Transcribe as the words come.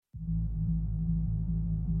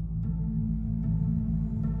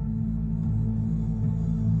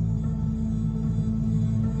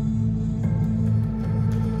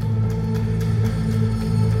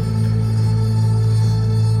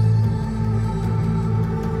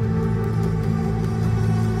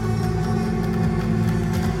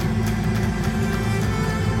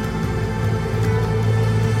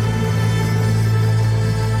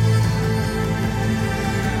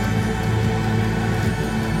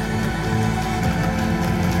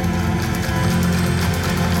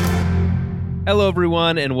Hello,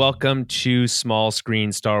 everyone, and welcome to Small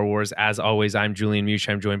Screen Star Wars. As always, I'm Julian Musch.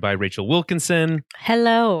 I'm joined by Rachel Wilkinson.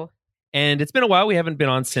 Hello. And it's been a while. We haven't been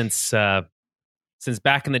on since back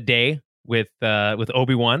in the day with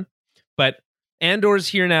Obi-Wan. But Andor's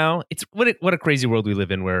here now. It's what a crazy world we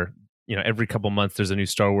live in, where every couple months there's a new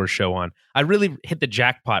Star Wars show on. I really hit the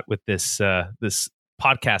jackpot with this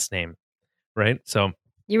podcast name, right? So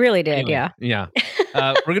you really did, anyway, yeah.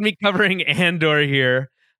 We're gonna be covering Andor here.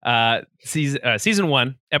 Season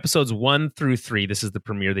 1, episodes 1 through 3. This is the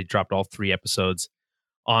premiere. They dropped all 3 episodes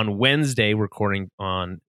on Wednesday, recording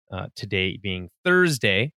on today being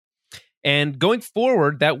Thursday. And going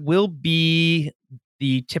forward, that will be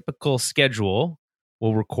the typical schedule.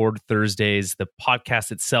 We'll record Thursdays. The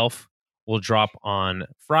podcast itself will drop on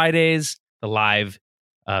Fridays, the live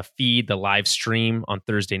feed, the live stream on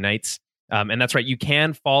Thursday nights. And that's right. You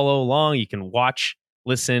can follow along. You can watch,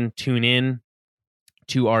 listen, tune in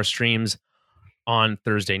to our streams on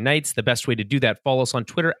Thursday nights. The best way to do that, follow us on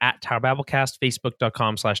Twitter at Tower Babblecast,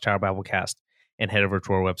 Facebook.com/Tower Babblecast, and head over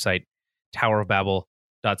to our website,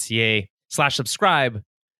 towerofbabble.ca/subscribe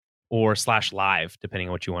or /live, depending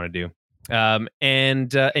on what you want to do.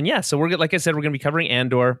 And yeah, so like I said, we're going to be covering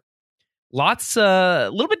Andor. Lots, a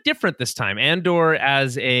little bit different this time. Andor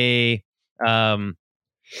as a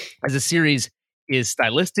series is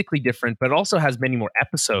stylistically different, but also has many more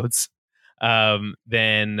episodes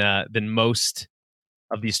than most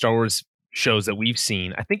of these Star Wars shows that we've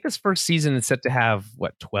seen. I think this first season is set to have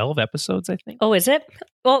 12 episodes, I think. Oh, is it?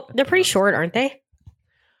 Well, they're pretty short, aren't they?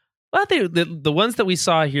 Well, the ones that we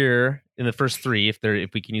saw here in the first 3, if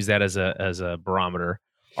we can use that as a barometer,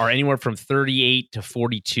 are anywhere from 38 to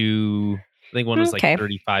 42. I think one was like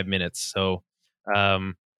 35 minutes. So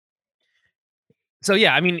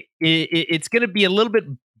yeah, I mean, it's going to be a little bit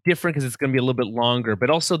different because it's going to be a little bit longer, but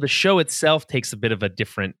also the show itself takes a bit of a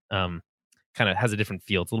different kind of has a different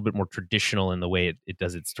feel. It's a little bit more traditional in the way it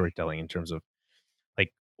does its storytelling in terms of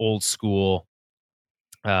like old school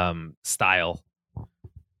style,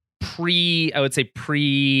 I would say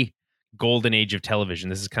pre golden age of television.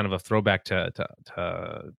 This is kind of a throwback to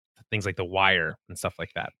things like The Wire and stuff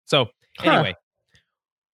like that. So anyway,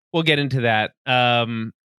 we'll get into that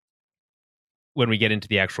when we get into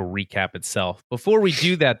the actual recap itself. Before we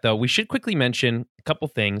do that, though, we should quickly mention a couple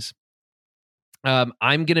things. I'm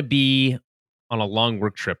going to be on a long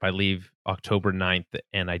work trip. I leave October 9th,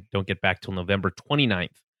 and I don't get back till November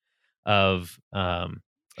 29th of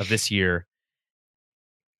this year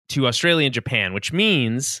to Australia and Japan, which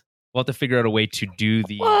means we'll have to figure out a way to do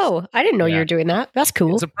these. Whoa, I didn't know you were doing that. That's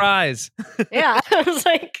cool. Surprise. Yeah, I was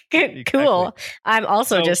like, cool. Exactly. I'm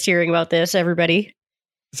also just hearing about this, everybody.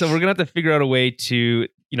 So we're going to have to figure out a way to,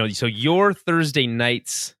 so your Thursday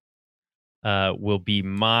nights will be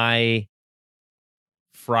my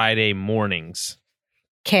Friday mornings.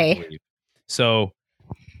 Okay. So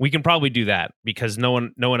we can probably do that because no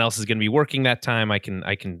one else is going to be working that time. I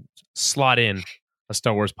can slot in a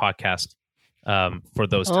Star Wars podcast for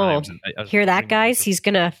those times. Hear that, guys? He's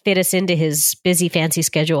going to fit us into his busy, fancy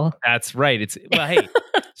schedule. That's right. Hey,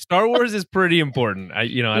 Star Wars is pretty important. I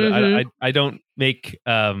don't make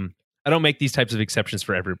these types of exceptions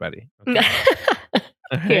for everybody. Okay? Right?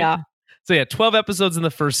 Yeah. So yeah, 12 episodes in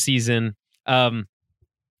the first season. The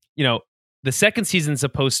second season is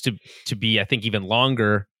supposed to be, I think, even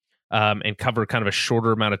longer and cover kind of a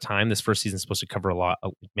shorter amount of time. This first season is supposed to cover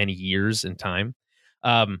many years in time.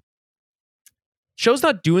 Show's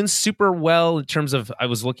not doing super well in terms of, I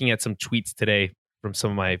was looking at some tweets today from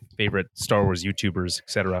some of my favorite Star Wars YouTubers,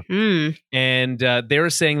 etc. And they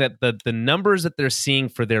were saying that the numbers that they're seeing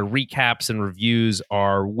for their recaps and reviews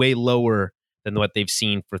are way lower than what they've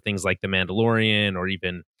seen for things like The Mandalorian or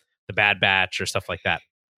even The Bad Batch or stuff like that.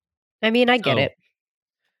 I mean, I get it.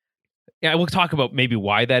 Yeah, we'll talk about maybe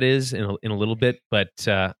why that is in a little bit, but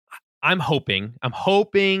I'm hoping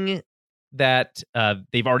that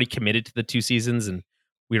they've already committed to the 2 seasons and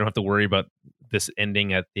we don't have to worry about this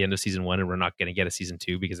ending at the end of season 1 and we're not going to get a season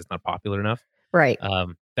 2 because it's not popular enough. Right.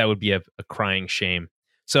 That would be a crying shame.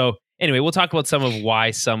 So anyway, we'll talk about some of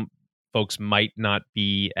why some folks might not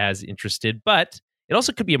be as interested, but it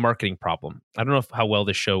also could be a marketing problem. I don't know how well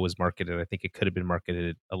this show was marketed. I think it could have been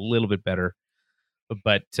marketed a little bit better.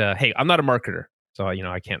 But hey, I'm not a marketer, so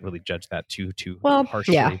I can't really judge that too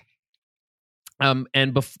harshly. Yeah.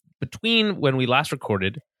 And between when we last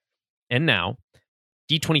recorded and now,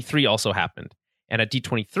 D23 also happened. And at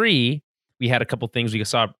D23, we had a couple things. We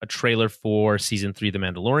saw a trailer for season 3 of The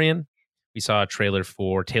Mandalorian. We saw a trailer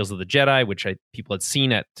for Tales of the Jedi, which people had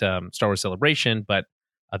seen at Star Wars Celebration, but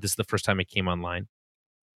this is the first time it came online.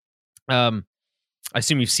 I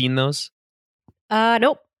assume you've seen those?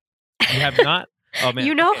 Nope. You have not? Oh man.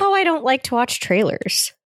 You know how I don't like to watch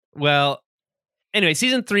trailers. Well, anyway,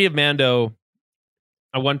 season 3 of Mando,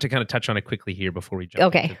 I want to kind of touch on it quickly here before we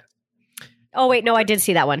jump. Okay. Oh, wait. No, I did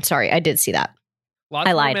see that one. Sorry. I did see that. Lots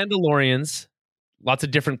of Mandalorians, lots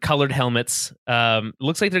of different colored helmets.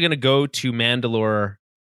 Looks like they're going to go to Mandalore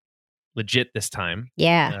legit this time.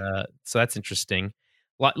 Yeah. So that's interesting.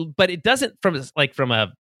 But it doesn't, from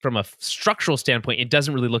a structural standpoint, it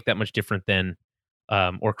doesn't really look that much different than,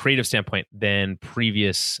 or creative standpoint, than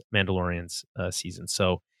previous Mandalorians seasons.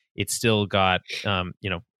 So it's still got,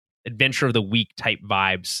 adventure of the week type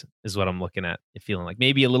vibes is what I'm looking at. Feeling like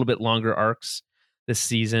maybe a little bit longer arcs this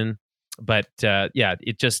season, but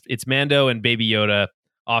it's Mando and Baby Yoda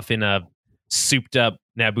off in a souped up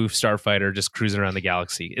Naboo starfighter just cruising around the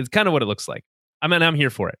galaxy. It's kind of what it looks like. I'm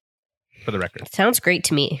here for it, for the record. Sounds great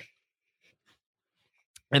to me.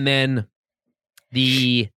 And then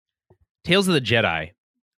the Tales of the Jedi.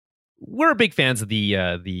 We're big fans of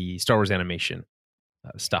the Star Wars animation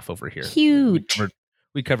stuff over here. Huge.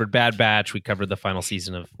 We covered Bad Batch. We covered the final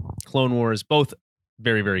season of Clone Wars. Both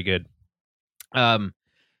very, very good. I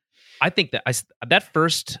think that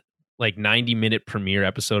first 90-minute premiere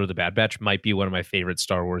episode of the Bad Batch might be one of my favorite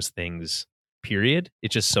Star Wars things. Period.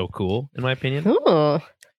 It's just so cool, in my opinion. Ooh,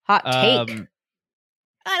 hot take.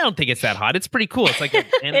 I don't think it's that hot. It's pretty cool. It's like an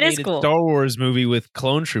animated cool. Star Wars movie with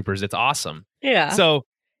clone troopers. It's awesome. Yeah. So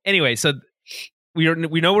anyway,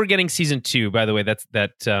 we know we're getting season 2. By the way,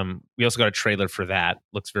 we also got a trailer for that.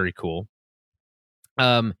 Looks very cool.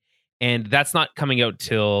 And that's not coming out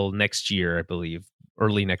till next year, I believe,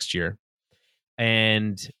 early next year.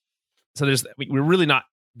 And so we're really not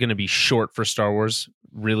going to be short for Star Wars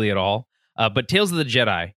really at all. But Tales of the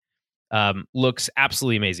Jedi looks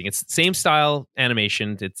absolutely amazing. It's the same style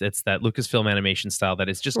animation. It's that Lucasfilm animation style that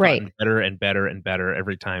it's just gotten better and better and better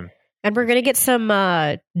every time. And we're going to get some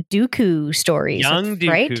Dooku stories. Young Dooku.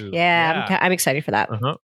 Right? Yeah. I'm excited for that.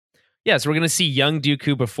 Uh-huh. Yeah, so we're going to see young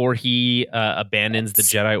Dooku before he abandons the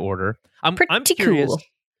Jedi Order. I'm curious cool.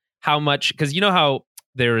 how much, because you know how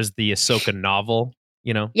there is the Ahsoka novel,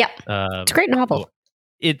 Yep. It's a great novel.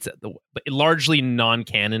 It's largely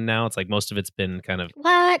non-canon now. It's like most of it's been kind of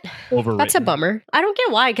overwritten. That's a bummer. I don't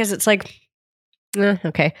get why, because it's like,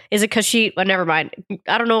 okay. Is it because never mind.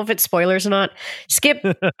 I don't know if it's spoilers or not. Skip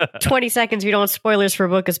 20 seconds. You don't want spoilers for a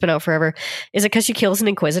book that's been out forever. Is it because she kills an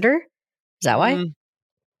Inquisitor? Is that why?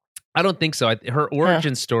 I don't think so. Her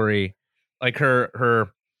origin story, like her,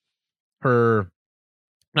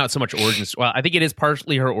 not so much origin. Well, I think it is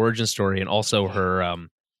partially her origin story and also her, kind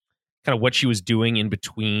of what she was doing in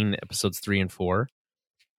between episodes 3 and 4.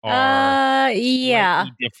 Are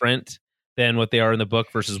different than what they are in the book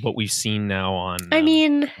versus what we've seen now on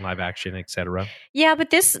live action, etc. Yeah,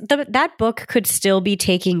 but that book could still be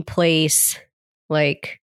taking place at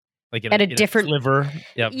a different sliver.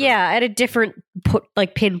 Yep. Yeah, at a different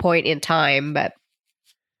pinpoint in time, but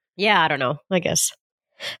yeah, I don't know. I guess.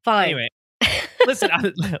 Fine. Anyway, listen,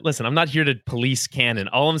 I'm not here to police canon.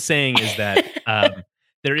 All I'm saying is that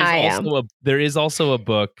there is also a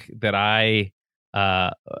book that I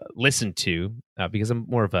listen to because I'm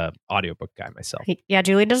more of an audiobook guy myself. Yeah,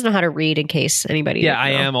 Julie doesn't know how to read in case anybody. Yeah,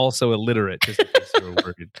 I am also illiterate. Just in case you were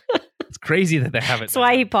worried. It's crazy that they haven't. That's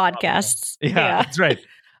why he podcasts. Yeah, that's right.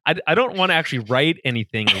 I don't want to actually write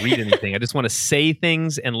anything or read anything. I just want to say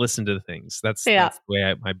things and listen to things. That's the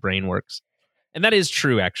way my brain works, and that is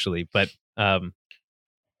true actually. But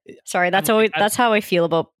sorry, that's how I feel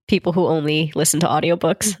about people who only listen to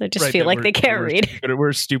audiobooks. I just feel like they can't read.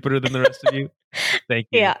 We're stupider than the rest of you. Thank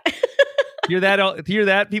you. Yeah. Hear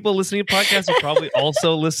that? People listening to podcasts who probably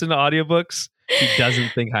also listen to audiobooks. He doesn't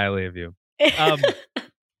think highly of you. There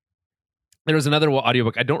was another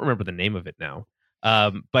audiobook. I don't remember the name of it now.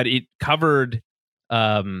 But it covered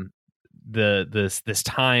this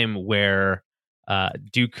time where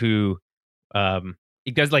Dooku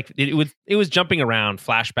it does it was jumping around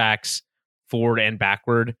flashbacks forward and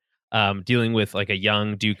backward, dealing with like a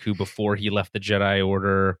young Dooku before he left the Jedi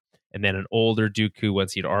Order, and then an older Dooku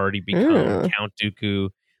once he'd already become Count Dooku.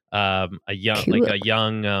 A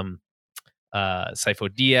young Sifo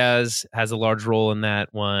Dyas has a large role in that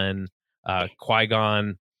one.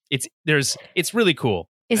 Qui-Gon. It's really cool.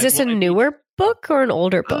 Is this a newer book or an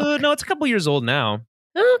older book? No, it's a couple years old now.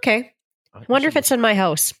 Oh, okay. Wonder if it's in my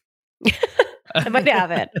house. I might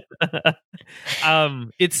have it.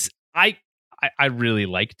 I really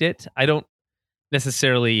liked it. I don't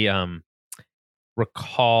necessarily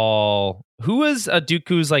recall who was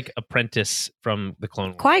Dooku's apprentice from the Clone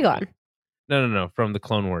Wars. Qui-Gon. No, from the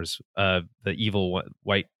Clone Wars. The evil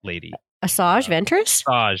white lady. Asajj Ventress?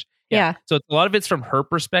 Asajj. Yeah. So a lot of it's from her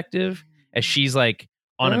perspective as she's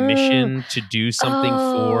on a mission to do something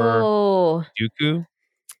for Dooku.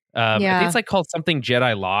 I think it's like called something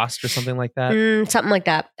Jedi Lost or something like that. Something like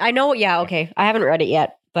that. I know. Yeah. Okay. I haven't read it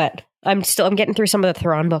yet, but I'm getting through some of the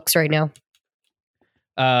Thrawn books right now.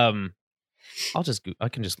 I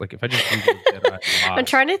can just like if I just Google Jedi Lost, I'm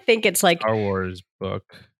trying to think. It's like Star Wars book.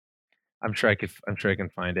 I'm sure I can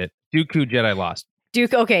find it. Dooku Jedi Lost.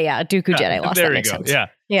 Okay, yeah, Dooku Jedi Lost. There that we makes go. sense.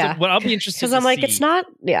 Yeah. So what I'll be interested because I'm like, it's not.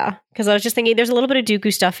 Yeah, because I was just thinking, there's a little bit of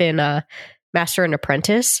Dooku stuff in Master and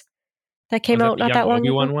Apprentice that came out not that long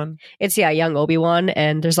ago. Obi-Wan one. It's young Obi-Wan,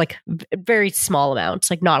 and there's like very small amounts,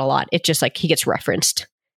 like not a lot. It's just like he gets referenced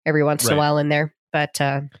every once in a while in there. But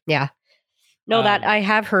yeah, no, that I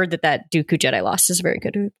have heard that Dooku Jedi Lost is a very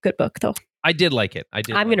good book, though. I did like it.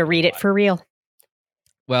 I'm going to read it for real.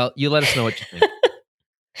 Well, you let us know what you think.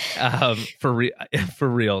 For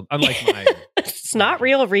real, unlike mine. It's not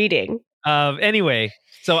real reading. Anyway,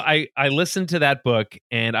 so I listened to that book,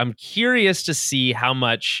 and I'm curious to see how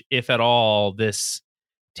much, if at all, this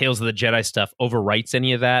Tales of the Jedi stuff overwrites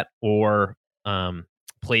any of that or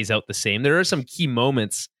plays out the same. There are some key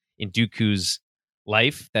moments in Dooku's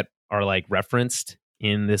life that are like referenced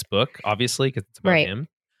in this book, obviously, because it's about him.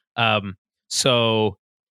 So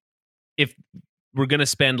if we're going to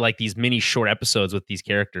spend like these mini short episodes with these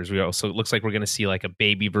characters, it looks like we're going to see like a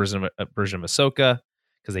baby version of Ahsoka,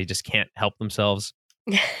 because they just can't help themselves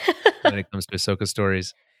when it comes to Ahsoka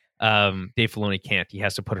stories. Dave Filoni can't. He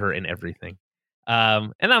has to put her in everything.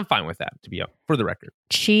 And I'm fine with that, for the record.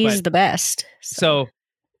 She's the best. So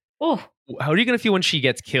how are you going to feel when she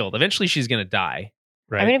gets killed? Eventually she's going to die,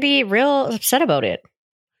 right? I'm going to be real upset about it.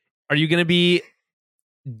 Are you going to be...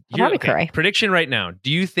 I'll probably cry. Prediction right now.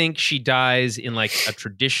 Do you think she dies in like a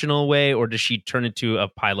traditional way, or does she turn into a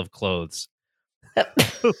pile of clothes?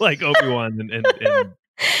 Like Obi-Wan and Anakin?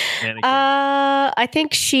 I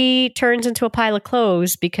think she turns into a pile of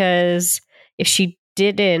clothes, because if she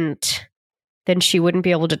didn't, then she wouldn't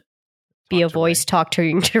be able to be a voice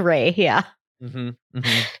talking to Rey. Yeah.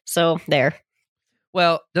 So there.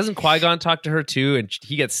 Well, doesn't Qui-Gon talk to her too? And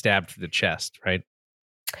he gets stabbed through the chest, right?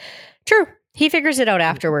 True. He figures it out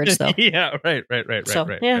afterwards, though. Yeah, right. So,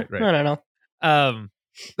 right. I don't know.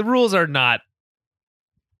 The rules are not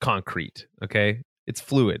concrete, okay? It's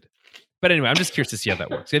fluid. But anyway, I'm just curious to see how that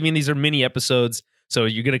works. I mean, these are mini episodes, so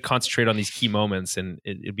you're going to concentrate on these key moments, and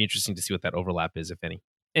it'd be interesting to see what that overlap is, if any.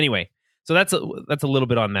 Anyway, so that's a little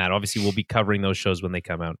bit on that. Obviously, we'll be covering those shows when they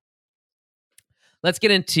come out. Let's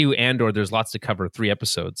get into Andor. There's lots to cover, 3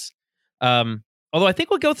 episodes. Although I think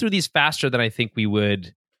we'll go through these faster than I think we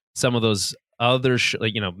would some of those other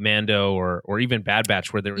like Mando or even Bad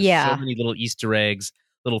Batch, where there was so many little Easter eggs,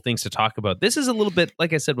 little things to talk about. This is a little bit,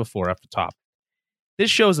 like I said before, off the top.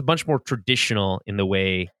 This show is a bunch more traditional in the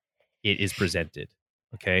way it is presented.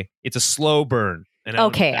 Okay, it's a slow burn. And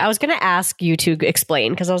I was going to ask you to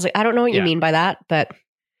explain, because I was like, I don't know what you mean by that, but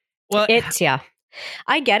it's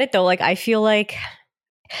I get it though. Like, I feel like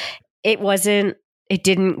it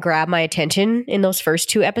didn't grab my attention in those first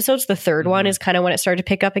 2 episodes. The third one is kind of when it started to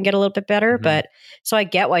pick up and get a little bit better. But so I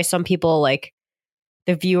get why some people like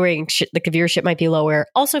the viewership might be lower.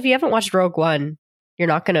 Also, if you haven't watched Rogue One, you're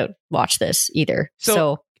not going to watch this either.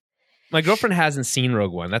 So my girlfriend hasn't seen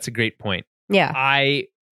Rogue One. That's a great point. Yeah.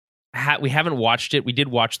 We haven't watched it. We did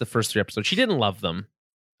watch the first 3 episodes. She didn't love them.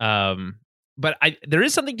 But there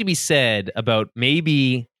is something to be said about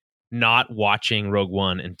maybe not watching Rogue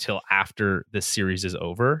One until after the series is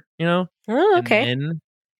over, Oh, okay. And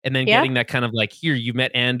then getting that kind of like, here, you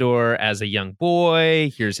met Andor as a young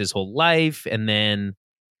boy. Here's his whole life. And then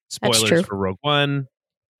spoilers for Rogue One.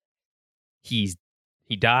 He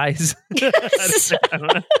dies. I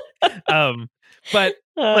don't know. But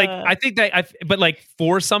like, I think that but like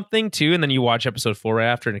for something too, and then you watch episode 4 right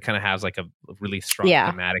after, and it kind of has like a really strong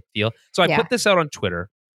thematic feel. So I put this out on Twitter,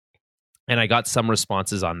 and I got some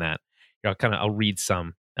responses on that. I'll read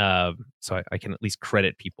some, so I can at least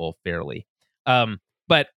credit people fairly.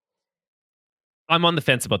 But I'm on the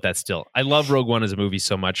fence about that still. I love Rogue One as a movie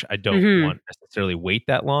so much. I don't want necessarily wait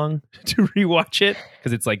that long to rewatch it,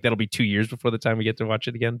 because it's like that'll be 2 years before the time we get to watch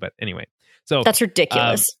it again. But anyway, so that's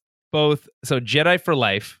ridiculous. Jedi for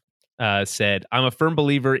Life said, I'm a firm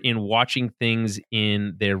believer in watching things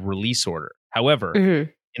in their release order. However,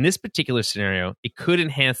 in this particular scenario, it could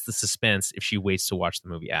enhance the suspense if she waits to watch the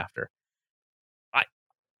movie after.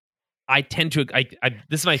 I tend to,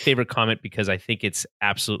 this is my favorite comment, because I think it's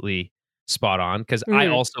absolutely spot on, because I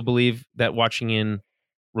also believe that watching in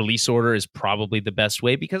release order is probably the best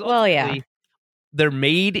way, because they're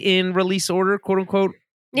made in release order, quote unquote.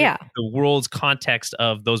 Yeah. The world's context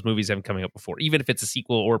of those movies having coming up before, even if it's a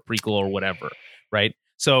sequel or a prequel or whatever. Right.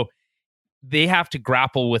 So they have to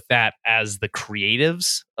grapple with that as the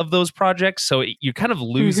creatives of those projects. So you're kind of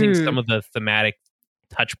losing some of the thematic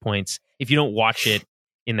touch points if you don't watch it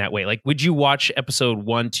in that way. Like, would you watch episode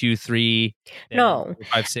 1, 2, 3? No,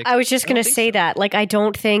 5, 6? I was just going to say that. Like, I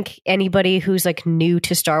don't think anybody who's like new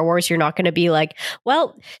to Star Wars, you're not going to be like,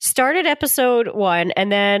 well, start at episode 1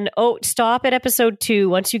 and then, stop at episode 2.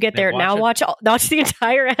 Once you get there, now watch the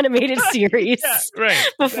entire animated series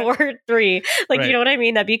before 3. Like, you know what I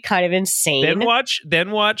mean? That'd be kind of insane.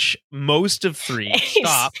 Then watch most of 3.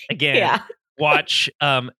 Stop again. Yeah. Watch,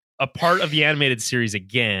 a part of the animated series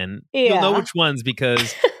again. You'll know which ones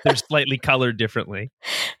because they're slightly colored differently.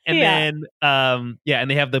 And then, and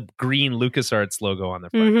they have the green LucasArts logo on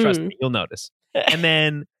their front. Trust me, you'll notice.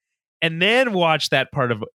 And then watch that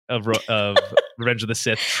part of Revenge of the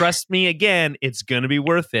Sith. Trust me, again, it's going to be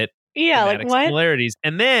worth it. Yeah, like what? Similarities.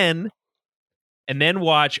 And then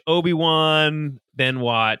watch Obi-Wan, then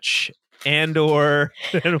watch Andor,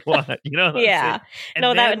 then watch, you know what I'm saying?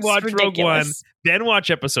 And then watch ridiculous. Rogue One, then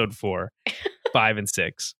watch episode 4, 5, and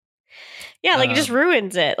 6. Yeah, like it just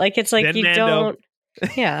ruins it. Like it's like you Mando. don't.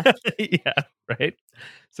 Yeah. Yeah, right.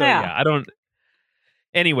 So I don't.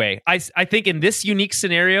 Anyway, I think in this unique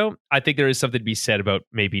scenario, I think there is something to be said about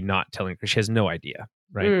maybe not telling her because she has no idea,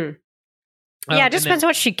 right? Yeah, it just depends how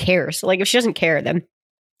much she cares. Like if she doesn't care, then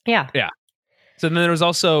yeah. So then there was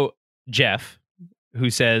also Jeff, who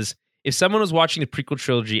says, if someone was watching the prequel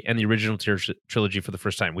trilogy and the original trilogy for the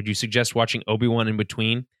first time, would you suggest watching Obi-Wan in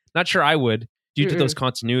between? Not sure I would, due to those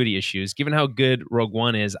continuity issues. Given how good Rogue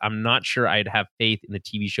One is, I'm not sure I'd have faith in the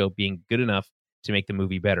TV show being good enough to make the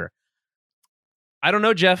movie better. I don't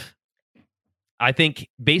know, Jeff. I think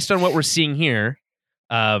based on what we're seeing here,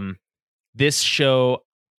 this show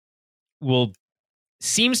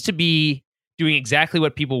seems to be doing exactly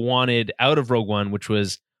what people wanted out of Rogue One, which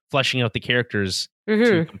was fleshing out the characters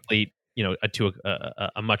to complete, to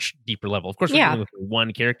a much deeper level. Of course, we're dealing with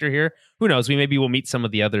one character here. Who knows? Maybe we'll meet some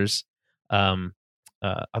of the others. Although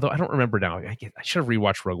I don't remember now. I should have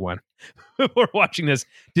rewatched Rogue One before watching this.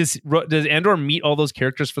 Does Andor meet all those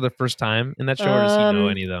characters for the first time in that show, or does he know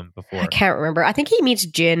any of them before? I can't remember. I think he meets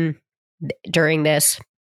Jin during this,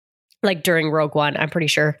 like during Rogue One. I'm pretty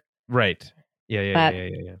sure. Right.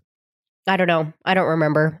 Yeah. I don't know. I don't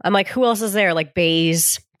remember. I'm like, who else is there? Like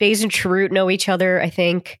Baze and Chirrut know each other, I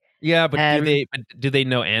think. Yeah, but do they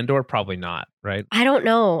know Andor? Probably not, right? I don't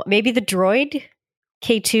know. Maybe the droid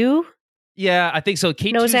K2. Yeah, I think so.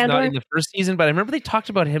 K2 is not in the first season, but I remember they talked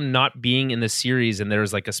about him not being in the series, and there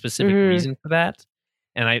was like a specific reason for that.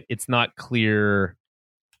 And it's not clear.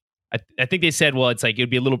 I think they said, well, it's like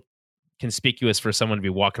it'd be a little conspicuous for someone to be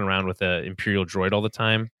walking around with an Imperial droid all the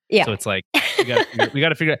time. Yeah. So it's like we got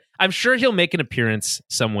to figure out. I'm sure he'll make an appearance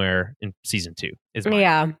somewhere in season 2. Is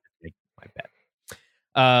my bet.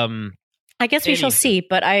 I guess we shall see,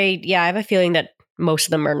 but I have a feeling that most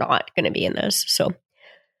of them are not going to be in this. So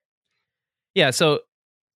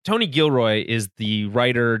Tony Gilroy is the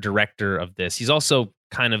writer director of this. He's also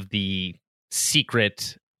kind of the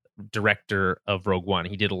secret director of Rogue One.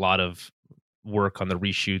 He did a lot of work on the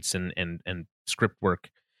reshoots and script work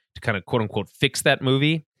to kind of quote unquote fix that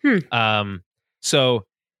movie. So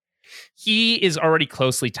he is already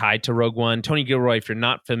closely tied to Rogue One. Tony Gilroy, if you're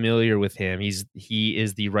not familiar with him, he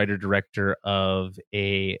is the writer director of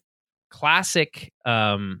a classic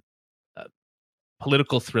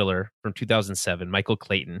political thriller from 2007, Michael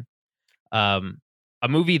Clayton, a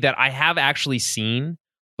movie that I have actually seen,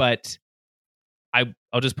 but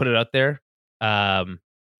I'll just put it out there. I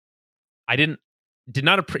did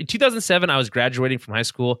not. In 2007, I was graduating from high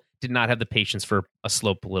school. Did not have the patience for a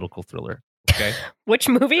slow political thriller. Okay. Which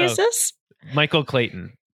movie is this? Michael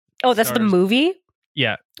Clayton. Oh, that's the movie?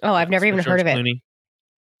 Yeah. Oh, I've never even heard of it. Clooney.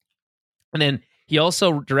 And then he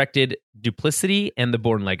also directed Duplicity and The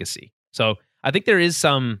Bourne Legacy. So I think there is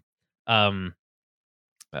some it's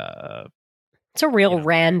a real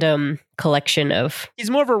random collection of.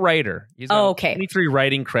 He's more of a writer. He's got 23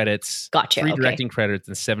 writing credits, gotcha, 3 directing credits,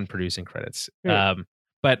 and 7 producing credits.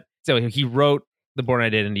 But so he wrote The Bourne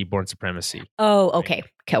Identity, Bourne Supremacy. Oh, okay.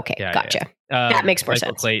 Okay, yeah, gotcha. Yeah. That makes more Michael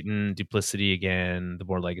sense. Clayton, Duplicity again, The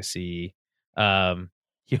Bourne Legacy.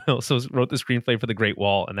 He also wrote the screenplay for The Great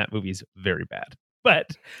Wall, and that movie's very bad.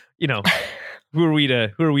 But who are we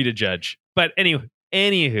to judge? But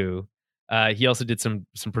anywho, he also did some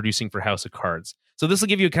producing for House of Cards. So this will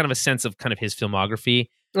give you kind of a sense of kind of his filmography.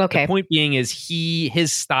 Okay. The point being is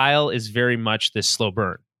his style is very much this slow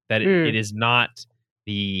burn. That it is not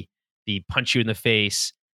the punch you in the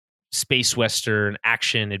face space western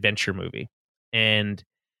action adventure movie, and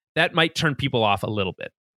that might turn people off a little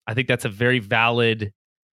bit. I think that's a very valid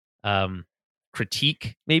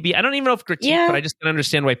critique. Maybe I don't even know if critique, Yeah. but I just can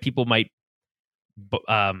understand why people might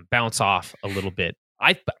bounce off a little bit.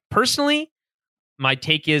 I personally, my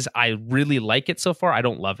take is I really like it so far. I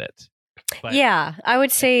don't love it. But yeah, I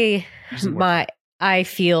would say I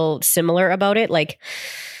feel similar about it. Like,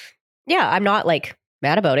 yeah, I'm not like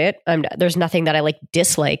mad about it. There's nothing that I like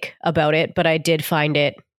dislike about it, but I did find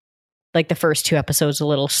it like the first 2 episodes a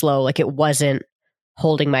little slow. Like it wasn't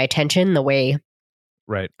holding my attention the way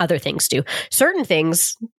other things do. Certain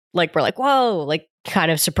things like were like, whoa, like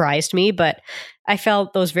kind of surprised me, but I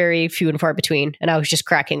felt those very few and far between, and I was just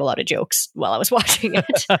cracking a lot of jokes while I was watching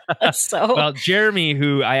it. So, well, Jeremy,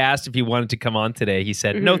 who I asked if he wanted to come on today, he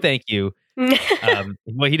said no, thank you.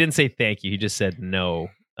 Well, he didn't say thank you; he just said no.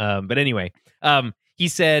 But anyway, he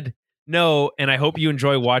said no, and I hope you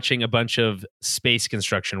enjoy watching a bunch of space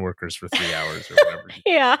construction workers for 3 hours or whatever.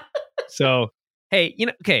 Yeah. So, hey,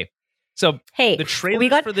 okay. So, hey, the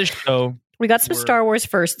trailers for this show. We got some Star Wars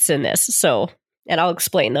firsts in this, so, and I'll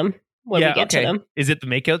explain them when we get to them. Is it the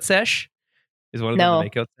makeout sesh? Is one of them the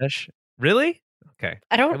makeout sesh? Really? Okay.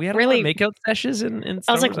 I don't we had really a lot of makeout seshes in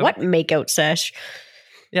Star I was like, Wars? what makeout sesh?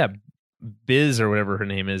 Yeah, Biz or whatever her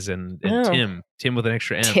name is, and Tim with an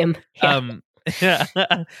extra M. Tim. Yeah.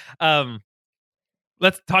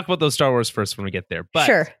 Let's talk about those Star Wars first when we get there. But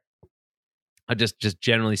sure. Just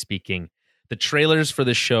generally speaking, the trailers for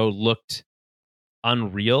the show looked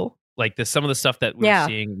unreal. Like some of the stuff that we were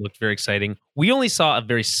seeing looked very exciting. We only saw a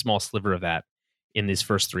very small sliver of that in these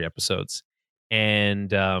first 3 episodes,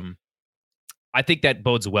 and I think that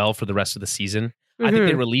bodes well for the rest of the season. Mm-hmm. I think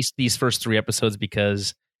they released these first 3 episodes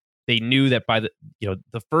because they knew that by the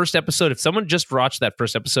first episode, if someone just watched that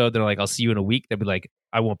first episode, they're like, "I'll see you in a week." They'd be like,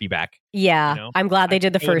 "I won't be back." Yeah, I'm glad they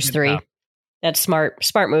did the first 3. That's smart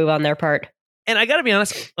move on their part. And I got to be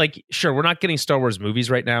honest, like, sure, we're not getting Star Wars movies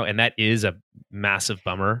right now, and that is a massive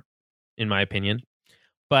bummer, in my opinion.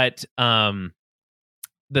 But the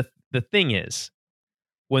thing is,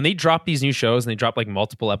 when they drop these new shows and they drop like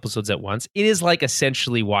multiple episodes at once, it is like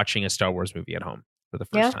essentially watching a Star Wars movie at home for the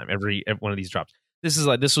first time. Every one of these drops.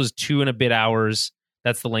 This was 2 and a bit hours.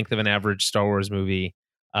 That's the length of an average Star Wars movie.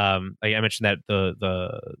 Like I mentioned that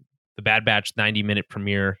the Bad Batch 90-minute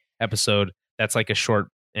premiere episode, that's like a short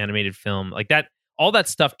animated film. Like that, all that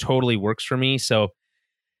stuff totally works for me. So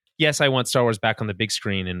yes, I want Star Wars back on the big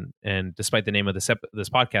screen, and despite the name of this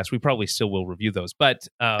podcast, we probably still will review those. But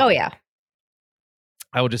I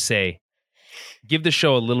will just say, give the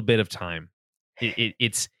show a little bit of time.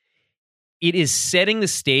 It is setting the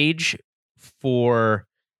stage for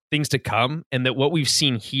things to come, and that what we've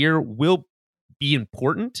seen here will be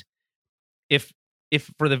important, if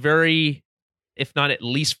not at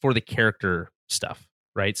least for the character stuff,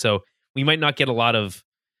 right? So we might not get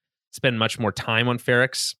spend much more time on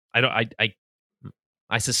Ferrix. I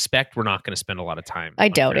suspect we're not going to spend a lot of time. I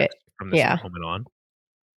doubt Ferrix it from this moment on.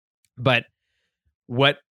 But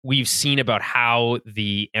what we've seen about how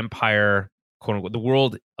the Empire, quote unquote, the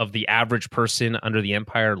world of the average person under the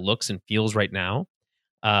Empire looks and feels right now,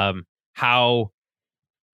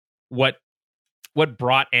 what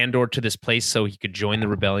brought Andor to this place so he could join the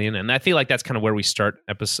rebellion, and I feel like that's kind of where we start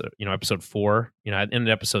episode 4. In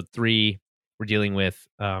episode 3, we're dealing with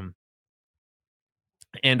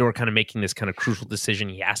Andor kind of making this kind of crucial decision.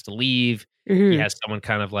 He has to leave. Mm-hmm. He has someone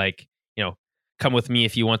kind of like, come with me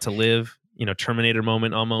if you want to live. Terminator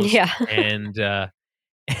moment almost. Yeah. And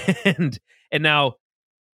now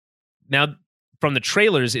from the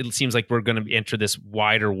trailers, it seems like we're going to enter this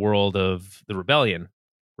wider world of the rebellion,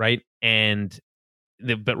 right? And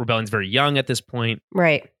the rebellion's very young at this point,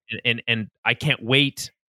 right? And I can't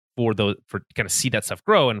wait for kind of see that stuff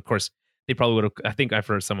grow. And of course, they probably would have. I think I've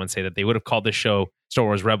heard someone say that they would have called this show Star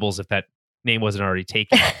Wars Rebels if that name wasn't already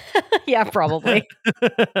taken. Yeah, probably.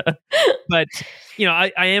 But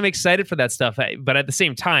I am excited for that stuff. But at the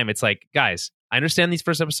same time, it's like, guys, I understand these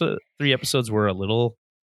first 3 episodes were a little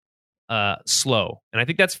slow, and I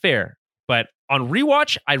think that's fair. But on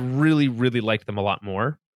rewatch, I really, really liked them a lot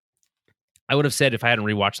more. I would have said, if I hadn't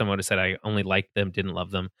rewatched them, I would have said I only liked them, didn't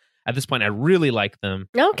love them. At this point, I really like them.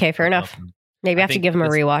 Okay, fair enough. Maybe I have to give them a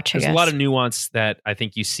rewatch. There's a lot of nuance that I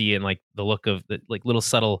think you see in like the look of the like little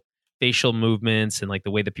subtle facial movements and like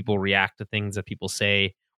the way that people react to things that people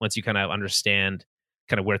say once you kind of understand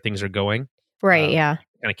kind of where things are going. Right. Yeah.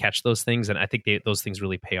 Kind of catch those things, and I think those things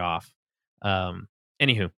really pay off.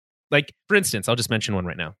 Anywho, like for instance, I'll just mention one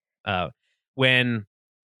right now. When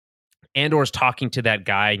Andor's talking to that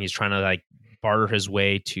guy and he's trying to like barter his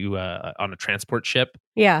way to on a transport ship.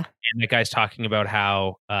 Yeah. And that guy's talking about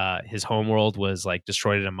how his homeworld was like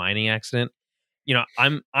destroyed in a mining accident.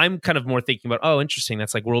 I'm kind of more thinking about, oh, interesting,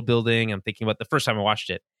 that's like world building. I'm thinking about the first time I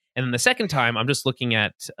watched it. And then the second time, I'm just looking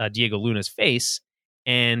at Diego Luna's face,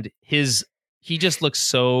 and he just looks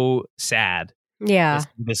so sad. Yeah.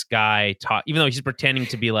 This guy even though he's pretending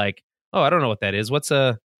to be like, oh, I don't know what that is. What's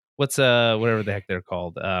a whatever the heck they're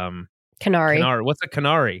called? Canary. What's a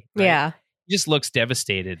canary? Right? Yeah. He just looks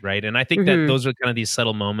devastated, right? And I think that those are kind of these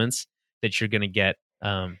subtle moments that you're going to get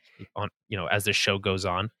on, as the show goes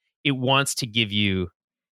on. It wants to give you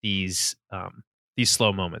these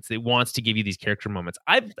slow moments. It wants to give you these character moments.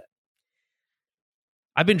 I've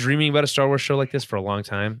been dreaming about a Star Wars show like this for a long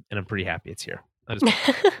time, and I'm pretty happy it's here.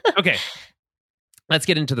 Okay. Let's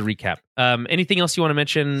get into the recap. Anything else you want to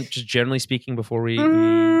mention, just generally speaking, before we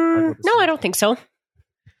no, I don't think so.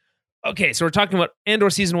 Okay, so we're talking about Andor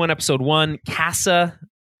Season 1, Episode 1, Casa.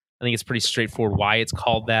 I think it's pretty straightforward why it's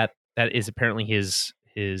called that. That is apparently his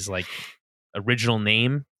like original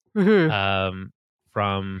name from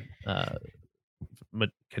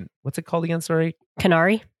what's it called again? Sorry,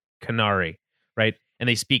 Canary, right? And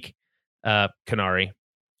they speak Canary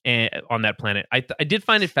on that planet. I did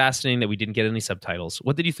find it fascinating that we didn't get any subtitles.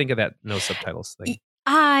 What did you think of that no subtitles thing?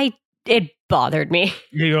 It bothered me.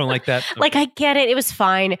 You don't like that? Okay. Like, I get it. It was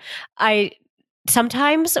fine.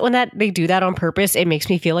 Sometimes when they do that on purpose, it makes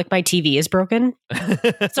me feel like my TV is broken.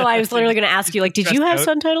 So I was literally going to ask you, like, did you have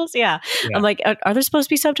subtitles? Yeah. I'm like, are there supposed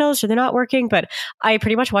to be subtitles? Are they not working? But I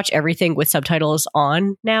pretty much watch everything with subtitles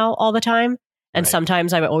on now all the time. And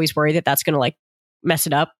sometimes I always worry that that's going to like mess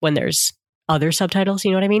it up when there's other subtitles. You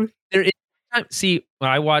know what I mean? There is. See, when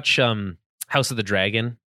I watch House of the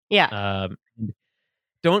Dragon. Yeah.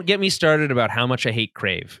 Don't get me started about how much I hate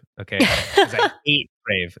Crave. Okay. Because I hate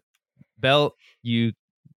Crave. Belle, you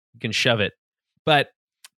can shove it. But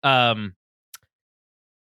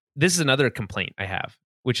this is another complaint I have,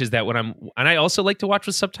 which is that and I also like to watch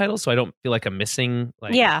with subtitles, so I don't feel like I'm missing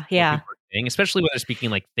like yeah, thing, especially when they're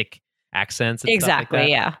speaking like thick accents and exactly, stuff like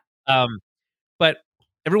that. Yeah. But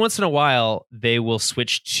every once in a while they will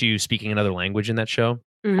switch to speaking another language in that show.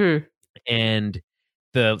 Mm-hmm. And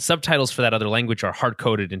the subtitles for that other language are hard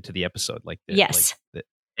coded into the episode, yes.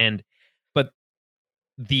 But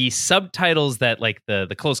the subtitles that like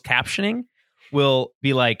the closed captioning will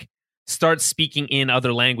be like start speaking in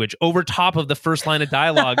other language over top of the first line of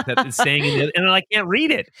dialogue that is saying, and I can't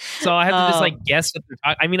read it, so I have to just like guess what they're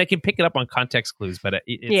talking. I mean, I can pick it up on context clues, but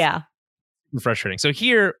it's frustrating. So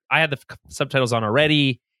here I had the subtitles on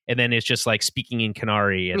already, and then it's just like speaking in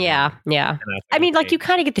Canary. And, yeah. And I mean, like you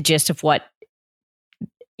kind of get the gist of what.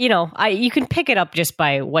 You can pick it up just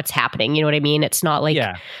by what's happening. You know what I mean? It's not like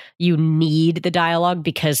you need the dialogue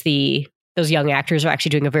because those young actors are actually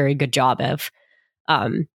doing a very good job of, I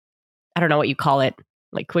don't know what you call it,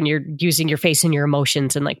 like when you're using your face and your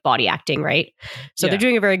emotions and like body acting, right? So they're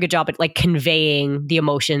doing a very good job at like conveying the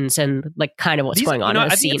emotions and like kind of what's going on in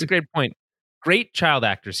the scene. I think it's a great point. Great child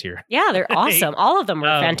actors here. Yeah, they're awesome. All of them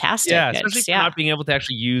are fantastic. Yeah, especially not being able to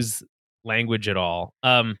actually use language at all.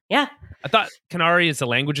 I thought Canary as a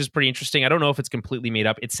language is pretty interesting. I don't know if it's completely made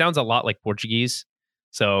up. It sounds a lot like Portuguese.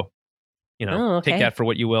 So, take that for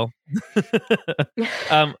what you will.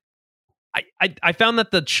 I found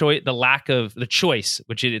that the lack of the choice,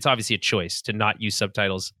 which it's obviously a choice to not use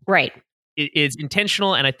subtitles. Right. It is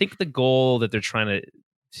intentional. And I think the goal that they're trying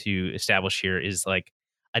to establish here is like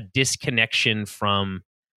a disconnection from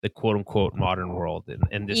the quote unquote modern world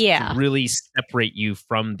and just to really separate you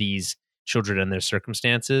from these children and their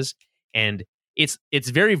circumstances. And it's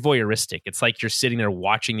very voyeuristic. It's like you're sitting there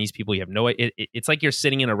watching these people. You have it's like you're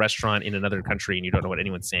sitting in a restaurant in another country and you don't know what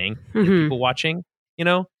anyone's saying. Mm-hmm. People watching,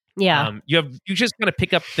 Yeah. You just kind of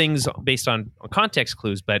pick up things based on context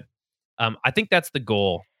clues, but I think that's the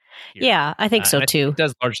goal here. Yeah, I think so too. It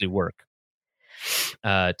does largely work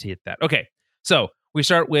to hit that. Okay. So we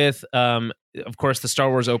start with, of course, the Star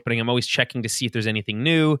Wars opening. I'm always checking to see if there's anything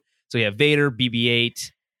new. So we have Vader,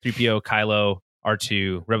 BB-8, 3PO, Kylo,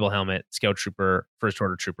 R2, Rebel Helmet, Scout Trooper, First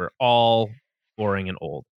Order Trooper, all boring and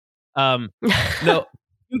old. No,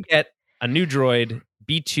 you get a new droid,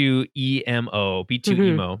 B2EMO,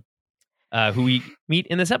 who we meet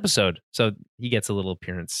in this episode. So he gets a little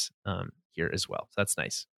appearance here as well. So that's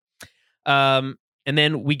nice. And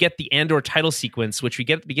then we get the Andor title sequence, which we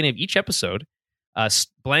get at the beginning of each episode.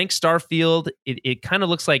 Blank Starfield. It kind of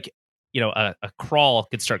looks like, a crawl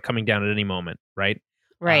could start coming down at any moment, right?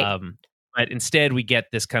 Right. But instead we get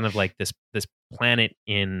this kind of like this planet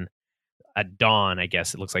in a dawn, I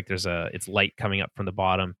guess. It looks like it's light coming up from the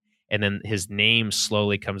bottom. And then his name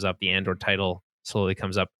slowly comes up. The Andor title slowly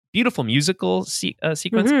comes up. Beautiful musical sequence.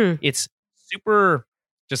 Mm-hmm. It's super,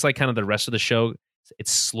 just like kind of the rest of the show.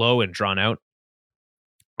 It's slow and drawn out.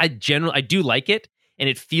 I do like it. And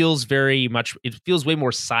it feels way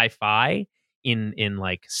more sci-fi in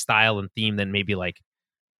like style and theme than maybe like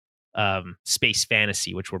space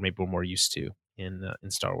fantasy, which we're more used to in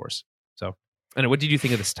Star Wars. So, I know, what did you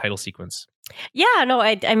think of this title sequence? Yeah, no,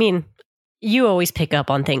 I mean, you always pick up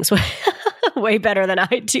on things way better than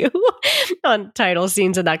I do on title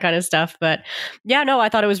scenes and that kind of stuff. But yeah, no, I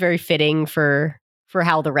thought it was very fitting for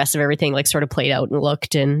how the rest of everything like sort of played out and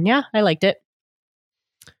looked. And yeah, I liked it.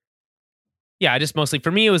 Yeah, I just mostly,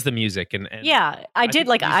 for me, it was the music. And yeah, I did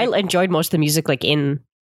like, I enjoyed most of the music like in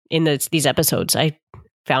these episodes. I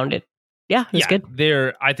found it. Yeah, it was good.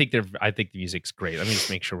 I think the music's great. Let me just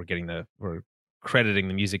make sure we're crediting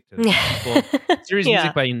the music to the people. Series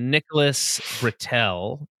music by Nicholas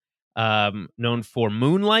Britell, known for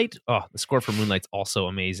Moonlight. Oh, the score for Moonlight's also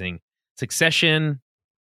amazing. Succession.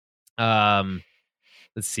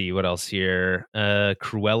 Let's see what else here.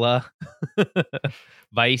 Cruella,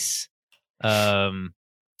 Vice. Not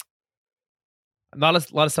a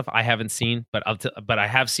lot of stuff I haven't seen, but I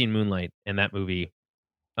have seen Moonlight, and that movie,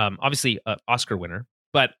 obviously, Oscar winner,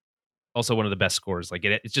 but also one of the best scores. Like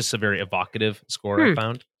it's just a very evocative score I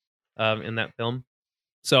found in that film.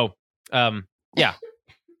 So, yeah,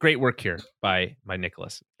 great work here by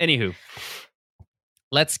Nicholas. Anywho,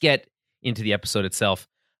 let's get into the episode itself.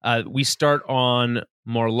 We start on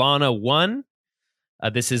Morlana 1.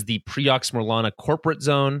 This is the Preox Morlana corporate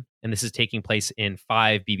zone, and this is taking place in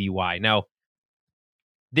 5 BBY. Now,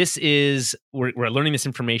 this is, we're learning this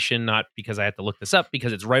information not because I have to look this up,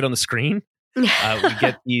 because it's right on the screen. We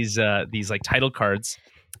get these like title cards,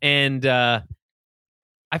 and I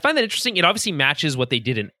find that interesting. It obviously matches what they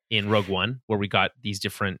did in Rogue One, where we got these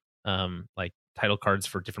different like title cards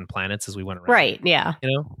for different planets as we went around. Right, yeah. You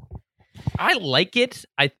know? I like it.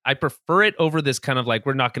 I prefer it over this kind of like,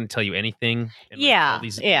 we're not going to tell you anything. And like all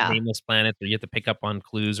these nameless planets where you have to pick up on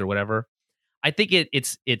clues or whatever. I think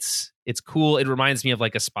it's cool. It reminds me of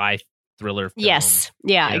like a spy thriller film. Yes.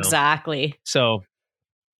 Yeah, exactly. So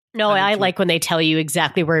no, I like when they tell you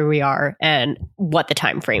exactly where we are and what the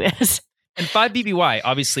time frame is. And 5 BBY,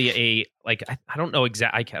 obviously I don't know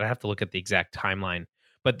I have to look at the exact timeline,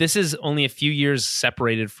 but this is only a few years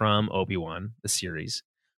separated from Obi-Wan, the series.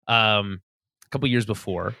 A couple years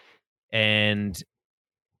before, or it's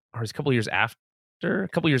a couple years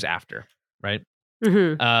after, right?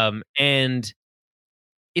 Mm-hmm. And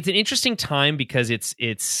it's an interesting time because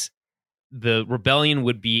it's the rebellion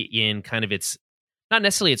would be in kind of its, not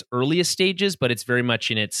necessarily its earliest stages, but it's very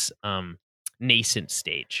much in its nascent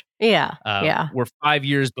stage. Yeah. We're 5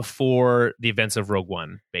 years before the events of Rogue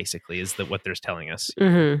One, basically, is what they're telling us.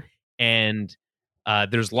 Mm-hmm. And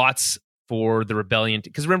there's lots for the rebellion,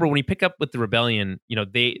 because remember, when you pick up with the rebellion, you know,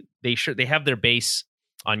 they have their base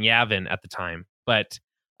on Yavin at the time, but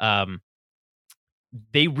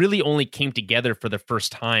they really only came together for the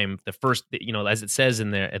first time. The first, you know, as it says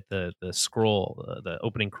in there at the scroll, the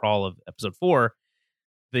opening crawl of episode 4,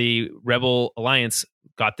 the Rebel Alliance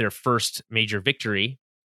got their first major victory.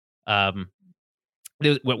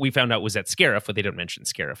 What we found out was at Scarif, but they didn't mention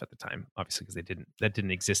Scarif at the time, obviously, because that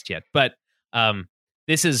didn't exist yet. But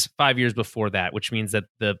this is 5 years before that, which means that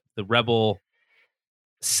the Rebel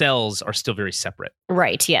cells are still very separate.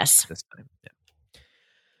 Right. Yes. This time. Yeah.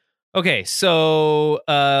 Okay. So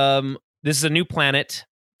this is a new planet.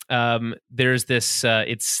 There's this.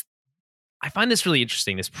 I find this really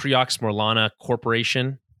interesting. This Preox Morlana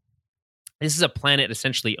Corporation. This is a planet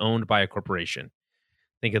essentially owned by a corporation.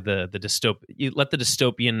 Think of the dystop. You let the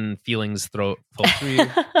dystopian feelings flow through you.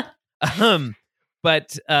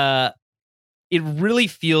 But it really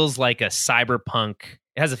feels like a cyberpunk.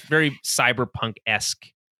 It has a very cyberpunk-esque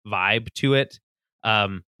vibe to it,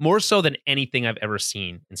 more so than anything I've ever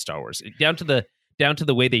seen in Star Wars. Down to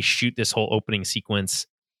the way they shoot this whole opening sequence,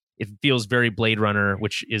 it feels very Blade Runner,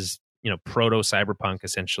 which is, you know, proto cyberpunk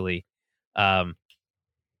essentially. I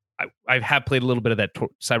have played a little bit of that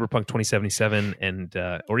Cyberpunk 2077 and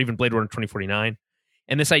or even Blade Runner 2049,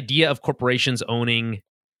 and this idea of corporations owning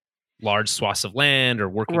large swaths of land or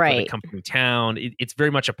working for the company town. It's very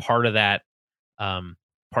much a part of that,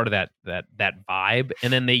 that vibe.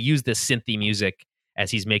 And then they use this synthy music as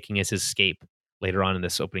he's making his escape later on in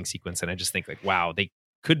this opening sequence. And I just think like, wow, they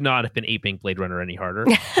could not have been aping Blade Runner any harder.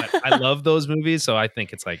 But I love those movies, so I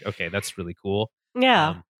think it's like, okay, that's really cool.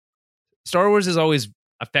 Yeah. Star Wars is always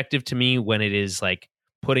effective to me when it is like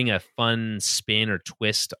putting a fun spin or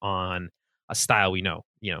twist on a style we know.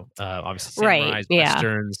 You know, obviously samurais,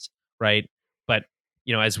 westerns. Right. But,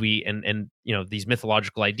 you know, as we, and, you know, these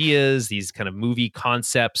mythological ideas, these kind of movie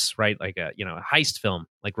concepts, right? Like a heist film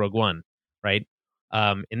like Rogue One. Right.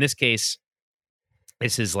 In this case,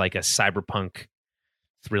 this is like a cyberpunk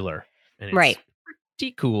thriller. And it's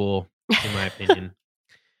pretty cool, in my opinion.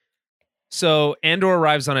 So Andor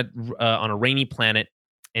arrives on a rainy planet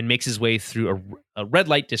and makes his way through a red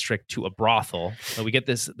light district to a brothel. So we get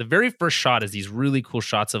this. The very first shot is these really cool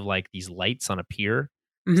shots of like these lights on a pier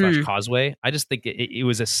 / causeway. I just think it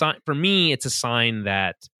was a sign for me. It's a sign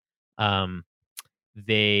that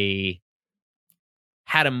they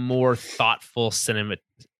had a more thoughtful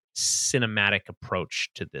cinematic approach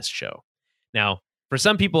to this show. Now, for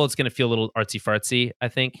some people, it's going to feel a little artsy fartsy. I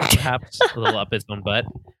think perhaps a little up its own butt.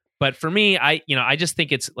 But for me, I just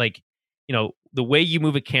think it's like, the way you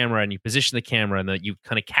move a camera and you position the camera and that you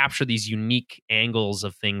kind of capture these unique angles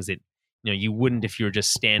of things that, you wouldn't if you were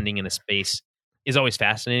just standing in a space is always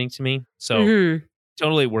fascinating to me. So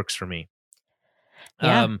totally works for me.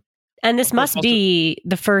 Yeah. And this must be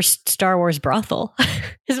the first Star Wars brothel,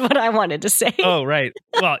 is what I wanted to say. Oh, right.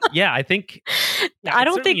 Well, yeah, I think I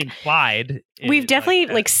don't think implied. We've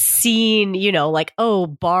definitely seen,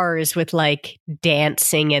 bars with like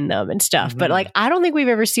dancing in them and stuff. But like, I don't think we've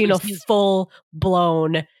ever seen a full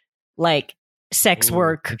blown like sex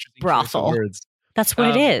work brothel. That's what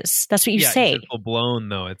it is. That's what you say. Full blown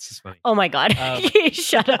though. It's just funny. Oh my God.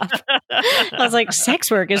 Shut up. I was like,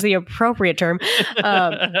 sex work is the appropriate term.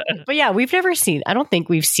 But yeah, I don't think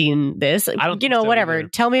we've seen this. Whatever. Either.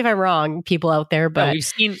 Tell me if I'm wrong, people out there. But we've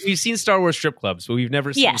seen Star Wars strip clubs, but we've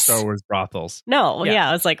never seen Star Wars brothels. No. Yeah.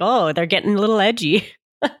 I was like, oh, they're getting a little edgy.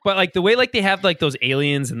 But like the way like they have like those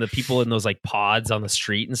aliens and the people in those like pods on the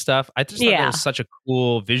street and stuff, I just thought that was such a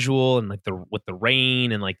cool visual, and like with the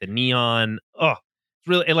rain and like the neon. Oh, it's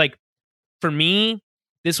really like for me,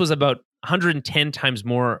 this was about 110 times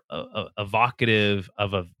more evocative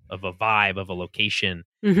of a vibe of a location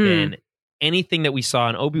than anything that we saw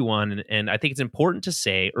in Obi-Wan. And I think it's important to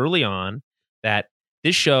say early on that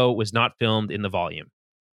this show was not filmed in the volume,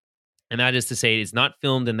 and that is to say, it's not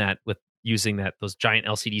filmed in that with using those giant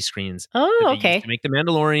LCD screens. Oh, okay. Used to make The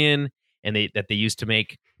Mandalorian, and they used to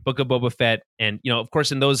make Book of Boba Fett, and of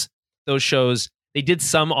course in those shows they did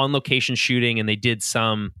some on location shooting, and they did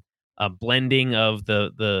some blending of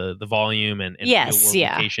the volume and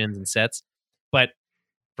locations and sets. But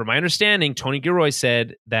from my understanding, Tony Gilroy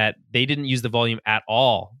said that they didn't use the volume at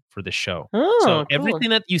all for this show. Oh, so cool.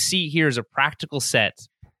 Everything that you see here is a practical set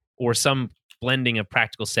or some blending of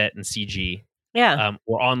practical set and CG. Yeah.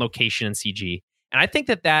 Or on location and CG. And I think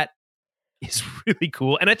that is really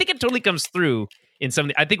cool. And I think it totally comes through in some.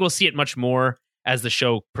 I think we'll see it much more as the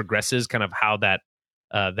show progresses, kind of how that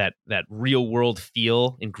real world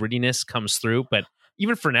feel and grittiness comes through. But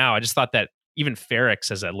even for now, I just thought that even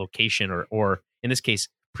Ferrix as a location or in this case,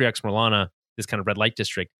 Priox Morlana, this kind of red light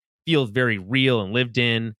district, feels very real and lived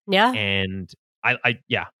in. Yeah. And I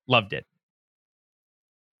loved it.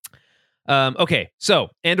 Okay, so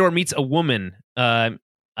Andor meets a woman, a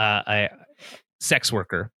sex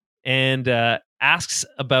worker, and asks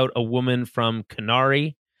about a woman from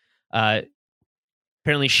Kenari.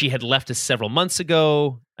 Apparently, she had left us several months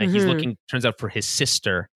ago. He's looking, turns out, for his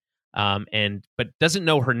sister, but doesn't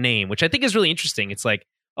know her name, which I think is really interesting. It's like,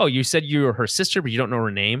 oh, you said you were her sister, but you don't know her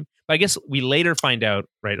name. But I guess we later find out,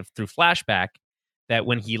 right, through flashback, that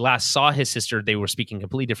when he last saw his sister, they were speaking a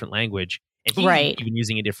completely different language. And he's even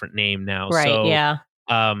using a different name now. Right, so, yeah.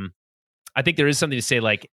 I think there is something to say,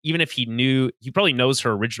 like, even if he probably knows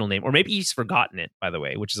her original name, or maybe he's forgotten it, by the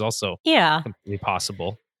way, which is also completely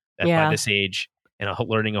possible that by this age and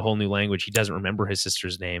learning a whole new language, he doesn't remember his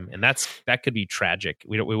sister's name. And that could be tragic.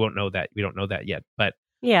 We won't know that. We don't know that yet. But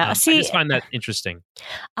yeah, I just find that interesting.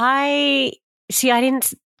 I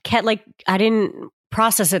didn't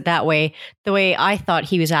process it that way. The way I thought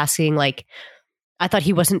he was asking, like, I thought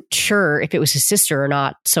he wasn't sure if it was his sister or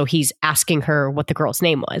not. So he's asking her what the girl's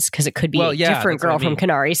name was, because it could be a different girl from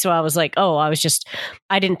Kenari. So I was like,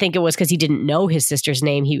 I didn't think it was because he didn't know his sister's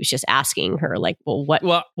name. He was just asking her, like,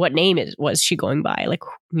 what name was she going by? Like,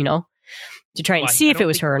 to try and see if it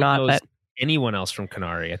was her or not. But anyone else from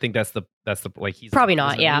Kenari, I think that's the like, he's probably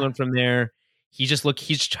not. Yeah. Anyone from there. He's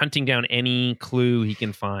hunting down any clue he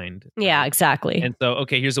can find. Yeah, exactly. And so,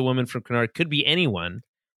 okay, here's a woman from Kenari. Could be anyone.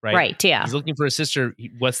 Right. Right. Yeah. He's looking for a sister.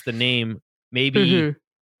 What's the name? Maybe.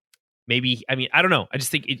 I mean, I don't know. I just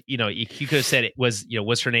think you could have said it was.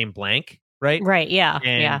 Was her name blank? Right. Right. Yeah.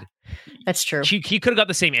 Yeah. That's true. He could have got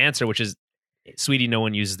the same answer, which is, sweetie, no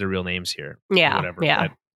one uses their real names here. Yeah. Whatever. Yeah.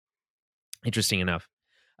 But interesting enough.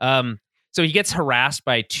 So he gets harassed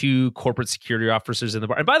by two corporate security officers in the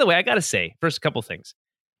bar. And by the way, I got to say, first, a couple things.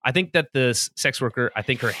 I think that the sex worker, I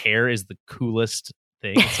think her hair is the coolest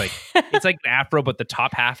thing. It's like an afro, but the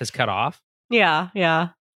top half is cut off. Yeah, yeah.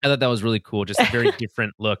 I thought that was really cool. Just a very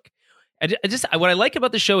different look. What I like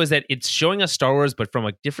about the show is that it's showing us Star Wars, but from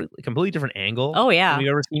a completely different angle. Oh yeah, than we've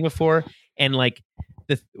ever seen before. And like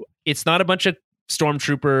it's not a bunch of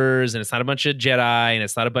stormtroopers, and it's not a bunch of Jedi, and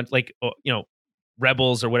it's not a bunch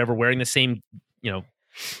rebels or whatever wearing the same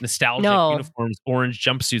nostalgic uniforms, orange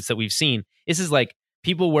jumpsuits that we've seen. This is like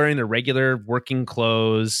people wearing their regular working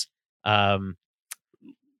clothes,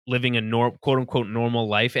 living a quote unquote normal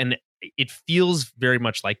life, and it feels very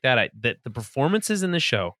much like that. That the performances in the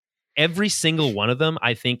show, every single one of them,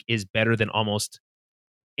 I think, is better than almost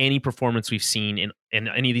any performance we've seen in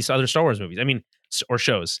any of these other Star Wars movies. I mean, or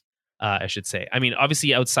shows, I should say. I mean,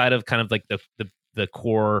 obviously outside of kind of like the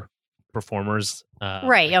core performers,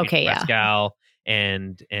 right? Like okay, Pascal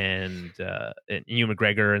and Ewan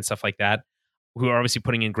McGregor and stuff like that, who are obviously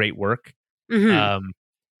putting in great work. Mm-hmm.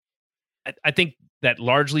 I think that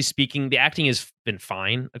largely speaking, the acting has been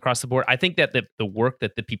fine across the board. I think that the work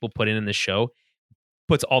that the people put in the show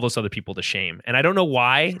puts all those other people to shame. And I don't know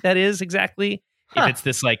why that is exactly. If it's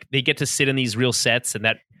this like they get to sit in these real sets and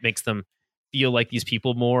that makes them feel like these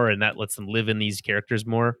people more and that lets them live in these characters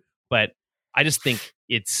more. But I just think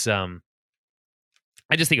it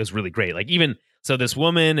was really great. Like even so this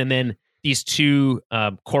woman and then these two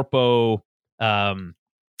corpo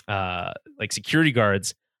like security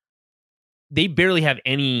guards, they barely have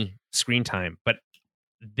any screen time, but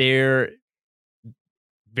they're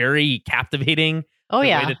very captivating. Oh, the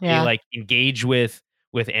way that they like engage with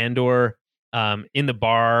Andor in the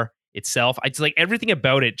bar itself. It's like everything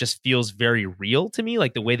about it just feels very real to me.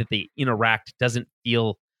 Like the way that they interact doesn't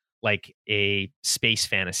feel like a space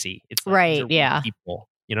fantasy. It's like, right. Yeah. People,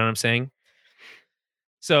 you know what I'm saying?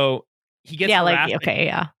 So he gets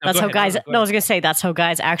that's how guys. I was gonna say that's how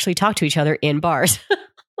guys actually talk to each other in bars.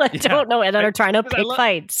 Don't know, and then are trying to pick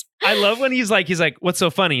fights. I love when he's like, what's so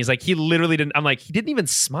funny? He's like, he literally didn't. I'm like, he didn't even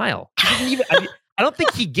smile. He didn't even. I don't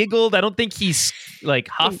think he giggled. I don't think he's like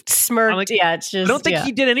huffed, smirked. Like, it's just. I don't think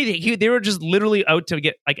he did anything. They were just literally out to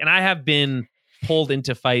get like. And I have been pulled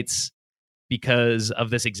into fights because of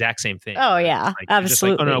this exact same thing. Oh yeah, like,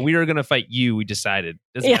 absolutely. Like, oh no, we were going to fight you. We decided.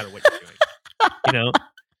 Doesn't matter what you're doing.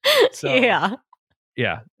 So yeah,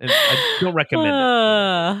 and I don't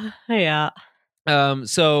recommend it. Yeah.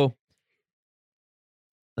 So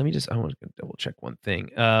let me I want to double check one thing.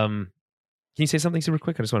 Can you say something super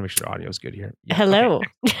quick? I just want to make sure the audio is good here. Yeah. Hello.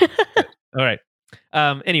 Okay. All right.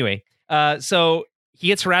 Anyway, so he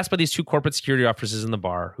gets harassed by these two corporate security officers in the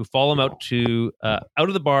bar who follow him out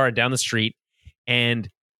of the bar and down the street. And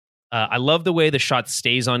I love the way the shot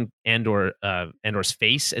stays on Andor's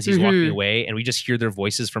face as he's walking away, and we just hear their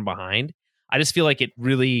voices from behind. I just feel like it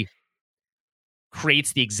really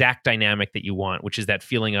creates the exact dynamic that you want, which is that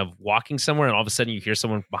feeling of walking somewhere and all of a sudden you hear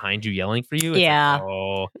someone behind you yelling for you.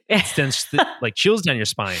 It sends like chills down your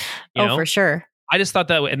spine. You know? For sure. I just thought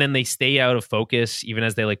that, and then they stay out of focus even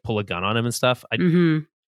as they like pull a gun on him and stuff. The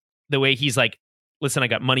way he's like, listen, I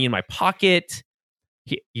got money in my pocket.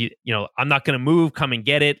 I'm not going to move. Come and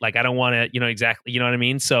get it. Like, I don't want to, exactly. You know what I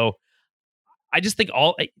mean? So I just think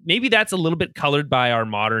maybe that's a little bit colored by our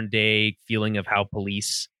modern day feeling of how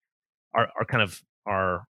police are kind of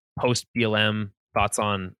our post BLM thoughts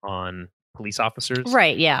on police officers.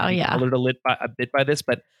 Right. Yeah. Colored a bit by this,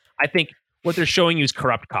 but I think what they're showing you is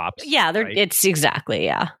corrupt cops. Yeah. Right? It's exactly.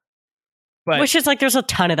 Yeah. But, which is like, there's a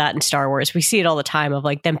ton of that in Star Wars. We see it all the time of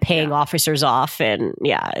like them paying officers off, and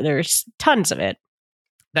there's tons of it.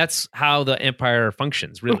 That's how the Empire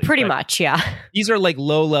functions, really. Pretty much, yeah. These are like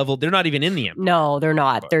low level. They're not even in the Empire. No, they're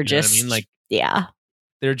not. They're just,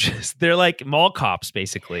 they're like mall cops,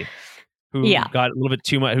 basically, who got a little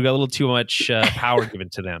too much power given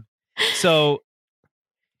to them. So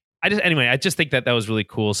I just think that was really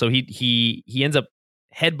cool. So he ends up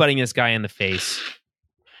headbutting this guy in the face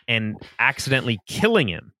and accidentally killing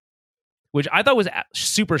him, which I thought was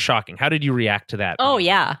super shocking. How did you react to that? Oh,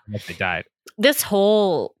 yeah. They died. This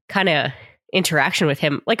whole kind of interaction with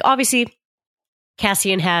him, like obviously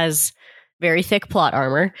Cassian has very thick plot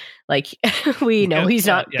armor. Like we know he's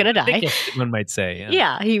not going to die. One might say.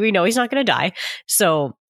 We know he's not going to die.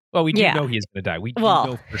 So, well, we do know he's going to die. We do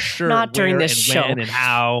know for sure. Not during this show. When and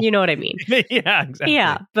how. You know what I mean? Yeah, exactly.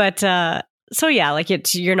 Yeah, but so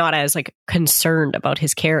like you're not as like concerned about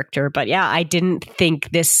his character, but I didn't think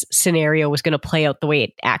this scenario was going to play out the way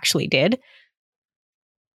it actually did.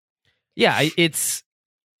 Yeah, it's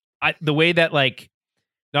the way that like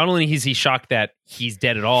not only is he shocked that he's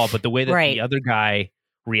dead at all, but the way that the other guy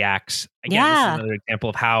reacts. Again, this is another example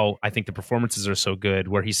of how I think the performances are so good,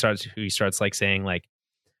 where he starts like saying like,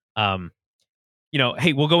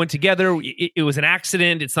 hey, we'll go in together. It was an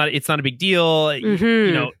accident. It's not a big deal.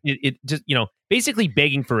 It just, basically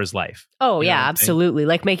begging for his life. Oh, yeah, absolutely.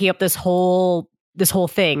 Like making up this whole this whole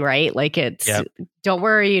thing, right? Like it's don't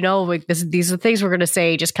worry, like these are the things we're going to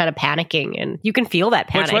say, just kind of panicking, and you can feel that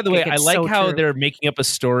panic. Which, by the way, like, I like so how true. they're making up a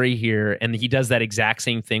story here, and he does that exact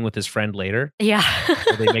same thing with his friend later. Yeah,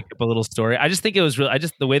 they make up a little story. I just think it was really.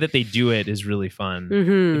 The way that they do it is really fun.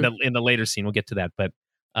 In the later scene, we'll get to that, but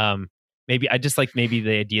maybe I just like maybe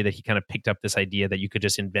the idea that he kind of picked up this idea that you could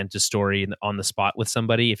just invent a story on the spot with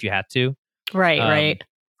somebody if you had to. Right.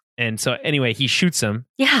 And so anyway, he shoots him.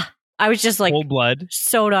 Yeah. I was just like, cold blood.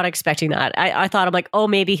 So not expecting that. I thought, I'm like, oh,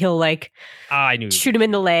 maybe he'll like I knew shoot him in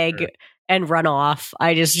the leg and run off.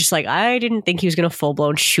 I didn't think he was going to full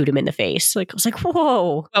blown shoot him in the face. Like, I was like,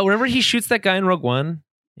 whoa. Oh, remember he shoots that guy in Rogue One?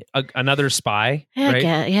 Another spy, right?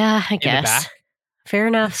 I guess. Fair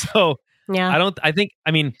enough. So yeah,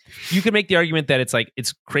 I mean, you could make the argument that it's like,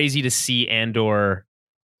 it's crazy to see Andor.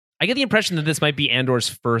 I get the impression that this might be Andor's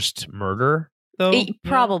first murder, though.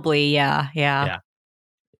 Probably, yeah.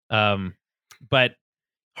 But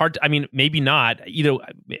hard. Maybe not either.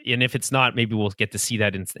 And if it's not, maybe we'll get to see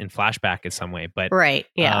that in flashback in some way. But right,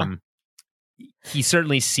 yeah. He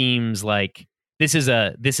certainly seems like this is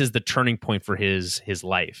the turning point for his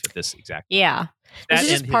life at this exact. Yeah, this is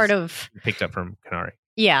just part of picked up from Kenari.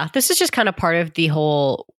 Yeah, this is just kind of part of the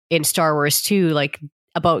whole in Star Wars too, like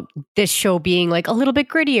about this show being like a little bit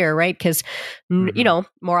grittier, right? Because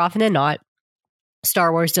more often than not,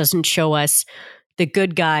 Star Wars doesn't show us the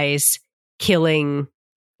good guys killing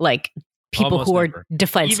like people Almost who never. are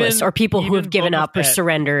defenseless or people who have given up or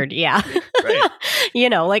surrendered. Yeah, right.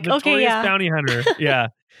 Like Notorious okay, yeah, bounty hunter. Yeah,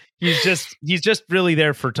 he's just really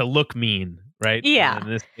there to look mean, right? Yeah. And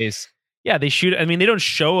in this case, yeah, they shoot. They don't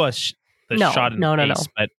show us the shot in the face,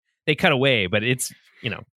 but they cut away. But it's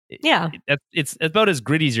it's about as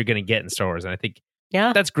gritty as you're going to get in Star Wars, and I think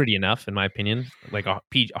that's gritty enough in my opinion. Like a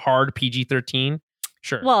hard PG-13,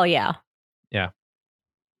 sure. Well, yeah.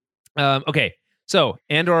 Okay, so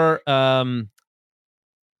Andor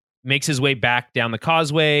makes his way back down the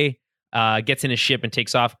causeway, gets in his ship and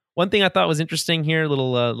takes off. One thing I thought was interesting here,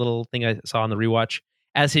 little thing I saw on the rewatch,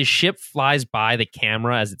 as his ship flies by the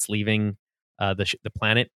camera as it's leaving the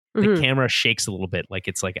planet, the camera shakes a little bit, like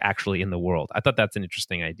it's like actually in the world. I thought that's an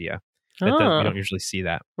interesting idea. We don't usually see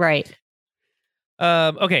that. Right.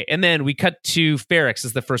 Okay, and then we cut to Ferrix. This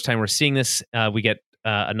is the first time we're seeing this. We get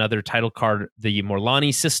another title card, the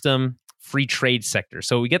Morlani system, free trade sector.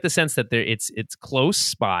 So we get the sense that it's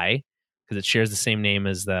close by because it shares the same name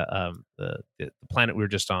as the planet we were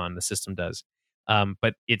just on. The system does,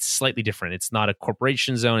 but it's slightly different. It's not a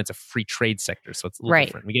corporation zone; it's a free trade sector. So it's a little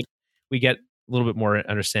different. We get a little bit more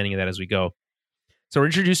understanding of that as we go. So we're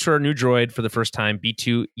introduced to our new droid for the first time,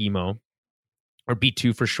 B2 Emo, or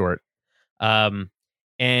B2 for short. Another.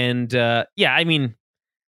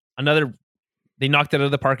 They knocked it out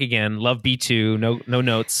of the park again. Love B2. No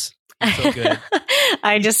notes. So good.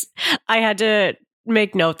 I had to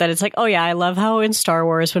make note that it's like, oh yeah, I love how in Star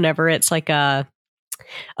Wars, whenever it's like a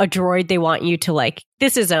droid, they want you to like,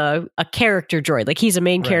 this is a character droid. Like he's a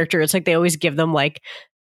main character. It's like they always give them like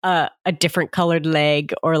a different colored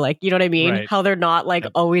leg or like, you know what I mean? Right. How they're not like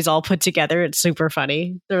always all put together. It's super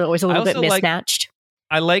funny. They're always a little bit mismatched.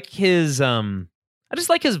 I like his I just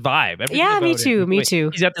like his vibe. Yeah, me too. Me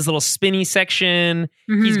too. He's got this little spinny section.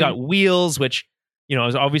 He's got wheels, which,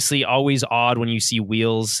 is obviously always odd when you see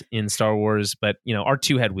wheels in Star Wars. But,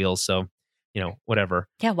 R2 had wheels. So, whatever.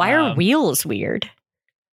 Yeah. Why are wheels weird?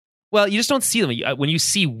 Well, you just don't see them. When you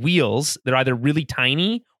see wheels, they're either really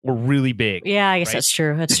tiny or really big. Yeah, I guess that's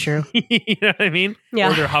true. That's true. You know what I mean?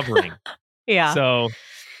 Yeah. Or they're hovering. Yeah. So,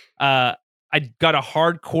 I got a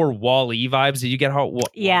hardcore Wall-E vibes. Did you get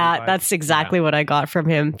Wall-E vibes? That's exactly what I got from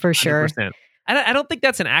him for sure. 100%. I don't think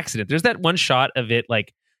that's an accident. There's that one shot of it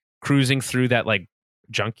like cruising through that like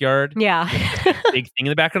junkyard. Yeah. Big thing in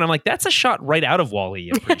the background. I'm like, that's a shot right out of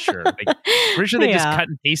Wall-E, I'm pretty sure. Pretty sure they just cut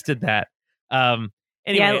and pasted that.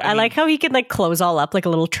 Anyway, I like how he can like close all up like a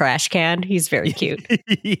little trash can. He's very cute.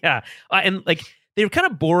 Yeah. And like they're kind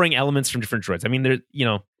of boring elements from different droids.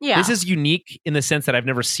 This is unique in the sense that I've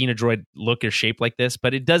never seen a droid look or shape like this,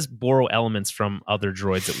 but it does borrow elements from other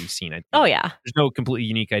droids that we've seen. Oh, yeah. There's no completely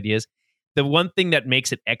unique ideas. The one thing that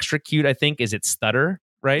makes it extra cute, I think, is its stutter,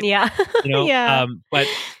 right? Yeah. Yeah. But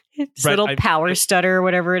it's little power stutter or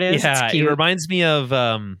whatever it is. Yeah. It's cute. It reminds me of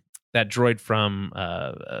that droid from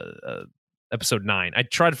episode 9. I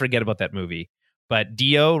try to forget about that movie. But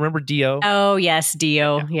Dio, remember Dio? Oh, yes,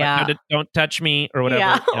 Dio. Yeah. Like, don't touch me or whatever.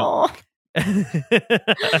 Yeah.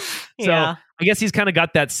 So I guess he's kind of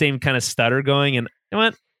got that same kind of stutter going. And you know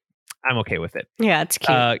what? I'm okay with it. Yeah, it's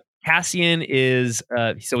cute. Cassian is,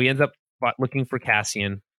 so he ends up looking for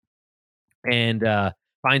Cassian and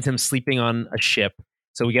finds him sleeping on a ship.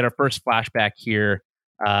 So we get our first flashback here.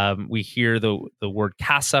 We hear the word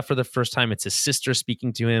casa for the first time. It's his sister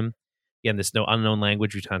speaking to him. Again, this no unknown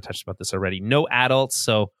language. We kind of touched about this already. No adults.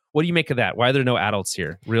 So what do you make of that? Why are there no adults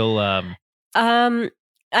here? Real.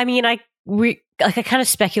 I mean, I kind of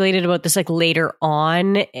speculated about this like later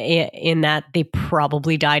on in that they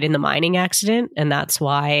probably died in the mining accident, and that's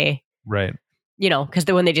why, right? Because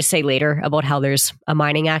when they just say later about how there's a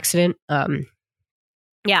mining accident,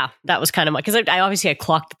 yeah, that was kind of because I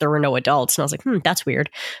clocked that there were no adults, and I was like, that's weird.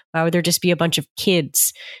 Why would there just be a bunch of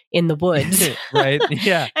kids in the woods? Right?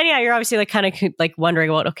 Yeah, and yeah, you're obviously like kind of like wondering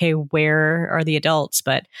about, okay, where are the adults?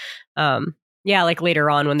 But yeah, like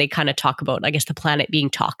later on when they kind of talk about, I guess, the planet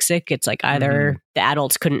being toxic, it's like either the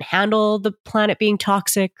adults couldn't handle the planet being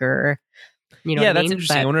toxic, or yeah, that's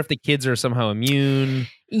interesting. I wonder if the kids are somehow immune.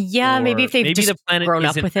 Yeah, maybe if they've just the planet grown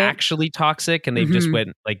up with it, actually toxic, and they've just went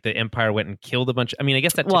like the Empire went and killed a bunch. I mean, I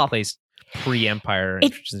guess that took place pre-Empire.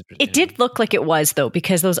 It did look like it was though,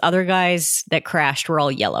 because those other guys that crashed were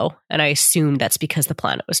all yellow, and I assumed that's because the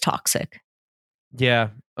planet was toxic. Yeah.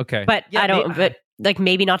 Okay. But yeah, I don't. But like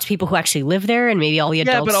maybe not to people who actually live there, and maybe all the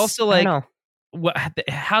adults. Yeah, but also like,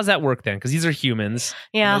 how's that work then? Because these are humans.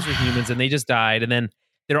 Yeah, those are humans, and they just died, and then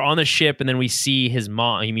they're on the ship, and then we see his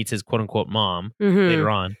mom. He meets his quote unquote mom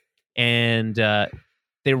later on, and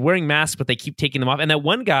they're wearing masks, but they keep taking them off. And that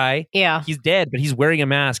one guy, he's dead, but he's wearing a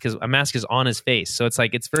mask because a mask is on his face. So it's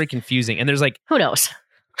like it's very confusing. And there's like who knows.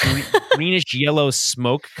 Greenish yellow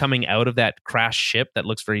smoke coming out of that crashed ship that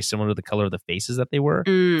looks very similar to the color of the faces that they were.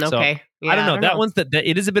 Okay. So, I don't know. That one's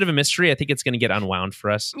it is a bit of a mystery. I think it's going to get unwound for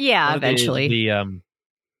us. Yeah, eventually.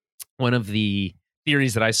 One of the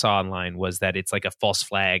theories that I saw online was that it's like a false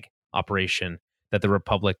flag operation that the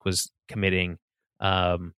Republic was committing,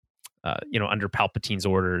 under Palpatine's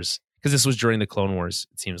orders, because this was during the Clone Wars.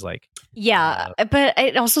 It seems like. Yeah, but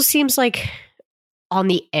it also seems like on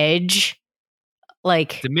the edge.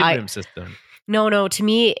 Like the mid-rim system. No. To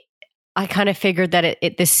me, I kind of figured that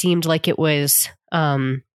this seemed like it was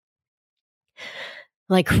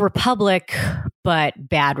like Republic, but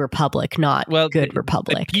bad Republic, not good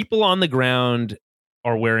Republic. The people on the ground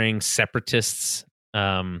are wearing separatists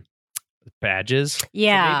badges.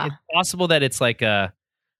 Yeah, so it's possible that it's like a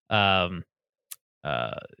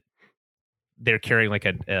they're carrying like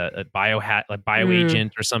a bio hat, like bio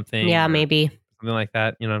agent or something. Yeah, or maybe something like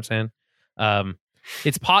that. You know what I'm saying?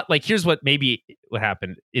 It's like here's what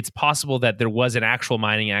happened. It's possible that there was an actual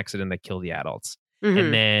mining accident that killed the adults,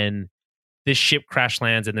 and then this ship crash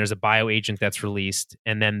lands, and there's a bio agent that's released,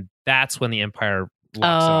 and then that's when the Empire.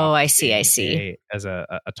 I see. As a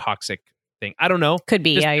toxic thing. I don't know. Could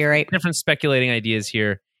be. Yeah, you're right. Different speculating ideas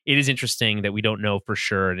here. It is interesting that we don't know for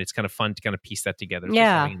sure, and it's kind of fun to kind of piece that together.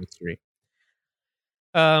 Yeah.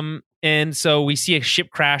 And so we see a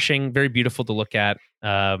ship crashing, very beautiful to look at.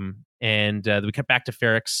 And we cut back to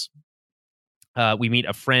Ferrix. We meet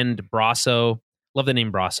a friend, Brasso. Love the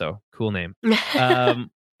name Brasso. Cool name.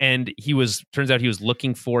 And turns out he was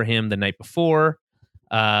looking for him the night before.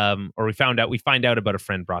 Or we find out about a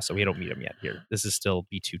friend, Brasso. We don't meet him yet here. This is still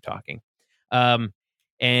B2 talking.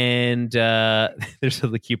 And there's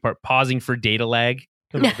the cute part, pausing for data lag.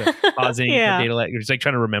 Pausing for data lag. You're just like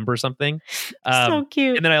trying to remember something. So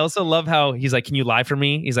cute. And then I also love how he's like, "Can you lie for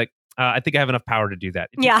me?" He's like, I think I have enough power to do that.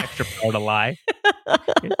 It's extra power to lie.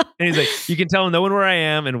 And he's like, you can tell no one where I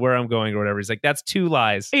am and where I'm going or whatever. He's like, that's 2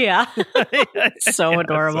 lies. Yeah. So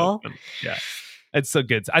adorable. So it's so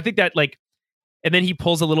good. I think that and then he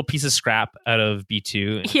pulls a little piece of scrap out of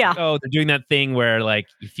B2. Yeah. Like, they're doing that thing where like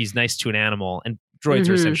if he's nice to an animal, and droids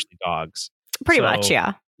are essentially dogs. Pretty much,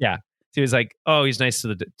 yeah. Yeah. So he's like, oh, he's nice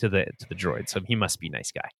to the droid, so he must be a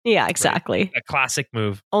nice guy. Yeah, exactly. Right? A classic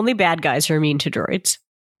move. Only bad guys are mean to droids.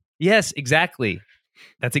 Yes, exactly.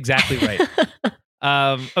 That's exactly right.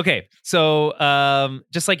 Okay, so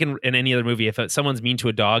just like in any other movie, if someone's mean to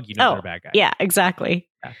a dog, they're a bad guy. Yeah, exactly.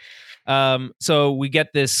 Yeah. So we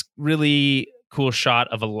get this really cool shot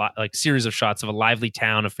of series of shots of a lively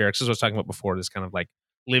town of Ferrix. This is what I was talking about before. This kind of like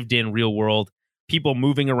lived in real world, people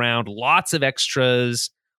moving around, lots of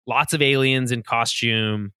extras, lots of aliens in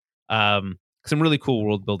costume. Some really cool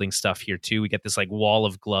world building stuff here too. We get this like wall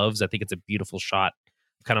of gloves. I think it's a beautiful shot.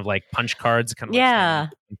 Kind of like punch cards, like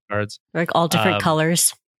punch cards, like all different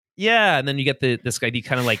colors. Yeah, and then you get this guy,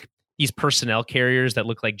 kind of like these personnel carriers that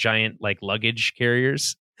look like giant like luggage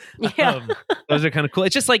carriers. Yeah, those are kind of cool.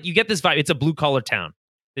 It's just like you get this vibe. It's a blue collar town.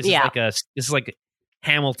 This is like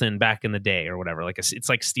Hamilton back in the day or whatever. It's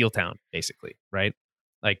like Steel Town basically, right?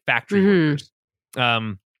 Like factory workers.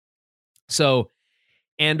 So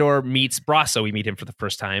Andor meets Brasso. We meet him for the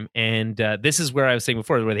first time, and this is where I was saying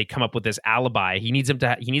before, where they come up with this alibi. He needs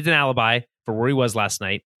an alibi for where he was last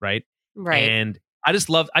night, right? Right. And I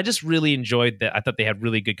just really enjoyed that. I thought they had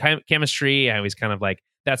really good chemistry. I was kind of like,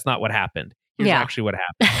 that's not what happened. Here's actually what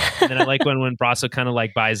happened. And then I like when Brasso kind of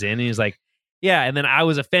like buys in and he's like, yeah, and then I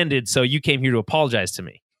was offended, so you came here to apologize to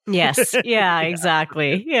me. Yes. Yeah,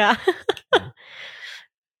 exactly. Yeah.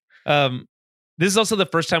 This is also the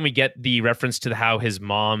first time we get the reference to how his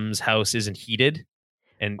mom's house isn't heated.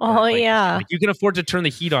 And like, you can afford to turn the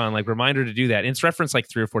heat on, like remind her to do that. And it's referenced like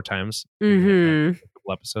 3 or 4 times in a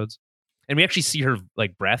couple episodes. And we actually see her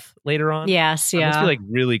like breath later on. Yes, It must be like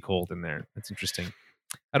really cold in there. That's interesting.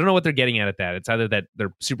 I don't know what they're getting at that. It's either that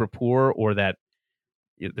they're super poor or that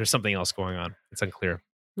there's something else going on. It's unclear.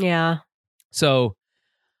 Yeah. So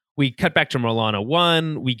we cut back to Milano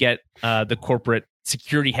 1. We get the corporate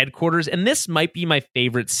security headquarters. And this might be my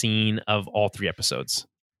favorite scene of all 3 episodes.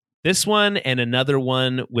 This one and another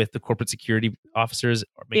one with the corporate security officers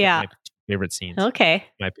are my favorite scenes. Okay. In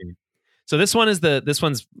my opinion. So this one's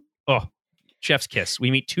chef's kiss.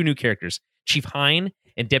 We meet 2 new characters, Chief Hine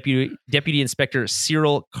and Deputy Inspector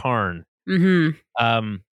Cyril Karn.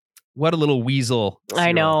 Mm-hmm. What a little weasel Cyril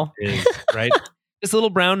I know. is, right? This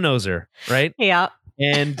little brown noser, right? Yeah.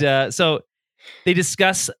 And so they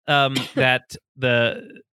discuss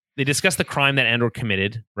they discuss the crime that Andor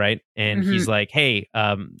committed, right? And he's like, hey,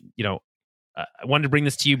 I wanted to bring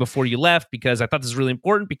this to you before you left because I thought this was really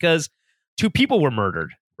important because 2 people were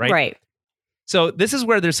murdered, right? Right. So this is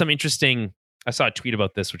where there's some interesting, I saw a tweet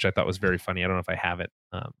about this, which I thought was very funny. I don't know if I have it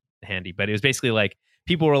handy, but it was basically like,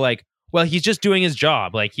 people were like, well, he's just doing his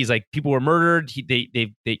job. Like, he's like, people were murdered.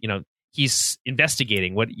 He's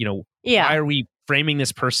investigating why are we framing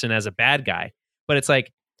this person as a bad guy? But it's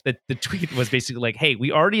like, the tweet was basically like, hey,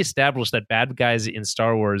 we already established that bad guys in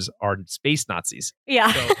Star Wars are space Nazis.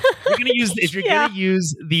 Yeah. So if you're gonna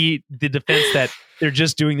use the defense that they're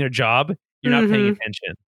just doing their job, you're not paying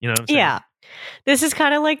attention. You know what I'm saying? Yeah. This is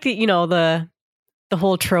kind of like the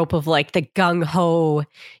whole trope of like the gung ho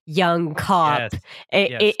young cop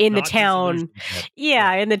in the town.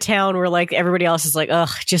 Yeah, in the town where like everybody else is like, ugh,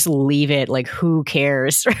 just leave it. Like, who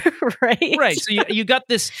cares? Right. Right. So you've got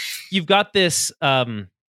this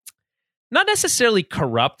not necessarily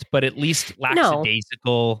corrupt, but at least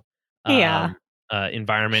lackadaisical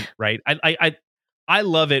environment, right? I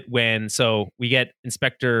love it when we get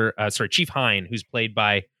Chief Hine, who's played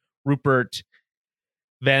by Rupert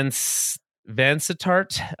Vansittart,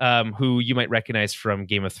 who you might recognize from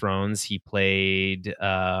Game of Thrones. He played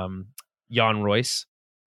Jan Royce.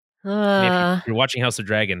 If you're watching House of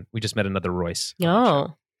Dragon, we just met another Royce.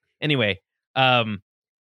 Oh. Anyway,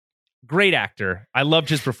 great actor. I loved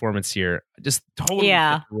his performance here. Just totally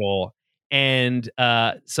fit the role. And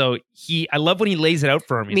so I love when he lays it out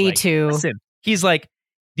for him. He's Me too. Listen, he's like,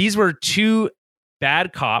 these were 2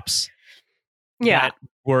 bad cops that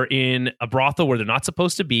were in a brothel where they're not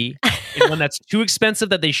supposed to be, in one that's too expensive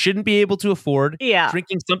that they shouldn't be able to afford,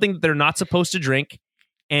 drinking something that they're not supposed to drink.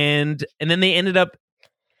 And then they ended up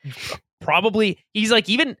he's like,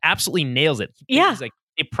 even absolutely nails it. He's like,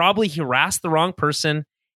 they probably harassed the wrong person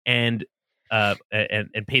and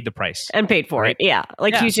paid the price. And paid for it. Yeah.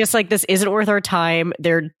 Like, he's just like, this isn't worth our time.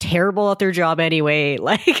 They're terrible at their job anyway.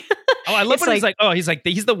 Like, I love when he's like,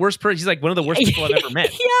 he's the worst person. He's like one of the worst people I've ever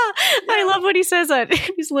met. I love when he says that.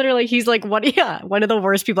 He's like, one of the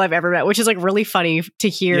worst people I've ever met, which is like really funny to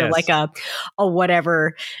hear, like a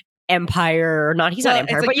whatever empire or not. He's not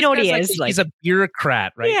empire, but you know what he is. He's a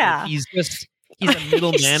bureaucrat, right? Yeah. Like, he's a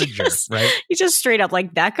middle manager, right? He's just straight up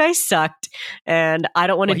like, that guy sucked, and I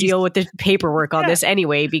don't want to deal with the paperwork on this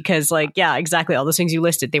anyway, because like, exactly, all those things you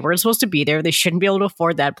listed, they weren't supposed to be there. They shouldn't be able to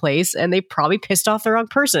afford that place, and they probably pissed off the wrong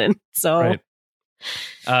person. So,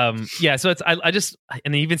 so it's I just,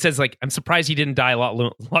 and he even says like, I'm surprised he didn't die a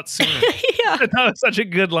lot sooner. That was such a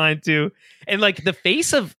good line too. And like the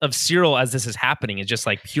face of Cyril as this is happening is just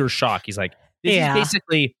like pure shock. He's like, this is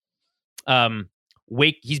basically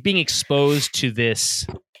he's being exposed to this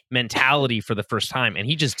mentality for the first time, and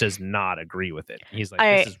he just does not agree with it. He's like,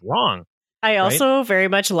 this is wrong. I also very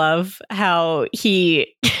much love how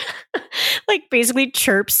he like basically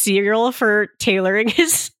chirps Cyril for tailoring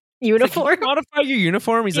his uniform. Like, modify your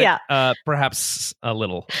uniform. He's like, perhaps a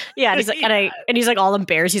little. Yeah, and he's like, and he's like all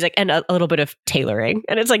embarrassed. He's like, and a little bit of tailoring,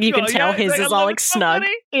 and it's like you can tell his is all like snug.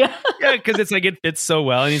 Yeah, because it's like it fits so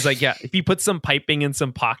well. And he's like, if you put some piping in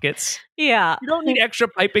some pockets, you don't need extra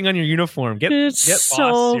piping on your uniform. It's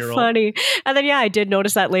so funny. And then I did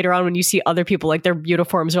notice that later on when you see other people, like their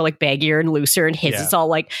uniforms are like baggier and looser, and his is all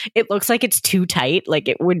like, it looks like it's too tight. Like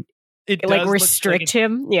it would. It like restrict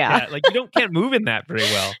him. Like you can't move in that very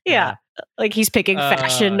well. Like he's picking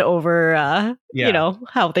fashion over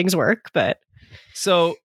how things work. But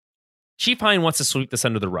so Chief Hine wants to sweep this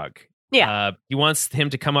under the rug. Yeah. He wants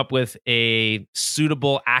him to come up with a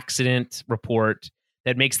suitable accident report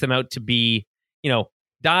that makes them out to be,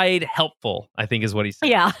 died helpful, I think is what he said.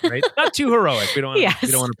 Yeah. Right? Not too heroic. We don't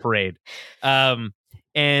Yes. want to parade. And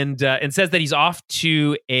says that he's off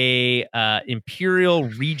to a Imperial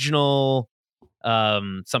Regional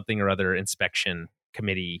something or other inspection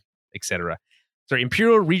committee, etc. Sorry,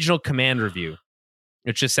 Imperial Regional Command Review.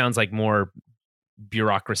 It just sounds like more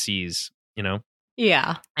bureaucracies,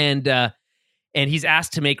 Yeah. And he's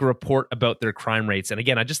asked to make a report about their crime rates. And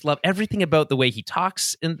again, I just love everything about the way he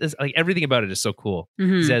talks. And like everything about it is so cool.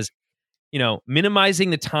 Mm-hmm. He says,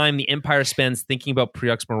 minimizing the time the Empire spends thinking about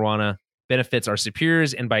Priox Marwana benefits our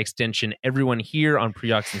superiors and by extension, everyone here on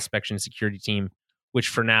Priox Inspection Security Team, which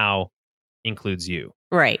for now includes you.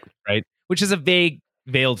 Right. Right. Which is a vague,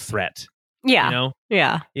 veiled threat. Yeah.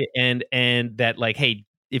 Yeah. And that like, hey,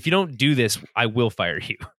 if you don't do this, I will fire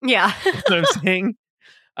you. Yeah. You know what I'm saying?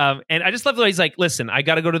 And I just love the way he's like, listen, I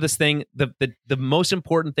got to go to this thing. The most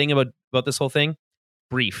important thing about this whole thing,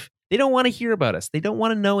 brief. They don't want to hear about us. They don't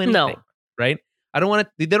want to know anything. No. Right?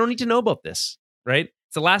 They don't need to know about this. Right?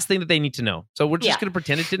 It's the last thing that they need to know. So we're just going to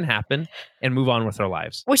pretend it didn't happen and move on with our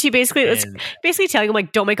lives. Which he it's basically telling him,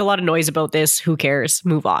 like, don't make a lot of noise about this. Who cares?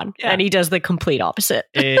 Move on. Yeah. And he does the complete opposite.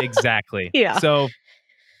 Exactly. Yeah. So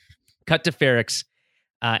cut to Ferrix.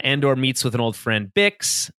 Andor meets with an old friend,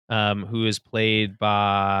 Bix, who is played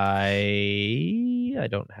by, I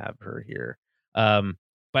don't have her here,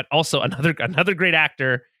 but also another great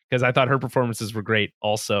actor, because I thought her performances were great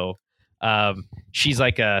also. She's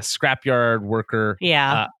like a scrapyard worker.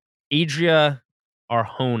 Yeah. Adria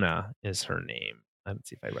Arjona is her name. Let's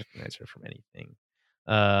see if I recognize her from anything.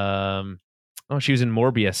 She was in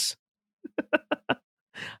Morbius.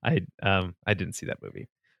 I didn't see that movie.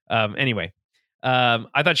 Anyway.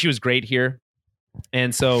 I thought she was great here.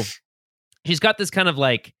 And so she's got this kind of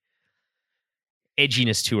like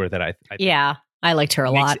edginess to her that I think I liked her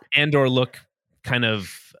a lot. Andor look kind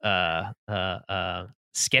of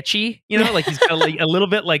sketchy, like he's got like a little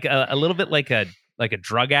bit like a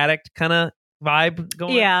drug addict kind of vibe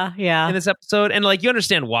going. Yeah. In this episode. And like you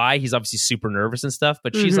understand why he's obviously super nervous and stuff,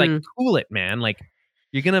 but she's like, cool it, man. Like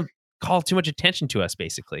you're gonna call too much attention to us,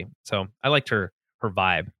 basically. So I liked her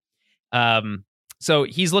vibe. So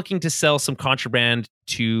he's looking to sell some contraband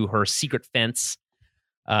to her secret fence,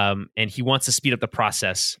 and he wants to speed up the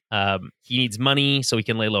process. He needs money so he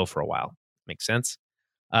can lay low for a while. Makes sense.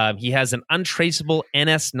 He has an untraceable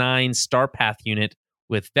NS9 Starpath unit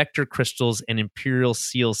with vector crystals and Imperial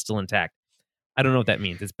seals still intact. I don't know what that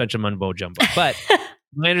means. It's a bunch of mumbo jumbo. But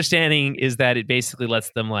my understanding is that it basically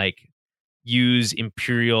lets them like use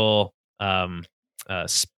Imperial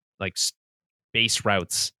like space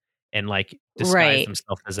routes and like disguise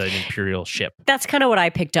themselves as an Imperial ship. That's kind of what I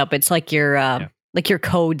picked up. It's like your like your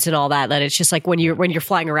codes and all that. That it's just like when you're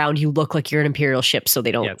flying around, you look like you're an Imperial ship, so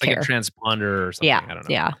they don't it's care. Like a transponder or something. Yeah, I don't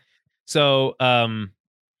know. Yeah. So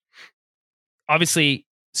obviously,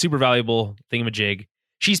 super valuable thingamajig.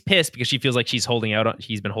 She's pissed because she feels like he's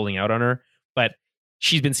been holding out on her, but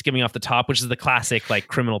she's been skimming off the top, which is the classic like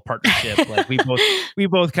criminal partnership. Like we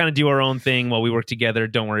both kind of do our own thing while we work together.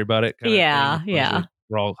 Don't worry about it. Yeah.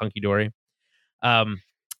 We're all hunky dory.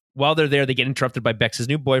 While they're there, they get interrupted by Bex's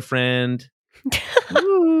new boyfriend,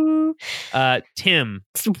 Tim.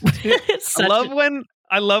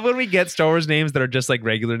 I love when we get Star Wars names that are just like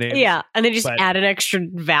regular names. Yeah, and they just add an extra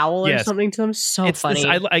vowel or something to them. It's funny.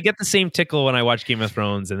 I get the same tickle when I watch Game of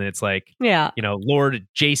Thrones, and it's like, Lord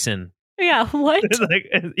Jason. Yeah, what? It's like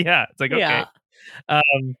okay. Yeah.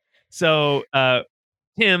 So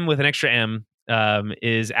Tim with an extra M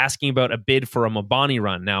is asking about a bid for a Mobani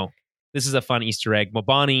run. Now, this is a fun Easter egg.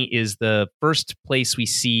 Mobani is the first place we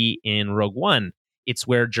see in Rogue One. It's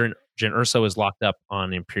where Jyn Erso is locked up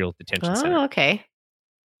on Imperial Detention Center. Oh, okay.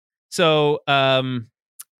 So,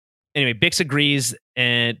 anyway, Bix agrees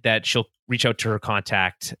and that she'll reach out to her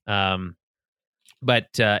contact.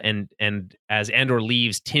 But as Andor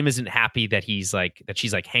leaves, Tim isn't happy that she's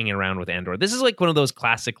like hanging around with Andor. This is like one of those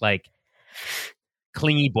classic like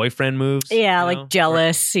clingy boyfriend moves. Yeah, like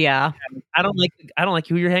jealous. Yeah. I don't like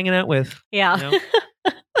who you're hanging out with. Yeah.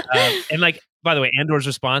 And like, by the way, Andor's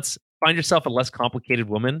response: find yourself a less complicated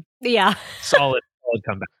woman. Yeah. Solid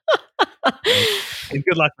comeback. And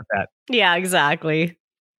good luck with that. Yeah, exactly.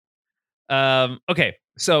 Okay.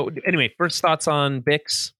 So anyway, first thoughts on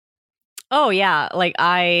Bix. Oh yeah, like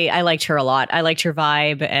I liked her a lot. I liked her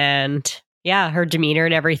vibe and her demeanor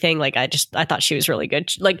and everything. Like I thought she was really good.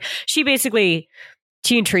 Like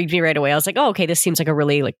she intrigued me right away. I was like, oh, okay, this seems like a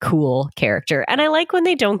really like cool character. And I like when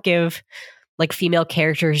they don't give like female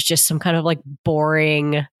characters just some kind of like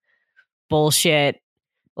boring bullshit,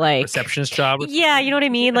 like receptionist job. Yeah, you know what I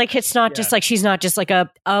mean? Like, it's not just like, she's not just like a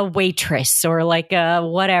waitress or like a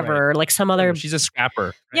whatever, Right. like some other. She's a scrapper.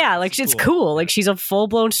 Right? Yeah, like it's cool. Like she's a full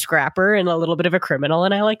blown scrapper and a little bit of a criminal,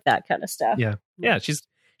 and I like that kind of stuff. Yeah, yeah.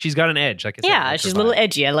 She's got an edge. Like I said, yeah, she's a little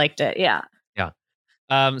edgy. I liked it. Yeah.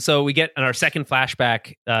 So we get in our second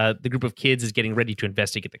flashback. The group of kids is getting ready to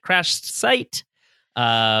investigate the crash site.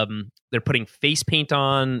 They're putting face paint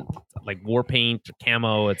on, like war paint,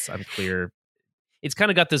 camo. It's unclear. It's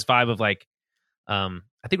kind of got this vibe of like, I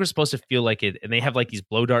think we're supposed to feel like it, and they have like these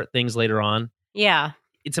blow dart things later on. Yeah.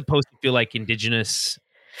 It's supposed to feel like indigenous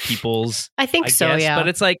peoples. I think so, guess. yeah. But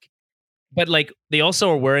it's like, they also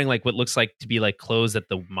are wearing like what looks like to be like clothes that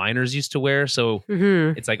the miners used to wear. So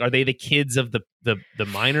it's like, are they the kids of the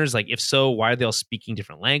miners? Like, if so, why are they all speaking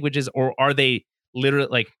different languages? Or are they literally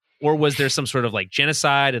like, or was there some sort of like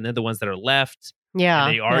genocide and they're the ones that are left? Yeah.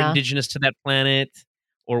 And they are indigenous to that planet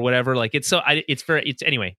or whatever. Like,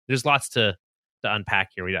 anyway, there's lots to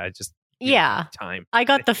unpack here. I just, time. I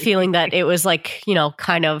got the feeling that it was like,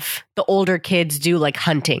 kind of the older kids do like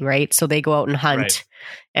hunting, right? So they go out and hunt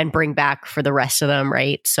and bring back for the rest of them,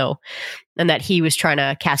 right? So, and that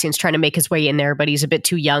Cassian's trying to make his way in there, but he's a bit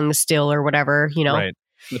too young still or whatever, Right.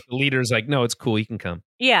 But the leader's like, no, it's cool. You can come.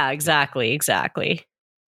 Yeah, exactly.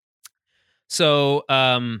 So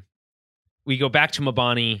we go back to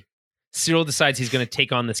Mabani. Cyril decides he's going to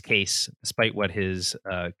take on this case, despite what his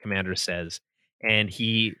commander says. And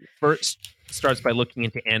he first starts by looking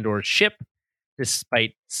into Andor's ship,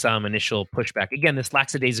 despite some initial pushback. Again, this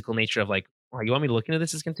lackadaisical nature of like, oh, you want me to look into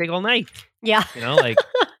this? It's going to take all night. Yeah. Like,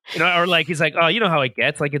 or like, he's like, oh, you know how it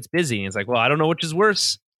gets. Like, it's busy. And it's like, well, I don't know which is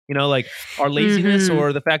worse. Like our laziness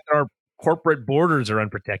or the fact that our corporate borders are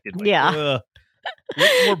unprotected. Like, ugh.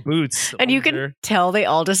 More boots. And you can tell they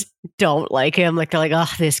all just don't like him. Like, they're like,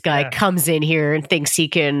 oh, this guy comes in here and thinks he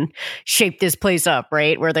can shape this place up,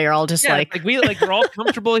 right? Where they're all just we're all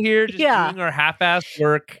comfortable here, just doing our half-assed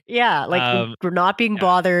work. Yeah, like we're not being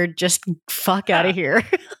bothered. Just fuck out of here.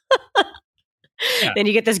 Then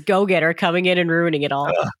you get this go-getter coming in and ruining it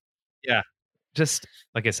all. Yeah, just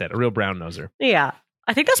like I said, a real brown noser. Yeah,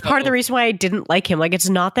 I think that's part of the reason why I didn't like him. Like, it's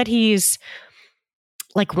not that he's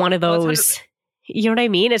like one of those. You know what I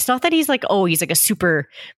mean? It's not that he's like, he's like a super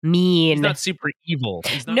mean. He's not super evil.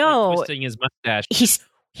 He's not like twisting his mustache.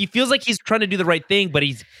 He feels like he's trying to do the right thing, but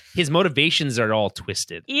his motivations are all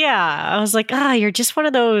twisted. Yeah. I was like, you're just one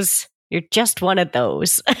of those. You're just one of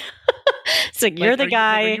those. It's like, you're the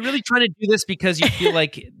guy. Are you really trying to do this because you feel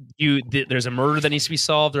like there's a murder that needs to be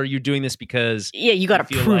solved? Or are you doing this because you got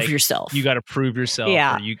to prove yourself? You got to prove yourself.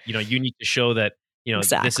 Yeah. Or you need to show that,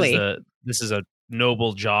 exactly. this is a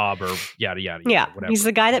noble job or yada yada. Yeah, whatever. He's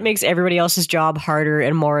the guy that makes everybody else's job harder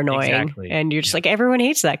and more annoying. Exactly. And you're just like, everyone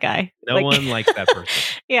hates that guy. No one likes that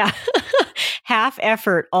person. Yeah. Half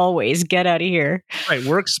effort always. Get out of here. Right.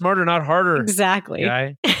 Work smarter, not harder. Exactly.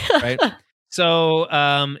 Guy. Right. So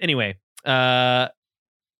anyway, he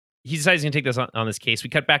decides he's going to take this on this case. We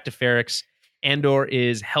cut back to Ferrix. Andor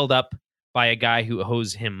is held up by a guy who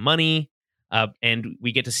owes him money. And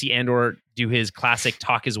we get to see Andor do his classic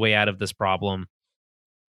talk his way out of this problem.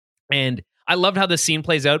 And I loved how this scene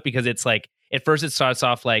plays out because it's like, at first it starts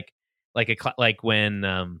off like when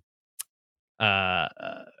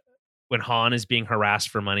Han is being harassed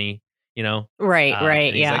for money,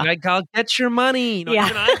 Right. Yeah. Like, I'll get your money.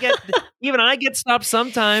 Even I get stopped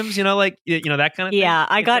sometimes, that kind of thing. Yeah.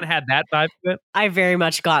 I had that vibe to it. I very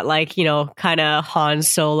much got like, kind of Han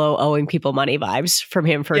Solo owing people money vibes from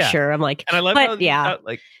him for sure. I'm like, and I love how,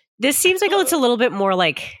 this seems like it's a little bit more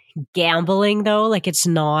like gambling though. Like, it's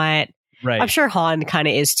not. Right. I'm sure Han kind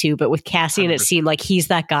of is too, but with Cassian, 100%. It seemed like he's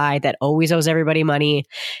that guy that always owes everybody money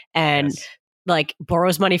and like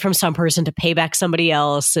borrows money from some person to pay back somebody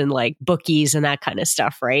else and like bookies and that kind of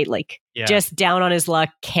stuff, right? Like just down on his luck,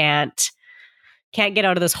 can't get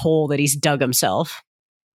out of this hole that he's dug himself.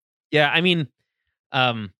 Yeah, I mean,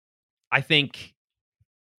 I think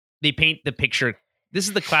they paint the picture. This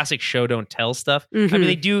is the classic show don't tell stuff. Mm-hmm. I mean,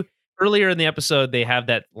 they do earlier in the episode. They have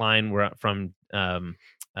that line from the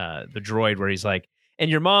droid where he's like, "And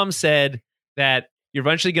your mom said that you're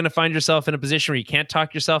eventually going to find yourself in a position where you can't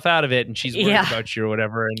talk yourself out of it, and she's worried about you or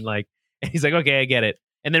whatever." And he's like, "Okay, I get it."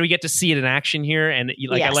 And then we get to see it in action here, and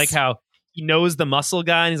I like how he knows the muscle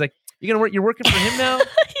guy, and he's like, "You're gonna work? You're working for him now?"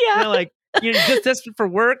 Yeah. You're just desperate for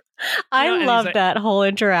work. I love that whole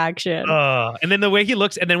interaction. And then the way he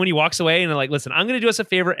looks, and then when he walks away and they're like, "Listen, I'm going to do us a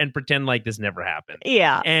favor and pretend like this never happened."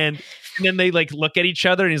 Yeah. And then they look at each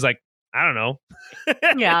other and he's like, "I don't know."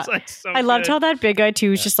 Yeah. I loved how that big guy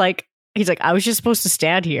too was just like, he's like, I was just supposed to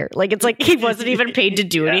stand here. Like, it's like he wasn't even paid to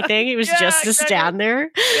do anything. He was just to stand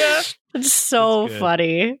there. Yeah. It's so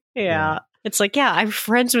funny. Yeah. It's like, yeah, I'm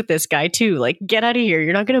friends with this guy too. Like, get out of here.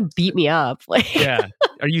 You're not going to beat me up. Like, yeah.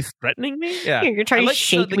 Are you threatening me? Yeah. You're trying to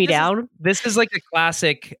shake me down. This is like a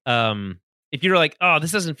classic. If you're like, oh,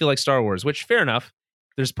 this doesn't feel like Star Wars, which fair enough.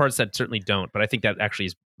 There's parts that certainly don't, but I think that actually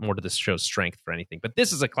is more to the show's strength for anything. But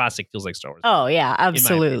this is a classic, feels like Star Wars. Oh, yeah,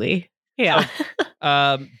 absolutely. Yeah.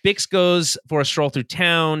 So, Bix goes for a stroll through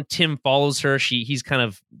town. Tim follows her. He's kind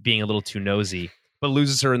of being a little too nosy, but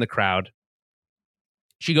loses her in the crowd.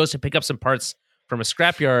 She goes to pick up some parts from a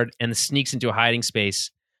scrapyard and sneaks into a hiding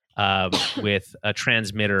space with a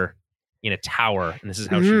transmitter in a tower. And this is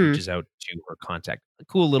how she reaches out to her contact. A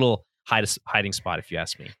cool little hiding spot, if you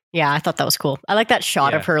ask me. Yeah, I thought that was cool. I like that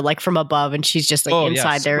shot of her like from above, and she's just like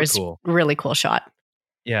inside there. Is cool. Really cool shot.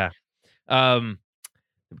 Yeah.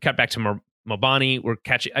 Cut back to Mobani. We're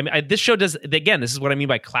catching. I mean, this show does again. This is what I mean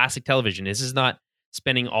by classic television. This is not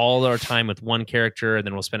spending all our time with one character and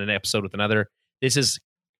then we'll spend an episode with another. This is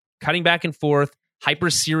cutting back and forth, hyper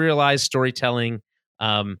serialized storytelling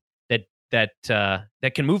that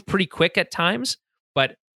can move pretty quick at times,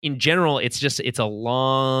 but in general, it's a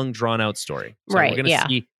long, drawn out story. So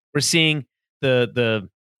right. We're seeing the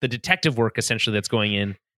detective work essentially that's going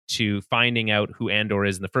in to finding out who Andor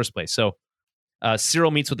is in the first place. So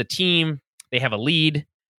Cyril meets with the team. They have a lead.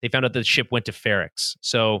 They found out that the ship went to Ferrix.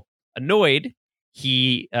 So annoyed,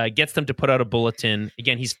 he gets them to put out a bulletin.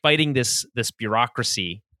 Again, he's fighting this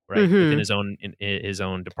bureaucracy right within his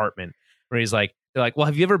own department. Where they're like, well,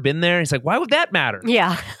 have you ever been there? He's like, why would that matter?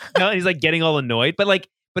 Yeah. He's like getting all annoyed, but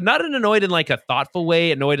not an annoyed in like a thoughtful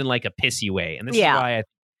way, annoyed in like a pissy way. And this is why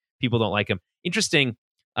people don't like him. Interesting.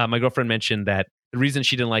 My girlfriend mentioned that the reason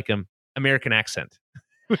she didn't like him, American accent,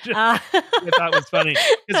 which I thought was funny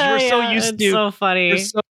because we're so used to. So funny. We're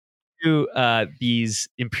so used to these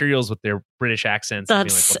Imperials with their British accents.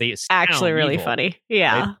 That's being like, actually really evil, funny.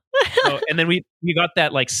 Yeah. Right? And then we got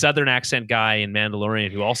that like Southern accent guy in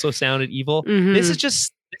Mandalorian who also sounded evil. Mm-hmm. This is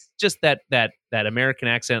just that American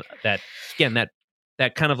accent that again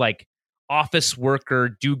that kind of like office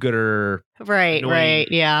worker, do-gooder, right,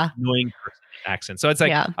 annoying accent. So it's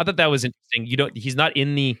like I thought that was interesting. He's not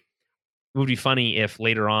in the. It would be funny if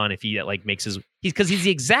later on, if he like makes because he's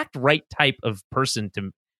the exact right type of person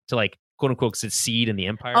to like quote unquote succeed in the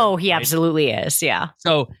Empire. Oh, he absolutely is. Yeah.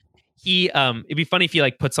 So he it'd be funny if he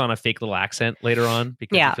like puts on a fake little accent later on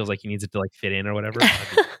because he feels like he needs it to like fit in or whatever.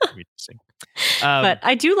 That'd be interesting. But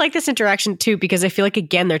I do like this interaction too, because I feel like,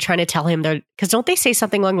 again, they're trying to tell him because don't they say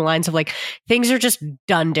something along the lines of like, things are just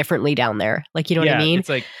done differently down there. Like, you know what I mean? It's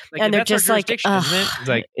like and they're just like, isn't it? It's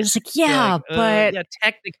like, but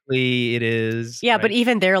technically it is. Yeah. Right? But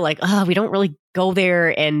even they're like, we don't really go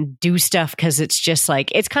there and do stuff because it's just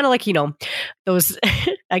like, it's kind of like, those,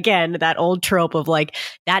 again, that old trope of like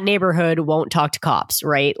that neighborhood won't talk to cops,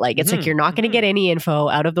 right? Like, it's like, you're not going to get any info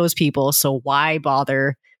out of those people. So why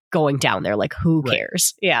bother going down there? Like, who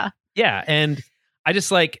cares? Yeah. Yeah. And I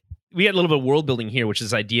just like, we had a little bit of world building here, which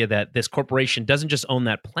is this idea that this corporation doesn't just own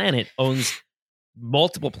that planet, owns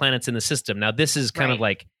multiple planets in the system. Now, this is kind of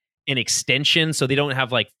like an extension. So they don't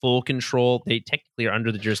have like full control. They technically are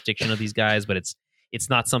under the jurisdiction of these guys, but it's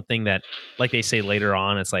not something that, like they say later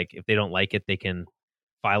on, it's like, if they don't like it, they can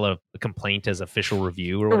file a complaint as official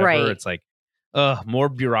review or whatever. Right. It's like, more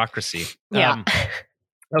bureaucracy. Yeah.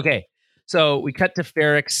 Okay. So we cut to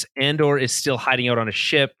Ferrix. Andor is still hiding out on a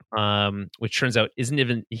ship, which turns out isn't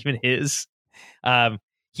even his.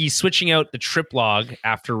 He's switching out the trip log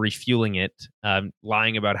after refueling it,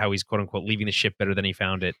 lying about how he's quote unquote leaving the ship better than he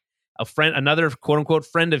found it. Another quote unquote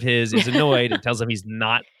friend of his is annoyed and tells him he's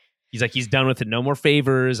not. He's like, he's done with it. No more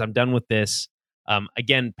favors. I'm done with this.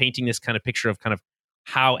 Again, painting this kind of picture of kind of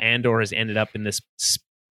how Andor has ended up in this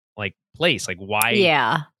like place. Like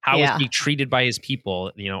why? How is he treated by his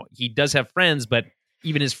people? He does have friends, but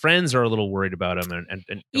even his friends are a little worried about him and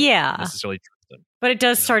don't necessarily trust him. But it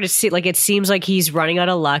does sort of like, it seems like he's running out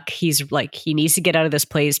of luck. He's like, he needs to get out of this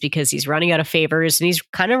place because he's running out of favors and he's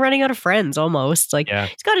kind of running out of friends almost. Like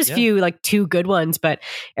he's got his few, like 2 good ones, but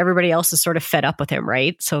everybody else is sort of fed up with him.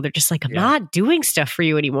 Right. So they're just like, I'm not doing stuff for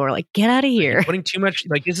you anymore. Like, get out of here. Like, putting too much,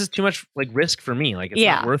 like, this is too much like risk for me. Like, it's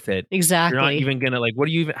not worth it. Exactly. You're not even going to like,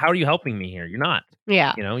 how are you helping me here? You're not.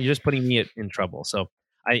 Yeah. You're just putting me in trouble. So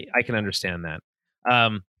I can understand that.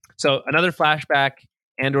 So another flashback,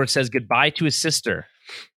 Andor says goodbye to his sister,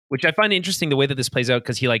 which I find interesting the way that this plays out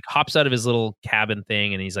because he like hops out of his little cabin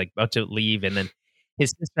thing and he's like about to leave, and then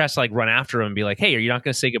his sister has to like run after him and be like, "Hey, are you not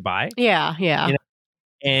going to say goodbye?" Yeah.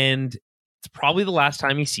 And it's probably the last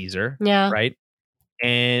time he sees her. Yeah. Right.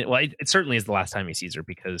 And well, it certainly is the last time he sees her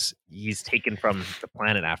because he's taken from the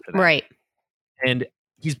planet after that. Right. And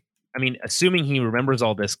assuming he remembers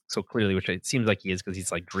all this so clearly, which it seems like he is because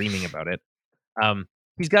he's like dreaming about it.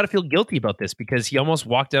 He's got to feel guilty about this because he almost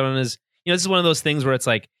walked out on his. This is one of those things where it's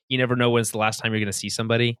like you never know when it's the last time you're going to see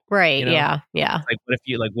somebody. Right. Yeah.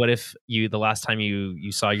 Like what if you the last time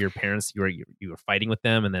you saw your parents you were fighting with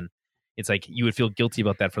them, and then it's like you would feel guilty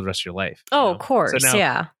about that for the rest of your life. Oh, of course.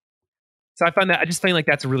 So So I just find like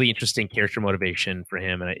that's a really interesting character motivation for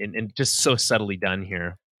him, and just so subtly done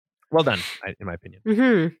here. Well done, in my opinion.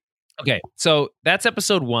 Mm-hmm. Okay, so that's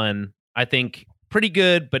episode 1. I think pretty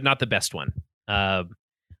good, but not the best one.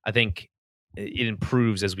 I think it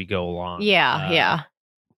improves as we go along. Yeah.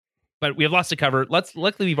 But we have lots to cover.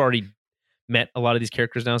 Luckily, we've already met a lot of these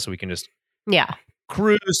characters now, so we can just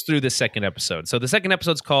cruise through the second episode. So the second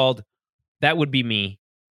episode's called "That Would Be Me,"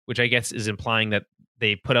 which I guess is implying that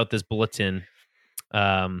they put out this bulletin.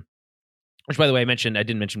 Which, by the way, I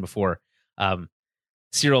didn't mention before.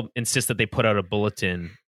 Cyril insists that they put out a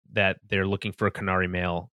bulletin that they're looking for a Canary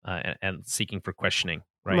male and seeking for questioning.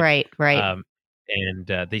 Right. And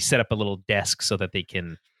they set up a little desk so that they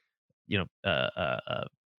can,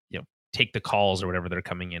 take the calls or whatever that are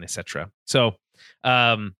coming in, etc. So,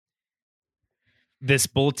 this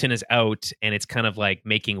bulletin is out and it's kind of like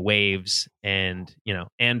making waves, and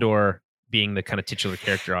Andor being the kind of titular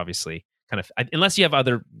character, obviously, kind of unless you have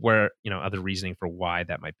other reasoning for why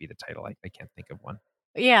that might be the title. I can't think of one.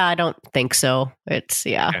 Yeah, I don't think so. It's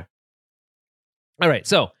Okay. All right,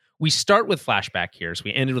 so we start with flashback here. So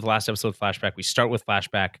we ended with the last episode flashback. We start with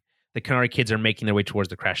flashback. The Canary kids are making their way towards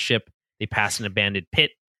the crashed ship. They pass an abandoned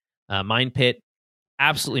pit, mine pit,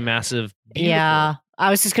 absolutely massive. Beautiful. Yeah, I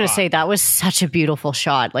was just going to say that was such a beautiful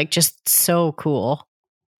shot, like just so cool.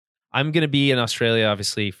 I'm going to be in Australia,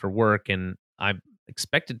 obviously, for work, and I'm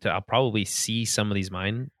expected to. I'll probably see some of these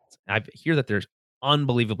mines. I hear that they're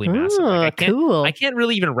unbelievably massive. Like, cool. I can't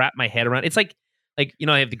really even wrap my head around. It's like I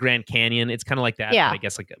have the Grand Canyon. It's kind of like that. Yeah. But I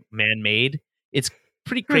guess like man-made. It's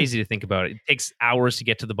pretty crazy to think about it. It takes hours to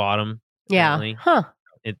get to the bottom. Apparently. Yeah. Huh.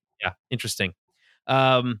 Interesting.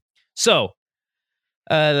 So,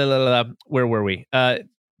 where were we?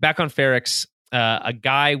 Back on Ferrix, a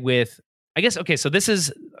guy with, I guess, okay, so this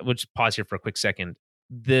is, we'll just pause here for a quick second.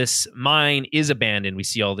 This mine is abandoned. We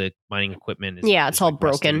see all the mining equipment. It's all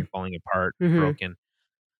broken. Falling apart, broken.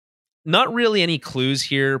 Not really any clues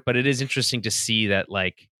here, but it is interesting to see that,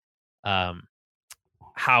 like,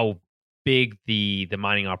 how big the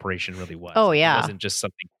mining operation really was. Oh, yeah. It wasn't just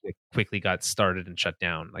something that quickly got started and shut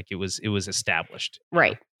down. Like, it was established.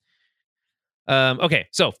 Right. Okay,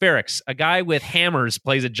 so Ferrix, a guy with hammers,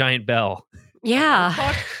 plays a giant bell. Yeah.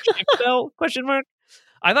 Giant bell? Question mark.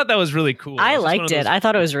 I thought that was really cool. I liked it. I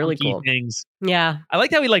thought it was really cool. Things. Yeah. I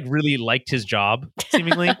liked how he really liked his job,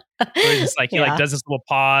 seemingly. Where he's like, he does this little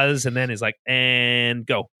pause and then is like, and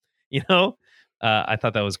go. I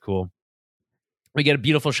thought that was cool. We get a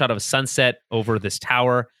beautiful shot of a sunset over this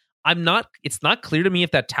tower. It's not clear to me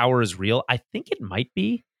if that tower is real. I think it might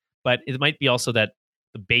be, but it might be also that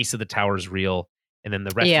the base of the tower is real and then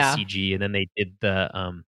the rest is CG, and then they did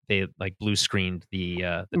they like blue screened the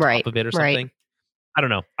top of it or something. Right. I don't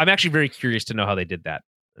know. I'm actually very curious to know how they did that,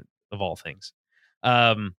 of all things.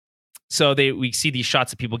 So we see these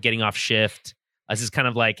shots of people getting off shift. This is kind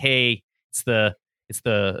of like, hey, it's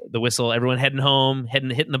the whistle. Everyone heading home,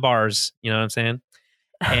 hitting the bars. You know what I'm saying?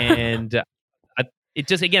 And it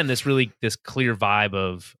just, again, this clear vibe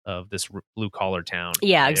of this blue collar town.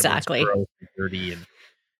 Yeah, exactly. Gross and dirty and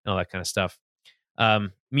all that kind of stuff.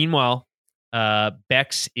 Meanwhile,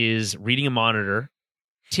 Bex is reading a monitor.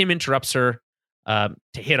 Tim interrupts her. To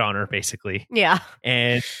hit on her, basically. Yeah.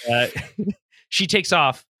 And she takes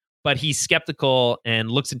off, but he's skeptical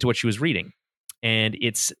and looks into what she was reading. And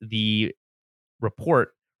it's the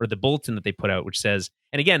report or the bulletin that they put out, which says,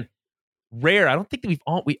 and again, rare. I don't think that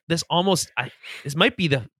this might be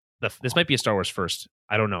this might be a Star Wars first.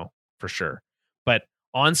 I don't know for sure, but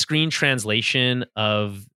on-screen translation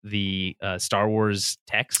of the Star Wars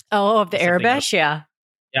text. Oh, of the Arabic, yeah.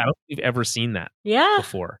 Yeah, I don't think we've ever seen that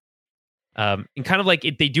before. And kind of like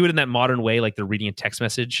they do it in that modern way, like they're reading a text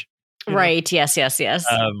message. Right. Yes.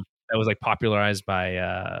 That was like popularized by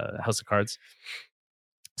House of Cards.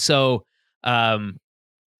 So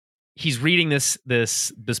he's reading this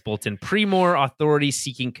bulletin. Primor authorities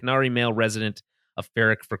seeking Canary male resident of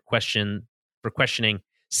Ferric for questioning.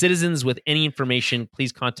 Citizens with any information,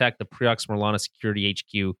 please contact the Preox Morlana Security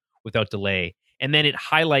HQ without delay. And then it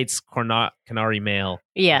highlights Canary male.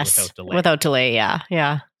 Yes. Without delay.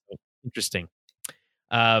 Yeah. Interesting.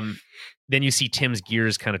 Then you see Tim's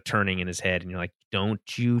gears kind of turning in his head, and you're like, don't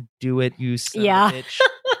you do it, you son Yeah. of a bitch.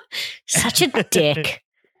 Such a dick.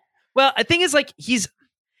 Well, I think it's like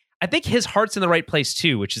I think his heart's in the right place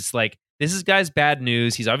too, which is like, this is guy's bad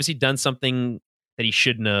news. He's obviously done something that he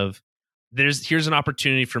shouldn't have. Here's an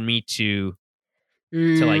opportunity for me to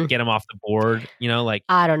like get him off the board, you know, like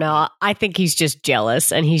I don't know. I think he's just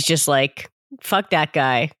jealous and he's just like, fuck that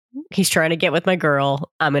guy. He's trying to get with my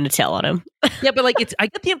girl. I'm going to tell on him. yeah, but like I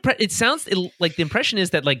get the like the impression is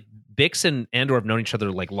that like Bix and Andor have known each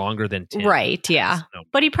other like longer than Tim. Right, yeah. No.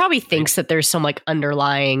 But he probably thinks that there's some like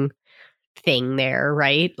underlying thing there,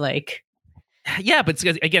 right? Like, yeah, but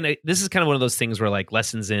again, this is kind of one of those things where like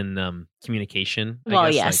lessons in communication. well,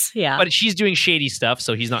 guess, yes, like, yeah. But she's doing shady stuff,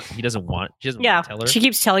 so he doesn't want to tell her. She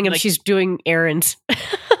keeps telling him like, she's doing errands.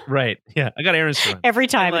 Right. Yeah, I got errands to run. Every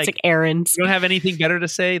time like, it's like errands. You don't have anything better to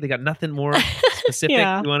say? They got nothing more specific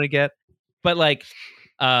Yeah. you want to get? But like,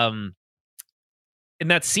 in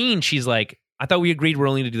that scene, she's like, I thought we agreed we're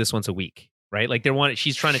only going to do this once a week, right? Like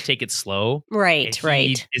she's trying to take it slow. Right, and right.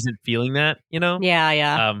 He isn't feeling that, you know? Yeah,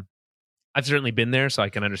 yeah. I've certainly been there, so I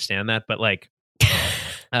can understand that. But like,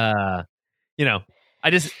 you know,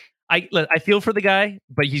 I feel for the guy,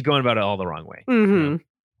 but he's going about it all the wrong way. Mm-hmm. You know?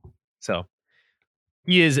 So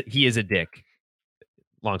he is a dick.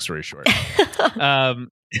 Long story short.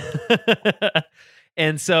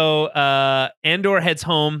 And so Andor heads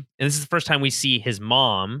home, and this is the first time we see his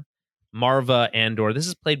mom, Marva Andor. This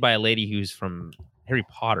is played by a lady who's from Harry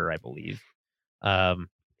Potter, I believe. Putting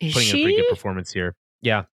in a pretty good performance here.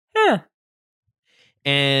 Yeah. Huh.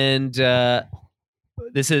 And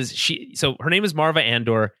this is so her name is Marva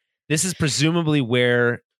Andor. This is presumably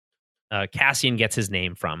where Cassian gets his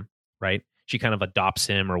name from, right? She kind of adopts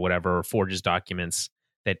him or whatever, or forges documents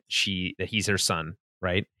that he's her son,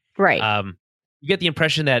 right? Right. You get the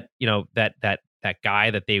impression that, you know, that guy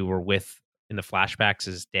that they were with in the flashbacks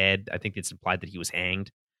is dead. I think it's implied that he was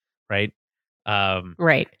hanged, right?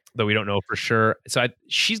 Right. Though we don't know for sure. So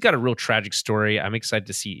she's got a real tragic story. I'm excited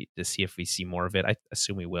to see if we see more of it. I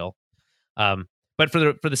assume we will. But for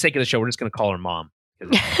the sake of the show, we're just going to call her Mom.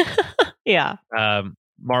 Yeah.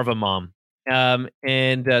 Marva Mom.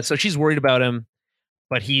 And so she's worried about him,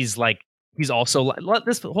 but he's also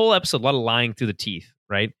this whole episode, a lot of lying through the teeth,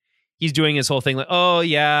 right? He's doing his whole thing like, oh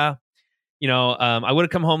yeah, you know, I would have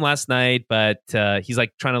come home last night, but he's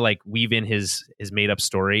like trying to like weave in his made up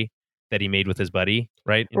story that he made with his buddy,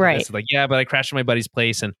 right? And right. It's like, yeah, but I crashed at my buddy's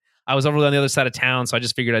place and I was over on the other side of town, so I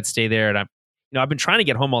just figured I'd stay there. And I've been trying to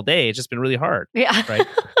get home all day. It's just been really hard. Yeah. Right.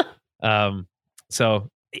 So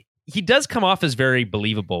he does come off as very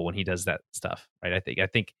believable when he does that stuff, right? I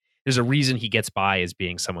think there's a reason he gets by as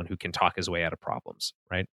being someone who can talk his way out of problems,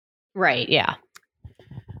 right? Right. Yeah.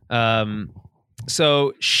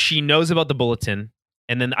 So she knows about the bulletin,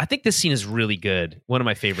 and then I think this scene is really good. One of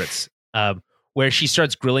my favorites, where she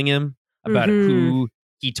starts grilling him about who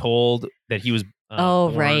he told that he was.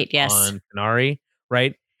 Right. Yes. On Kenari,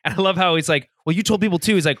 right? And I love how he's like, "Well, you told people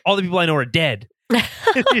too." He's like, "All the people I know are dead."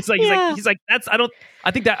 he's like, I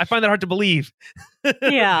think that I find that hard to believe.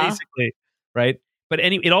 Yeah. Basically, right? But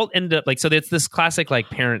anyway, it all ended up like, so it's this classic like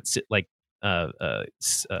parent like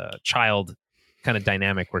child kind of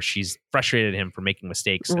dynamic where she's frustrated at him for making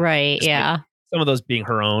mistakes. Right. Yeah. Like, some of those being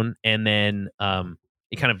her own, and then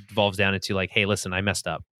it kind of devolves down into like, hey, listen, I messed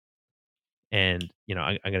up, and you know,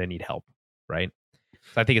 I'm gonna need help, right?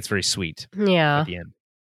 So I think it's very sweet. Yeah. At the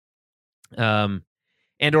end.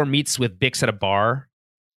 Andor meets with Bix at a bar.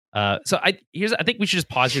 So I think we should just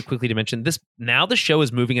pause here quickly to mention this. Now the show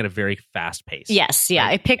is moving at a very fast pace. Yes, yeah,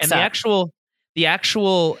 right? it picks and up. The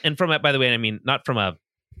actual, and from, by the way, I mean, not from a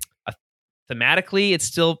thematically, it's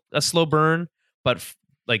still a slow burn, but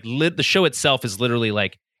the show itself is literally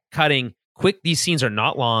like cutting quick. These scenes are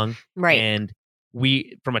not long, right? And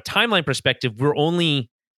we, from a timeline perspective, we're only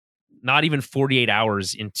not even 48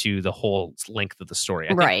 hours into the whole length of the story.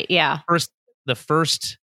 I right? Yeah. The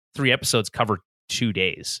first 3 episodes cover 2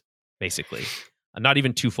 days, basically, not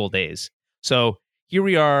even 2 full days. So here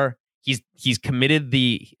we are. He's committed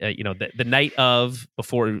the night of,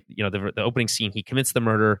 before, you know, the opening scene. He commits the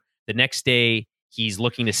murder. The next day, he's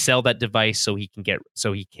looking to sell that device so he can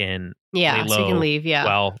so he can leave. Yeah.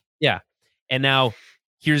 Well, yeah. And now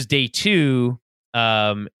here's day 2,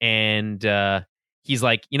 and he's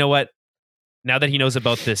like, you know what? Now that he knows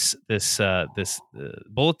about this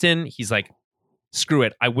bulletin, he's like, screw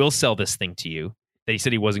it. I will sell this thing to you that he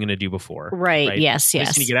said he wasn't going to do before. Right. Yes. He's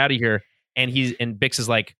going to get out of here. And Bix is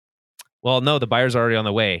like, well, no, the buyer's already on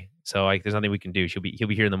the way. So there's nothing we can do. He'll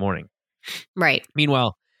be here in the morning. Right.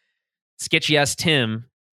 Meanwhile, sketchy ass Tim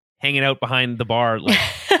hanging out behind the bar, like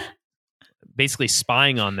basically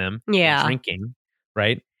spying on them, yeah, drinking,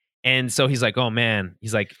 right? And so he's like, oh man,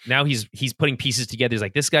 he's like, now he's putting pieces together. He's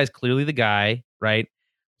like, this guy's clearly the guy, right?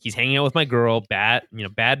 He's hanging out with my girl. Bad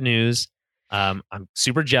news. I'm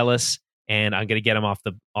super jealous, and I'm gonna get him off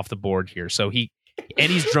the board here. So he's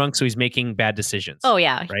drunk, so he's making bad decisions. Oh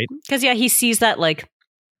yeah, right. Because he sees that like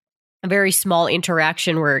a very small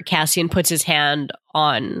interaction where Cassian puts his hand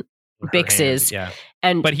on Bix's,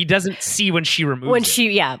 but he doesn't see when she removes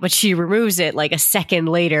it. But she removes it like a second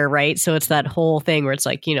later, right? So it's that whole thing where it's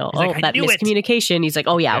like, that miscommunication. He's like,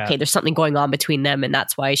 oh yeah, okay, there's something going on between them, and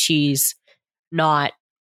that's why she's not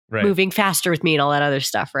moving faster with me and all that other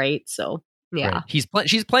stuff, right? So yeah, right.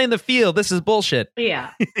 She's playing the field. This is bullshit.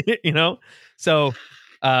 Yeah, So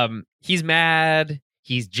he's mad,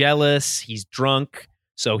 he's jealous, he's drunk.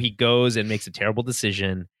 So he goes and makes a terrible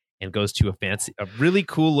decision and goes to a really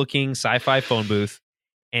cool looking sci-fi phone booth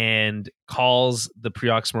and calls the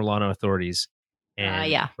Priox Morlana authorities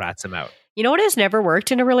and rats him out. You know what has never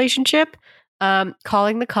worked in a relationship?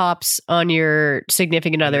 Calling the cops on your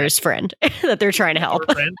significant other's friend that they're trying to help.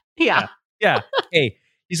 Yeah. Hey,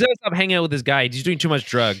 he's got to stop hanging out with this guy. He's doing too much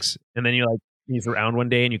drugs. And then he's around one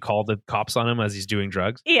day and you call the cops on him as he's doing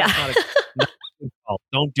drugs. Yeah.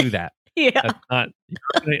 Don't do that. Yeah. You're not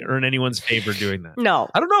going to earn anyone's favor doing that. No.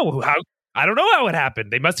 I don't know how it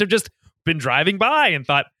happened. They must have just been driving by and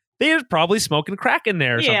thought they're probably smoking crack in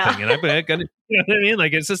there or something. And I'm gonna, you know what I mean?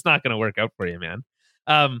 Like, it's just not going to work out for you, man.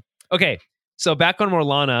 Okay. So back on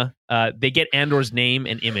Morlana, they get Andor's name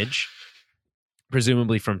and image,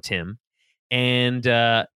 presumably from Tim, and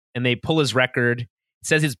they pull his record. It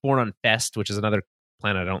says it's born on Fest, which is another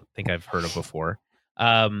planet I don't think I've heard of before.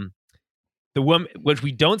 The woman, which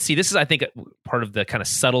we don't see, this is, I think, part of the kind of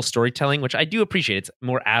subtle storytelling, which I do appreciate. It's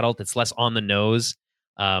more adult, it's less on the nose,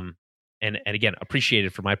 and again,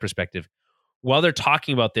 appreciated from my perspective. While they're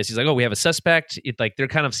talking about this, he's like, "Oh, we have a suspect." They're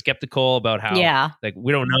kind of skeptical about how, like,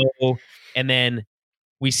 we don't know. And then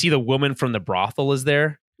we see the woman from the brothel is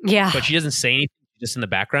there, but she doesn't say anything, just in the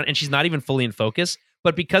background, and she's not even fully in focus.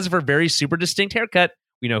 But because of her very super distinct haircut,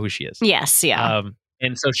 we know who she is. Yes, yeah.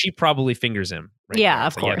 And so she probably fingers him. Right yeah,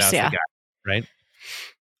 of course, that's the guy, right?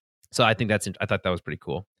 So I think I thought that was pretty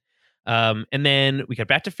cool. And then we got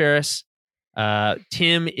back to Ferris.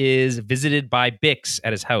 Tim is visited by Bix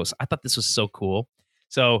at his house. I thought this was so cool.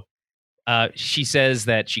 So she says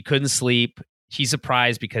that she couldn't sleep. She's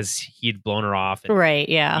surprised because he'd blown her off. And right,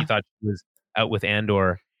 yeah. He thought she was out with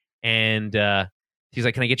Andor. And he's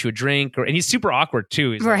like, "Can I get you a drink?" And he's super awkward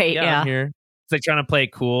too. He's like, yeah, I'm here. He's like trying to play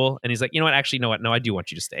it cool. And he's like, "You know what? Actually, you know what? No, I do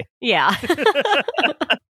want you to stay." Yeah.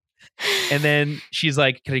 And then she's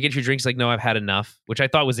like, "Can I get you a drink?" He's like, "No, I've had enough," which I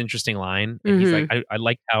thought was an interesting line. And he's like, I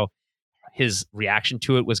liked how his reaction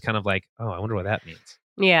to it was kind of like, "Oh, I wonder what that means."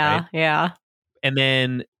 Yeah, right? yeah. And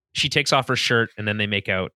then she takes off her shirt and then they make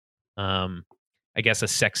out. I guess a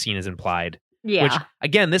sex scene is implied. Yeah. Which,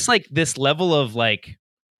 again, this level of like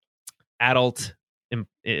adult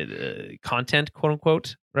content, quote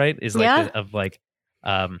unquote, right? Is like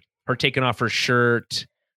her taking off her shirt,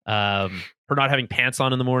 her not having pants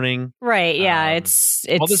on in the morning. Right. Yeah. It's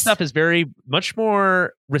all this stuff is very much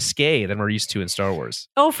more risque than we're used to in Star Wars.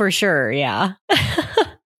 Oh, for sure. Yeah.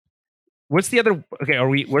 What's the other? Okay.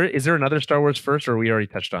 Is there another Star Wars first, or we already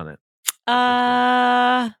touched on it?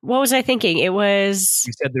 What was I thinking? It was.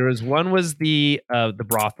 You said there was one was the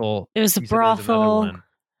brothel. It was the brothel.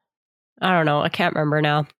 I don't know. I can't remember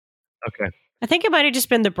now. Okay. I think it might have just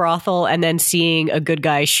been the brothel and then seeing a good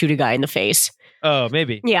guy shoot a guy in the face. Oh,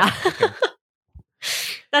 maybe. Yeah. Okay.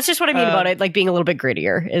 That's just what I mean about it, like being a little bit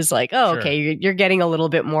grittier. Is like, oh, sure. Okay, you're getting a little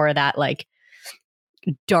bit more of that like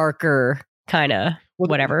darker kind of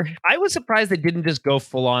whatever. I was surprised they didn't just go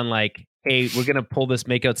full on like, "Hey, we're gonna pull this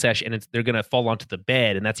makeout sesh and they're gonna fall onto the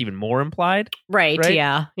bed," and that's even more implied. Right?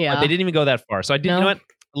 Yeah. Yeah. But they didn't even go that far. So I did. No. You know what?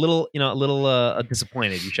 A little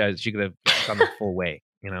disappointed. You could have gone the full way.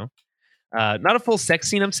 You know, not a full sex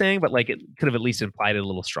scene. I'm saying, but like it could have at least implied it a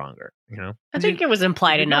little stronger. You know, I think it was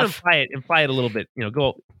implied enough. Imply it a little bit. You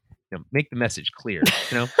know, make the message clear.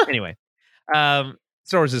 You know. Anyway, Star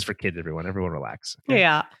Wars is for kids. Everyone relax. Okay?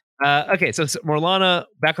 Yeah. Okay. So Morlana,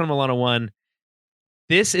 back on Morlana 1.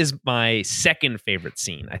 This is my second favorite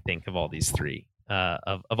scene, I think, of all these three,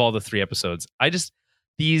 of all the 3 episodes.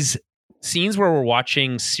 These scenes where we're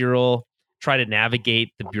watching Cyril try to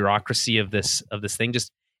navigate the bureaucracy of this thing,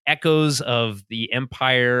 just echoes of the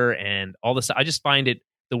Empire and all this. I just find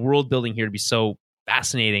the world building here to be so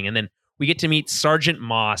fascinating. And then we get to meet Sergeant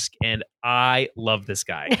Mosk, and I love this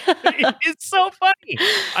guy. It's so funny.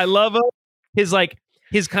 I love him.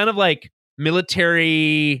 His kind of like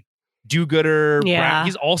military do-gooder. Yeah.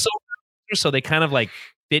 He's also, so they kind of like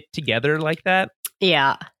fit together like that.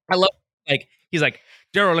 Yeah. I love, like, he's like,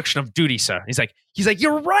 dereliction of duty, sir. He's like,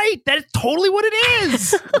 you're right. That's totally what it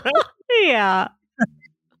is. Yeah.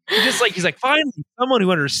 He's like, finally, someone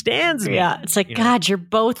who understands me. Yeah. It's like, God, you're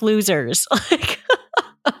both losers.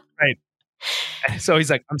 Right. So he's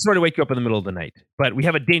like, I'm sorry to wake you up in the middle of the night, but we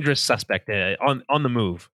have a dangerous suspect on the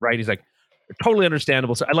move. Right. He's like, totally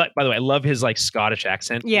understandable. So by the way, I love his like Scottish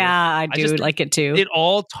accent. Yeah, I do like it too.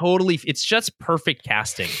 It's just perfect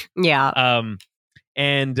casting. Yeah.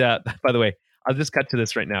 And by the way, I'll just cut to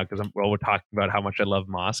this right now because we're talking about how much I love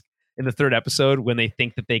Mosk. In the third episode, when they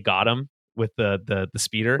think that they got him with the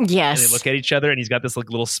speeder, yes, and they look at each other, and he's got this like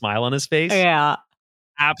little smile on his face. Yeah,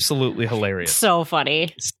 absolutely hilarious. So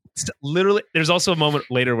funny. Literally, there's also a moment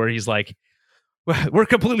later where he's like, "We're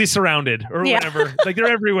completely surrounded," or whatever. Like they're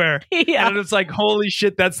everywhere. Yeah, and it's like, holy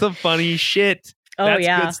shit, that's the funny shit. Oh, that's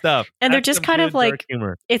yeah, good stuff. And that's they're just kind of like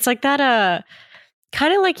humor. It's like that.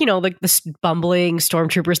 Kind of like, like the bumbling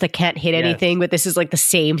stormtroopers that can't hit anything, but this is like the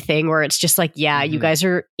same thing where it's just like, yeah, you guys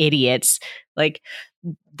are idiots. Like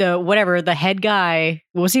the head guy,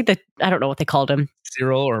 was he I don't know what they called him.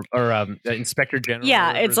 Cyril or Inspector General.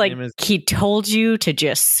 Yeah, it's like he told you to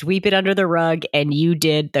just sweep it under the rug and you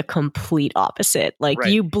did the complete opposite. Like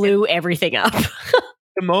you blew everything up.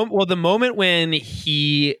 The moment when you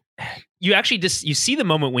see the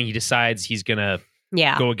moment when he decides he's going to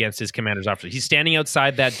go against his commander's officers. He's standing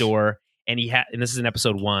outside that door, and and this is in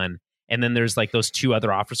episode 1. And then there's like those 2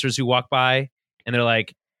 other officers who walk by, and they're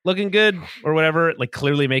like looking good or whatever, like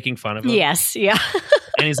clearly making fun of him. Yes, yeah.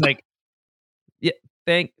 And he's like, "Yeah,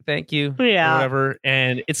 thank you, yeah, or whatever."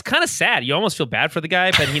 And it's kind of sad. You almost feel bad for the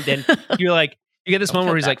guy, but then you're like, you get this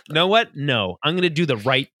moment where he's like, "You know what? No, I'm going to do the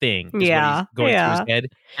right thing." Is what he's going through his head,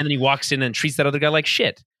 and then he walks in and treats that other guy like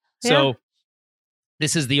shit. So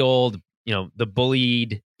this is the old. The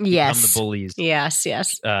bullied become the bullies. Yes.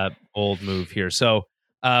 Old move here. So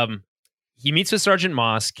he meets with Sergeant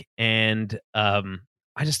Mosk, and I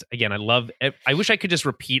wish I could just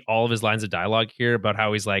repeat all of his lines of dialogue here about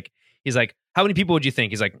how he's like, how many people would you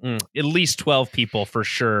think? He's like, at least 12 people for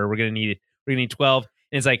sure. We're gonna need 12.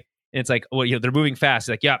 And it's like, well, they're moving fast.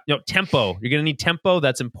 He's like, tempo. You're gonna need tempo.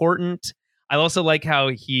 That's important. I also like how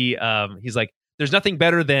he's like, there's nothing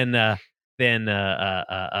better than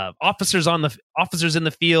officers in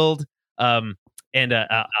the field, and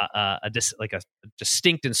a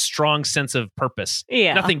distinct and strong sense of purpose.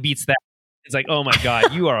 Yeah, nothing beats that. It's like, oh my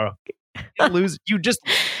god, you are lose. You just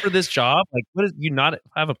for this job. Like, what is you not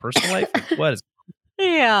have a personal life? What is?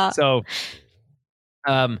 Yeah. So,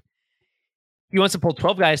 he wants to pull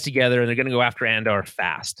 12 guys together, and they're going to go after Andor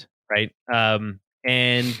fast, right?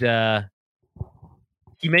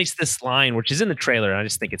 He makes this line, which is in the trailer, and I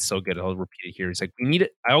just think it's so good. I'll repeat it here. He's like,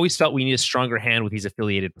 I always felt we need a stronger hand with these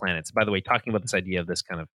affiliated planets. By the way, talking about this idea of this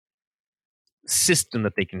kind of system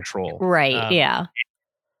that they control. Right, yeah.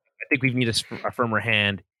 I think we need a firmer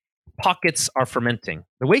hand. Pockets are fermenting.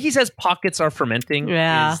 The way he says pockets are fermenting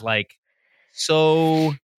is like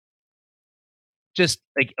so just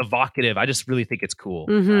like evocative. I just really think it's cool.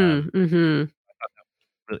 And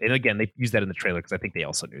again, they use that in the trailer because I think they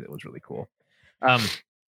also knew that was really cool.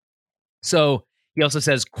 So he also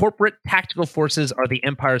says corporate tactical forces are the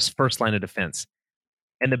Empire's first line of defense,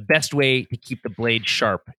 and the best way to keep the blade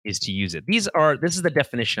sharp is to use it. This is the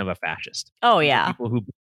definition of a fascist. Oh yeah, people who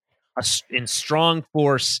in strong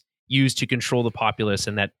force used to control the populace,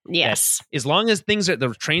 and that as long as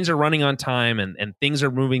the trains are running on time and things are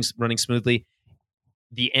running smoothly,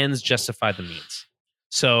 the ends justify the means.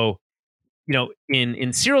 So,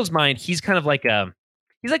 in Cyril's mind, he's kind of like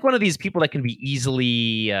he's like one of these people that can be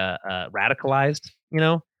easily radicalized,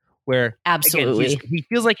 where absolutely again, he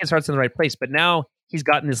feels like his heart's in the right place, but now he's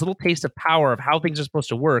gotten this little taste of power of how things are supposed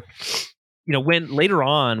to work. When later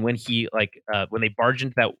on, when he when they barge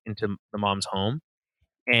into the mom's home,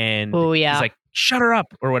 and he's like, "Shut her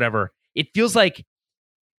up" or whatever, it feels like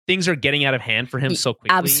things are getting out of hand for him so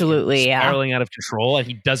quickly, absolutely, spiraling out of control, and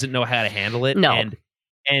he doesn't know how to handle it. No,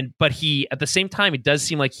 but he at the same time, it does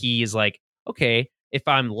seem like he is like, okay, if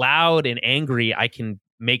I'm loud and angry, I can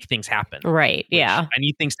make things happen. Right. Yeah. I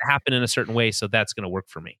need things to happen in a certain way, so that's going to work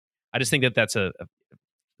for me. I just think that's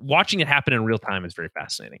watching it happen in real time is very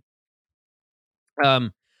fascinating.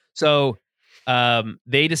 So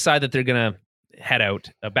they decide that they're going to head out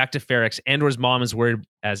back to Ferrix. Andor's mom is worried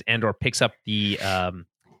as Andor picks up the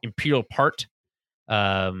Imperial part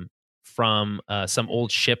from some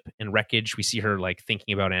old ship and wreckage. We see her like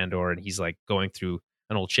thinking about Andor, and he's like going through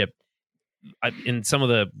an old ship. In some of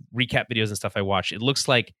the recap videos and stuff I watched, it looks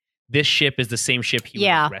like this ship is the same ship he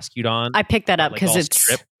was rescued on. I picked that up because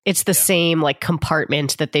it's the same like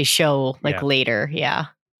compartment that they show later. Yeah.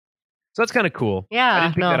 So that's kind of cool. Yeah. I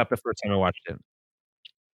didn't pick that up the first time I watched it.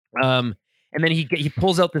 And then he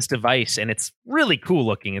pulls out this device, and it's really cool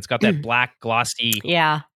looking. It's got that black glossy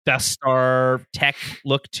Death Star tech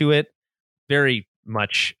look to it. Very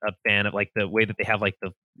much a fan of like the way that they have like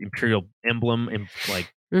the Imperial emblem and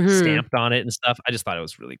like stamped on it and stuff. I just thought it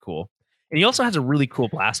was really cool. And he also has a really cool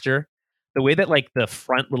blaster. The way that like the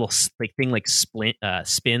front little like thing like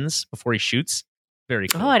spins before he shoots, very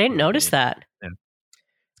cool. Oh, I didn't notice that. Yeah.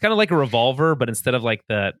 It's kind of like a revolver, but instead of like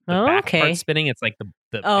the back part spinning, it's like the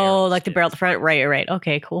barrel like the barrel at the front. Right.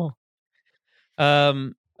 Okay, cool.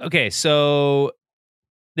 Okay, so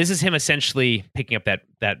this is him essentially picking up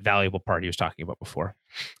that valuable part he was talking about before.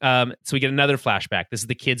 So we get another flashback. This is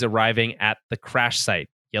the kids arriving at the crash site.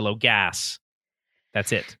 Yellow gas.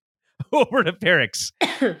 That's it. Over to Ferrix.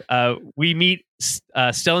 We meet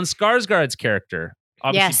Stellan Skarsgård's character.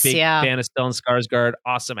 Obviously, big fan of Stellan Skarsgård.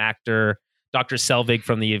 Awesome actor. Dr. Selvig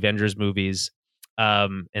from the Avengers movies,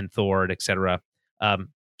 and Thor, etc.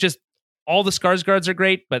 Just all the Skarsgårds are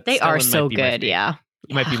great, but they are so good. Yeah,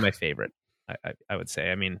 he might be my favorite. I would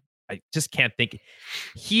say. I mean, I just can't think.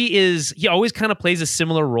 He always kind of plays a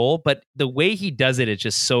similar role, but the way he does it is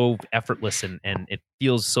just so effortless and it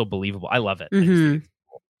feels so believable. I love it.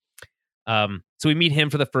 So we meet him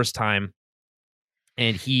for the first time,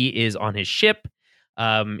 and he is on his ship.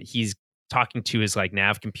 He's talking to his like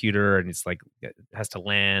nav computer, and it's like has to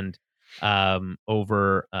land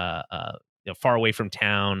over far away from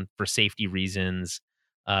town for safety reasons.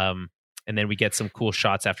 And then we get some cool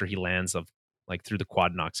shots after he lands of like through the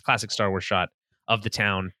quad knocks, classic Star Wars shot of the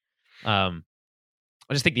town. I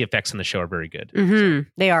just think the effects in the show are very good. So,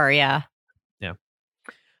 they are, yeah.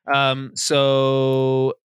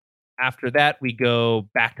 So after that, we go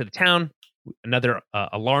back to the town. Another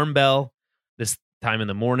alarm bell. This time in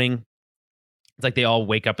the morning, it's like they all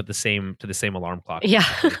wake up to the same alarm clock. Yeah.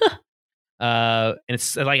 And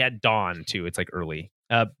it's like at dawn too. It's like early.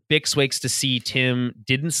 Bix wakes to see Tim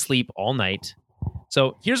didn't sleep all night.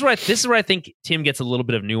 So this is where I think Tim gets a little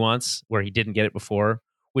bit of nuance where he didn't get it before,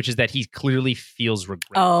 which is that he clearly feels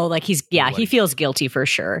regret. Oh, like he feels guilty for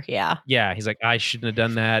sure. Yeah. Yeah. He's like, I shouldn't have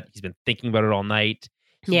done that. He's been thinking about it all night.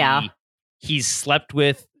 He's slept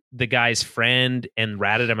with the guy's friend and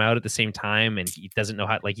ratted him out at the same time, and he doesn't know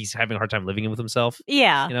how, like, he's having a hard time living with himself.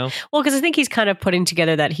 Yeah. Well, because I think he's kind of putting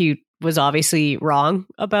together that he was obviously wrong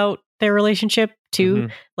about their relationship too.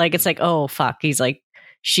 Like, it's like, oh fuck, he's like,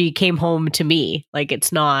 she came home to me. Like,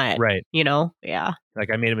 it's not right. Yeah.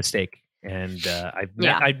 Like, I made a mistake, and I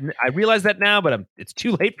realize that now, but it's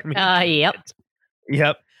too late for me.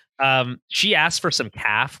 Yep. She asked for some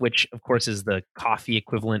calf, which of course is the coffee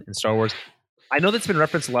equivalent in Star Wars. I know that's been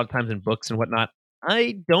referenced a lot of times in books and whatnot.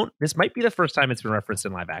 This might be the first time it's been referenced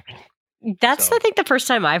in live action. That's, I think, the first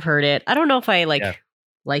time I've heard it. I don't know if I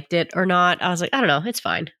liked it or not. I was like, I don't know. It's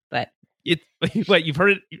fine. But you've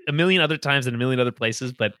heard it a million other times in a million other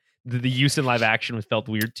places, but the use in live action felt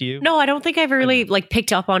weird to you? No, I don't think I've really like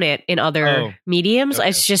picked up on it in other mediums. Okay.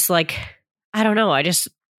 It's just like, I don't know. I just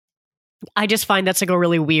find that's like a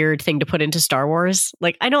really weird thing to put into Star Wars.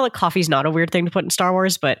 Like, I know like coffee's not a weird thing to put in Star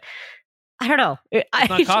Wars, but I don't know. It's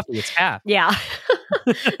not coffee, it's half. Yeah.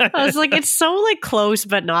 I was like, it's so like close,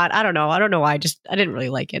 but not. I don't know. I don't know why. I didn't really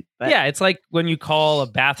like it. But. Yeah, it's like when you call a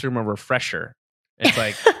bathroom a refresher. It's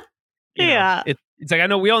like, it's like, I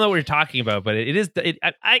know we all know what you're talking about, but it is.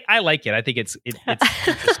 I like it. I think it's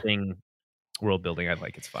interesting world building. I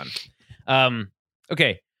like it's fun.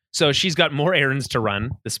 Okay, so she's got more errands to run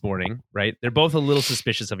this morning. Right? They're both a little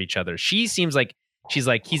suspicious of each other. She seems like she's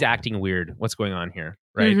like, he's acting weird. What's going on here?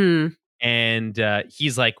 Right? Mm-hmm. And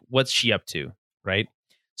he's like, what's she up to? Right.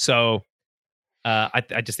 So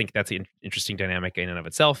I just think that's an interesting dynamic in and of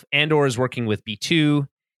itself. Andor is working with B2.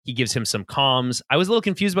 He gives him some comms. I was a little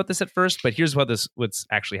confused about this at first, but here's what's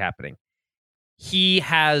actually happening. He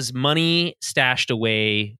has money stashed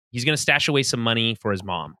away. He's going to stash away some money for his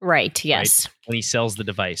mom. Right. Yes. Right? When he sells the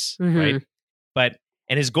device. Mm-hmm. Right.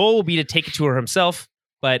 And his goal will be to take it to her himself.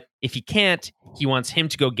 But if he can't, he wants him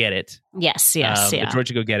to go get it. Yes. The droid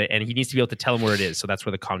to go get it, and he needs to be able to tell him where it is. So that's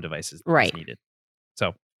where the comm device is needed.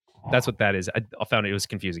 So that's what that is. I found it was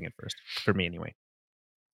confusing at first, for me anyway.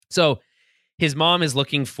 So his mom is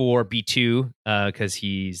looking for B2 because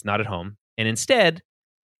he's not at home, and instead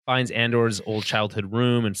finds Andor's old childhood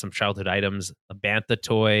room and some childhood items, a Bantha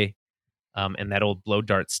toy, and that old blow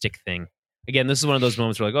dart stick thing. Again, this is one of those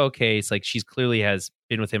moments where like, okay, it's like she's clearly has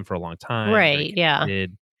been with him for a long time. Right, yeah.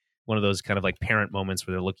 One of those kind of like parent moments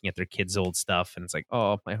where they're looking at their kids' old stuff and it's like,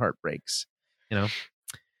 oh, my heart breaks,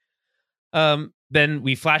 Then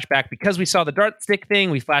we flash back because we saw the dart stick thing.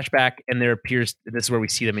 We flash back and this is where we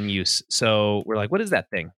see them in use. So we're like, what is that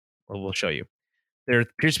thing? Well, we'll show you. there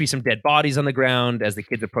appears to be some dead bodies on the ground as the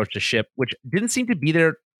kids approach the ship, which didn't seem to be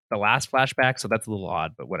there the last flashback, so that's a little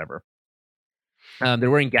odd, but whatever. They're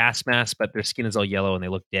wearing gas masks, but their skin is all yellow and they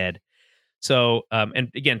look dead. So, and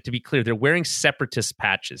again, to be clear, they're wearing separatist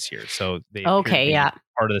patches here. So they appear to be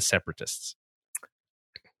part of the separatists.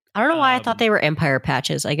 I don't know why I thought they were Empire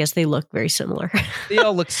patches. I guess they look very similar. They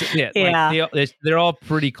all look, they're all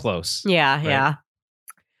pretty close. Yeah.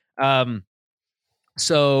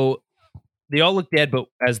 So they all look dead, but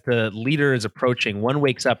as the leader is approaching, one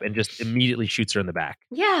wakes up and just immediately shoots her in the back.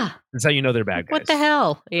 Yeah. That's how you know they're bad guys. What the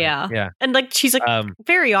hell? Yeah. Yeah. And like, she's like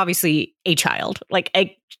very obviously a child, like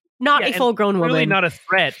not a full grown woman. Really not a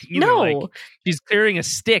threat either. No. Like, she's carrying a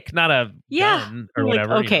stick, not a gun or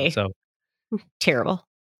whatever. Like, okay. So terrible.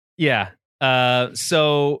 Yeah.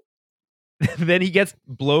 So then he gets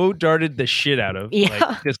blow darted the shit out of. Yeah.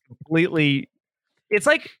 Like, just completely. It's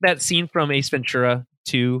like that scene from Ace Ventura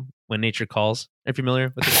 2, When Nature Calls. Are you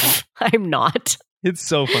familiar with this scene? I'm not. It's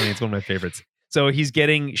so funny. It's one of my favorites. So he's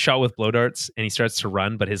getting shot with blow darts and he starts to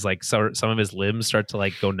run, but his like some of his limbs start to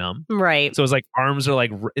like go numb. Right. So his like arms are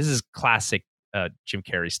like, this is classic Jim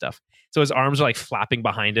Carrey stuff. So his arms are like flapping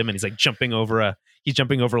behind him and he's like jumping over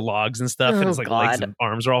logs and stuff. And his like legs and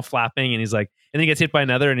arms are all flapping. And he's like, and then he gets hit by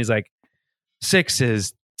another and he's like, 6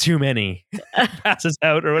 is too many. Passes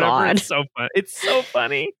out or whatever. God. It's so fun. It's so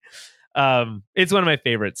funny. It's one of my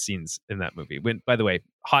favorite scenes in that movie. By the way,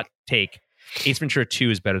 hot take, Ace Ventura 2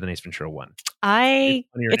 is better than Ace Ventura 1.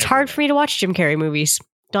 It's hard for me to watch Jim Carrey movies.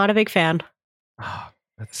 Not a big fan. Oh,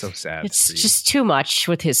 that's so sad. It's just too much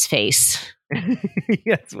with his face.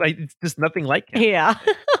 Yeah, it's just nothing like him. Yeah.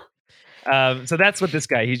 So that's what this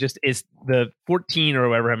guy, he just is the 14 or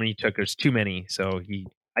however how many he took. There's too many. So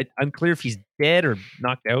I'm clear if he's dead or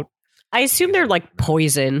knocked out. I assume they're like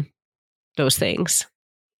poison, those things.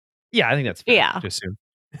 Yeah, I think that's fair to assume.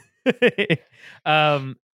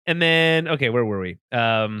 And then, okay, where were we?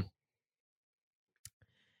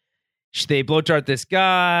 They blow dart this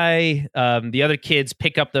guy. The other kids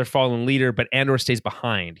pick up their fallen leader, but Andor stays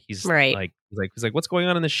behind. He's like, what's going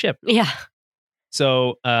on in the ship? Yeah.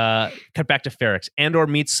 So, cut back to Ferrex. Andor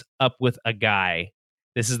meets up with a guy.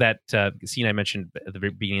 This is that scene I mentioned at the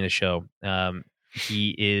very beginning of the show.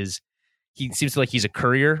 He seems like he's a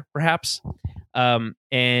courier, perhaps. And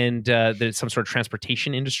there's some sort of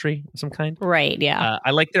transportation industry of some kind. Right, yeah.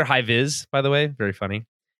 I like their high vis, by the way. Very funny.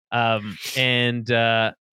 And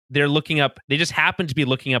they're looking up, they just happen to be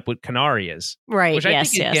looking up what Kenari is. Right, which I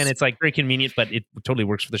think, again, it's like very convenient, but it totally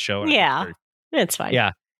works for the show. Yeah, it's fine.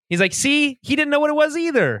 Yeah. He's like, see, he didn't know what it was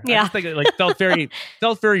either. Yeah. I just think it like felt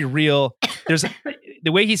very real. There's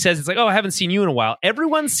the way he says it's like, oh, I haven't seen you in a while.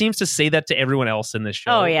 Everyone seems to say that to everyone else in this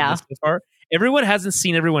show. Oh, yeah. So far. Everyone hasn't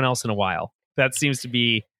seen everyone else in a while. That seems to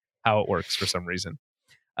be how it works for some reason.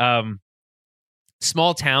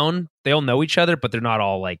 Small town, they all know each other, but they're not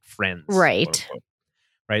all like friends. Right.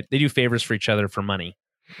 Right. They do favors for each other for money.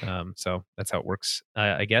 So that's how it works,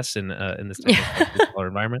 I guess, in this type of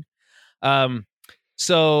environment.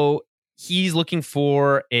 So he's looking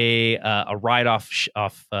for a ride off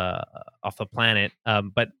the planet.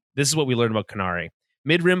 But this is what we learned about Kenari.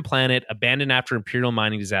 Mid-rim planet, abandoned after Imperial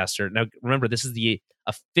mining disaster. Now, remember, this is the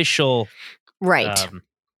official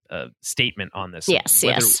statement on this.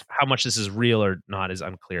 Yes. How much this is real or not is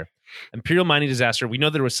unclear. Imperial mining disaster. We know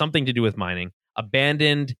there was something to do with mining.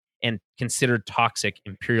 Abandoned and considered toxic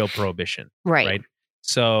Imperial prohibition. Right.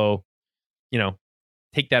 So,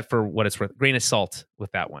 take that for what it's worth. Grain of salt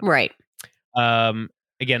with that one. Right.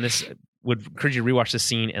 Again, this would encourage you to rewatch the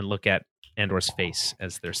scene and look at Andor's face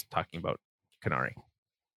as they're talking about Kenari.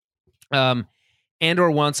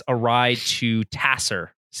 Andor wants a ride to Tasser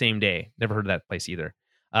same day. Never heard of that place either.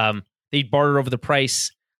 They barter over the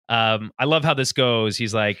price. I love how this goes.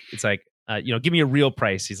 He's like, give me a real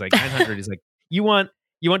price. He's like 900. He's like, you want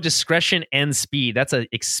discretion and speed. That's an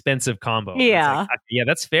expensive combo. Yeah. Like, yeah,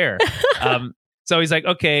 that's fair. So he's like,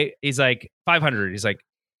 okay. He's like 500. He's like,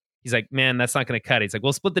 man, that's not going to cut it. He's like,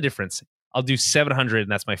 well, split the difference. I'll do 700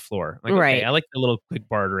 and that's my floor. I'm like, right. Okay, I like the little quick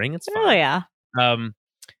bartering. It's fine. Oh yeah.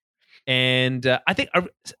 And I think our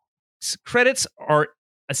credits are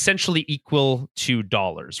essentially equal to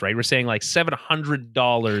dollars, right? We're saying like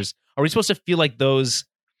 $700. Are we supposed to feel like those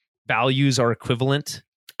values are equivalent?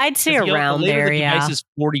 I'd say around there. The device is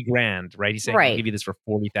 $40,000, right? He's saying, I'll give you this for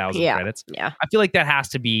 40,000 credits. Yeah. I feel like that has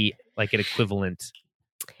to be like an equivalent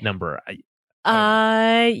number.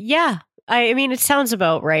 Yeah. I mean, it sounds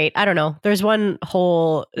about right. I don't know. There's one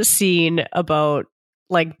whole scene about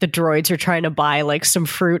like the droids are trying to buy like some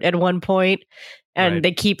fruit at one point, And Right.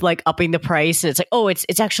 they keep like upping the price, and it's like, oh,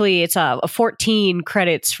 it's actually a 14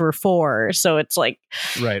 credits for 4, so it's like,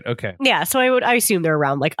 Right. Okay. yeah. So I assume they're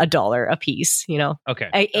around like $1 a piece, you know, Okay.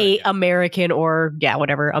 a Yeah. American or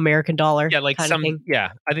whatever American dollar, Yeah, like kind some. of thing.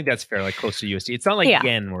 Yeah, I think that's fair. Like close to USD. It's not like Yeah.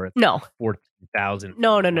 yen where it's No, 14,000.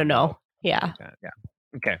 no. Yeah, Yeah.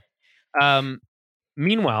 Okay.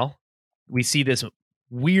 Meanwhile, we see this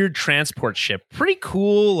weird transport ship. Pretty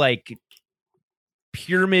cool, like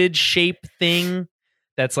pyramid shape thing.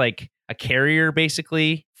 That's like a carrier,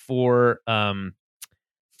 basically for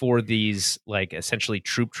these like essentially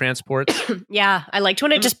troop transports. yeah. I liked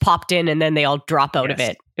when it just popped in and then they all drop out of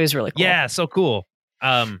Yes. it. It was really cool. Yeah, so cool.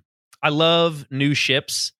 I love new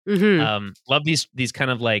ships. Mhm. Love these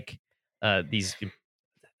kind of like these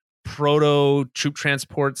proto troop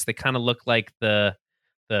transports. They kind of look like the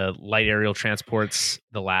light aerial transports,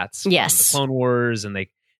 the LATs from Yes. the Clone Wars, and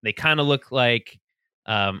they kind of look like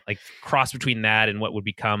cross between that and what would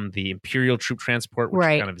become the Imperial troop transport, which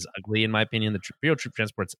Right. kind of is ugly in my opinion. The Imperial troop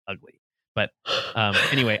transport's ugly, but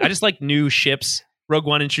anyway, I just like new ships. Rogue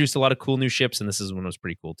One introduced a lot of cool new ships, and this is one that was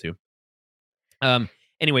pretty cool too.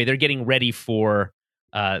 Anyway, they're getting ready for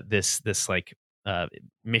this like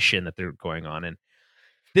mission that they're going on, and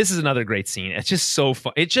this is another great scene. It's just so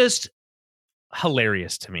fun. It's just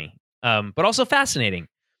hilarious to me, but also fascinating.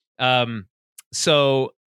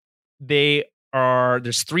 So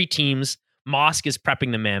there's 3 teams. Mosk is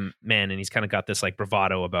prepping the men, and he's kind of got this like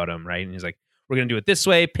bravado about him, right? And he's like, "We're gonna do it this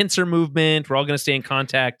way, pincer movement. We're all gonna stay in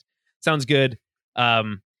contact. Sounds good."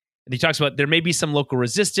 And he talks about there may be some local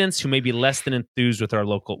resistance who may be less than enthused with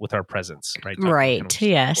our presence, right? Talking Right. kind of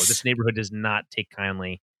Yes. this neighborhood does not take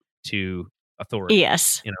kindly to authority.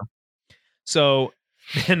 Yes. So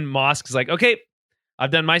then Mosk is like, "Okay,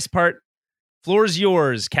 I've done my part. Floor's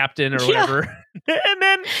yours, Captain," or Yeah. whatever. and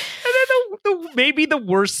then the maybe the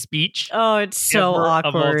worst speech Oh, it's so ever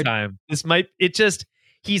awkward. of all time.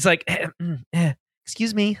 He's like,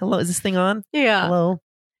 "Excuse me, hello, is this thing on? Yeah. Hello,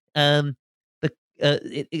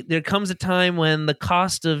 there comes a time when the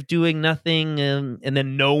cost of doing nothing, and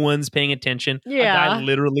then no one's paying attention. Yeah. A guy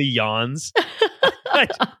literally yawns.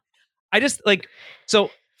 I just like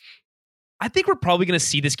so. I think we're probably going to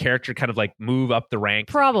see this character kind of like move up the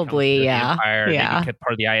ranks. Probably, the yeah. Empire, maybe Yeah. get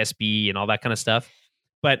part of the ISB and all that kind of stuff.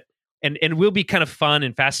 But and it will be kind of fun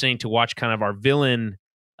and fascinating to watch kind of our villain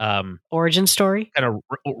Origin story. kind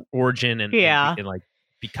of origin and Yeah. and like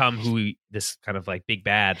become this kind of like big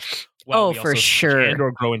bad. Oh, we for also see sure.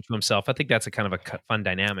 Andor grow into himself. I think that's a kind of a fun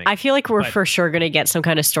dynamic. I feel like we're But- for sure going to get some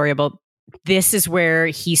kind of story about this is where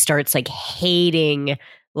he starts like hating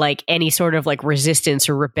like any sort of like resistance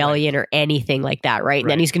or rebellion or anything like that, right? And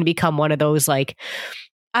then Right. he's going to become one of those like,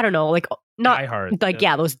 I don't know, like not Die Hard. like,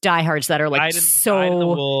 yeah, those diehards that are like Dyed in the so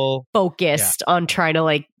wool. focused on trying to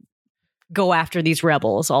like go after these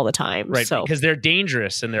rebels all the time. Right, So because they're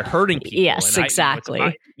dangerous and they're hurting people. Yes, And exactly.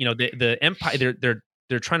 the Empire,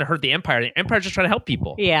 they're trying to hurt the Empire. The Empire's just trying to help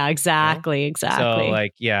people. yeah, exactly. So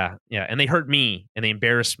like, yeah, and they hurt me and they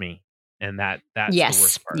embarrassed me, and that's the yes,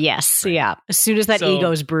 worst part. yes, Right. yeah. As soon as that So-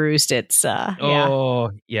 ego's bruised, it's yeah.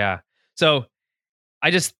 Oh, yeah. So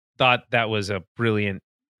I just thought that was a brilliant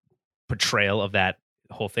portrayal of that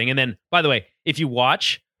whole thing. And then, by the way, if you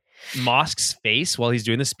watch Mosk's face while he's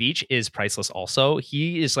doing the speech is priceless also.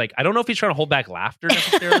 He is like, I don't know if he's trying to hold back laughter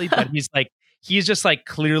necessarily, but he's just like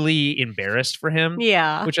clearly embarrassed for him,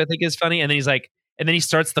 Yeah. which I think is funny. And then he's like, and then he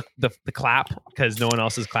starts the clap because no one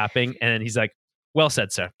else is clapping. And he's like, "Well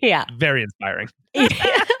said, sir." Yeah. Very inspiring.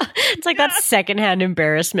 It's like that secondhand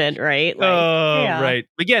embarrassment, right? Like, Oh, yeah. right.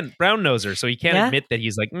 Again, brown noser, so he can't Yeah. admit that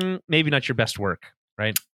he's like, maybe not your best work,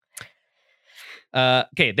 right?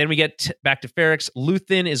 Okay, then we get back to Ferrix.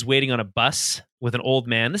 Luthen is waiting on a bus with an old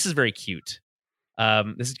man. This is very cute.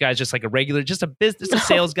 This guy's just like a regular, just a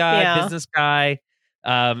sales guy, Yeah. business guy.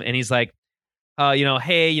 And he's like,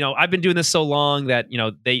 hey, I've been doing this so long that,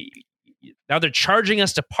 now they're charging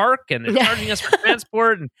us to park and they're charging us for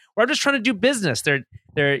transport, and we're just trying to do business. They're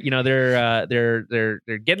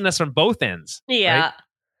getting us from both ends. Yeah.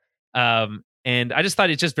 And I just thought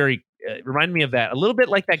it just very reminded me of that a little bit,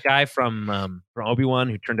 like that guy from Obi-Wan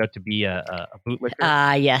who turned out to be a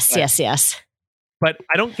bootlicker. Yes, But- yes. But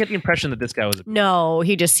I don't get the impression that this guy was a No,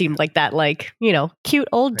 he just seemed like that, like, cute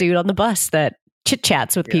old dude on the bus that chit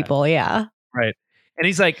chats with Yeah. people. Yeah. right. And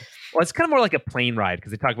he's like, well, it's kind of more like a plane ride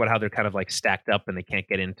because they talk about how they're kind of like stacked up and they can't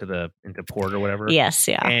get into port or whatever. Yes.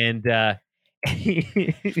 Yeah. And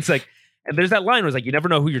he's like, and there's that line where it's like, you never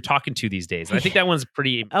know who you're talking to these days. And I think that one's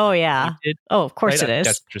pretty. Oh, yeah. pointed, Oh, of course right? it is.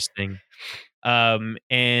 That's interesting. And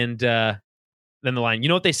then the line, you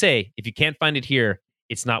know what they say? If you can't find it here,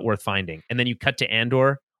 it's not worth finding. And then you cut to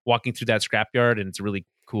Andor walking through that scrapyard, and it's a really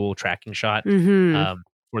cool tracking shot.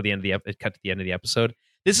 For the end of the cut to the end of the episode.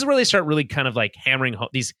 This is where they start really kind of like hammering home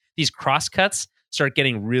these cross cuts start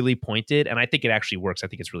getting really pointed, and I think it actually works. I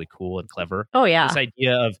think it's really cool and clever. Oh yeah, this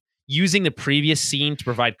idea of using the previous scene to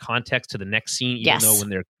provide context to the next scene, even though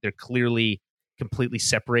when they're clearly completely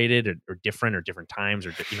separated or different or different times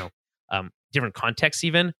or different contexts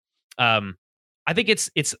even. I think it's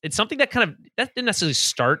something that that didn't necessarily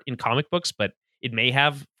start in comic books, but it may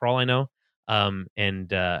have, for all I know. And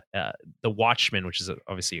The Watchmen, which is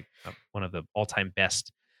obviously one of the all-time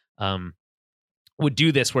best, would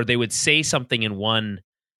do this where they would say something in one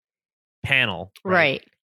panel, right?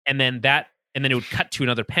 And then it would cut to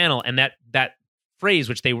another panel, and that phrase,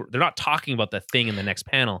 which they're not talking about the thing in the next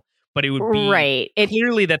panel, but it would be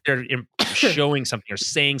clearly that they're showing something or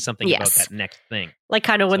saying something about that next thing. Like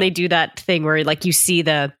kind of when they do that thing where like you see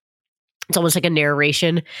it's almost like a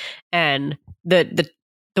narration, and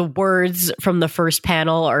the words from the first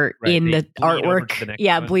panel are in the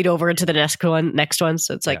artwork. Bleed over into the next one.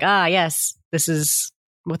 So it's like, yes, this is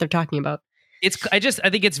what they're talking about. I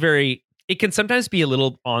think it's it can sometimes be a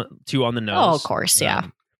little too on the nose. Oh, of course. Yeah.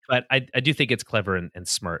 But I do think it's clever and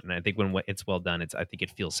smart. And I think when it's well done, I think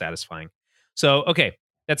it feels satisfying. So, okay.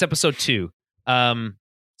 That's episode 2.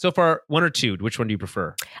 So far, 1 or 2, which one do you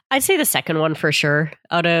prefer? I'd say the second one for sure.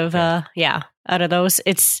 Out of those,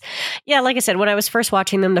 it's like I said, when I was first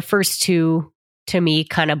watching them, the first 2 to me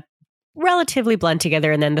kind of relatively blend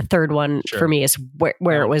together, and then the third one for me is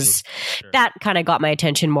where it was that kind of got my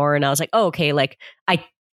attention more, and I was like, oh, okay, like I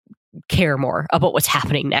care more about what's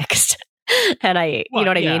happening next. And you know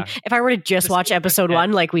what I mean? If I were to just watch episode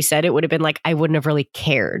 1, like we said, it would have been like I wouldn't have really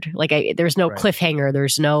cared. Like there's no cliffhanger,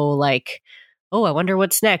 there's no like, oh, I wonder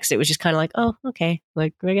what's next. It was just kind of like, oh, okay.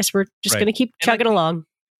 Like, I guess we're just going to keep chugging along.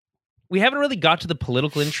 We haven't really got to the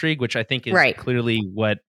political intrigue, which I think is clearly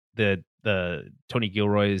what the Tony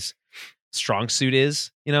Gilroy's strong suit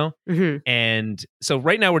is, you know? Mm-hmm. And so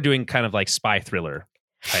right now we're doing kind of like spy thriller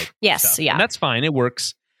type stuff. Yeah. And that's fine. It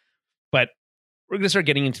works. But we're going to start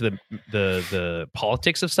getting into the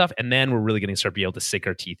politics of stuff. And then we're really going to start being able to sink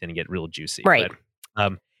our teeth in and get real juicy. Right.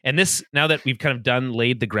 But, and this, now that we've kind of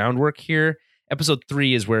laid the groundwork here, episode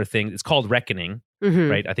 3 is where it's called Reckoning,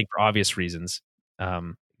 right? I think for obvious reasons,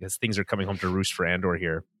 because things are coming home to roost for Andor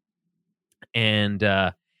here, and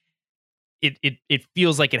it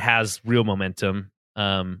feels like it has real momentum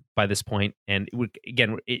by this point. And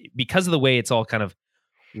because of the way it's all kind of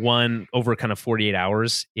won over kind of 48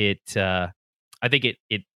 hours, I think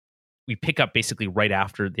we pick up basically right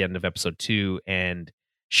after the end of episode 2, and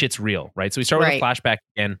shit's real, right? So we start with a flashback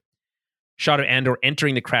again. Shot of Andor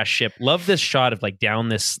entering the crashed ship. Love this shot of like down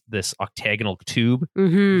this octagonal tube.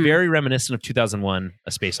 Very reminiscent of 2001: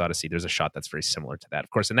 A Space Odyssey. There's a shot that's very similar to that. Of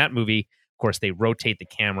course, in that movie, they rotate the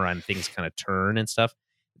camera and things kind of turn and stuff.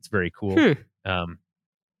 It's very cool. If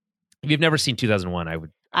you've never seen 2001,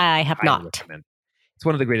 I have not. Recommend. It's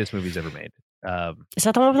one of the greatest movies ever made. Is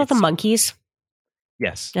that the one with the monkeys?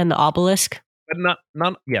 Yes. And the obelisk? But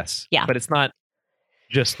not yes. Yeah. But it's not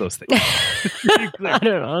just those things. I don't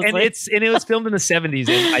know. And it was filmed in the 70s,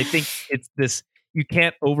 and I think it's this, you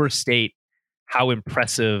can't overstate how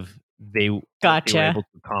impressive they were able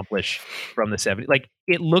to accomplish from the 70s. Like,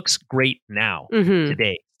 it looks great now,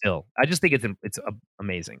 today, still. I just think it's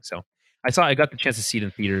amazing. So I got the chance to see it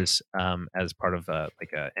in theaters as part of like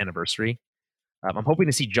an anniversary. I'm hoping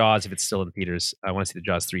to see Jaws if it's still in theaters. I want to see the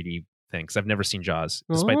Jaws 3D thing, because I've never seen Jaws,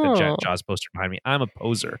 despite the Jaws poster behind me. I'm a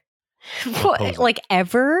poser. Like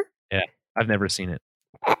ever? Yeah, I've never seen it.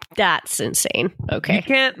 That's insane. Okay. You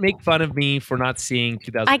can't make fun of me for not seeing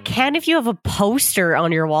 2001. I can if you have a poster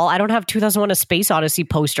on your wall. I don't have 2001: A Space Odyssey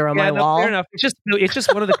poster on my wall. Fair enough. It's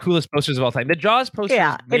just one of the coolest posters of all time. The Jaws poster.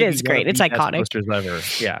 Yeah, it is great. It's iconic. Posters ever.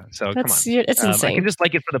 Yeah. So come on. It's insane. I can just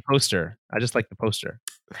like it for the poster. I just like the poster,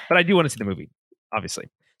 but I do want to see the movie, obviously.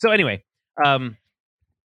 So anyway,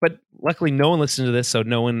 but luckily no one listens to this, so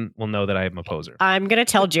no one will know that I am a poser. I'm going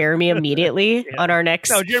to tell Jeremy immediately on our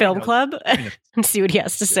next film club and see what he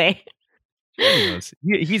has to say.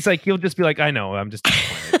 He's like, he'll just be like, I know, I'm just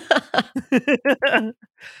disappointed.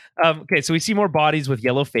 Okay, so we see more bodies with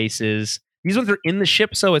yellow faces. These ones are in the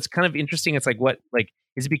ship, so it's kind of interesting. It's like,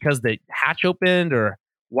 is it because the hatch opened, or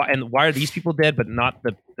why are these people dead but not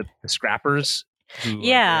the scrappers?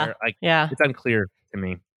 It's unclear to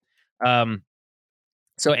me.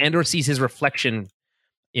 So Andor sees his reflection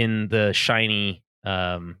in the shiny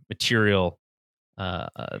material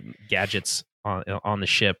gadgets on the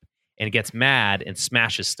ship, and gets mad and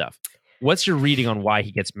smashes stuff. What's your reading on why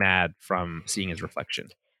he gets mad from seeing his reflection?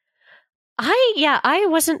 I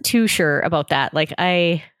wasn't too sure about that. Like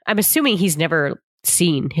I'm assuming he's never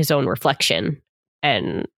seen his own reflection.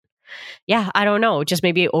 And yeah, I don't know, just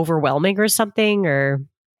maybe overwhelming or something, or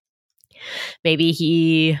maybe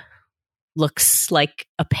he looks like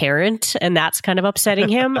a parent and that's kind of upsetting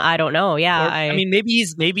him. I don't know. Yeah. I mean,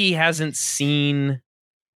 maybe he hasn't seen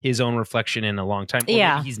his own reflection in a long time. Or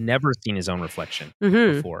maybe he's never seen his own reflection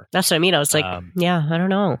before. That's what I mean. I was like, yeah, I don't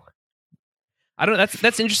know.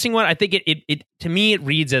 That's an interesting one. I think it to me, it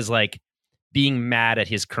reads as like being mad at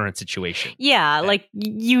his current situation. Yeah. Like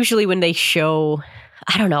usually when they show,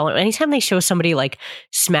 I don't know, anytime they show somebody like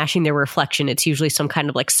smashing their reflection, it's usually some kind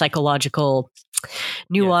of like psychological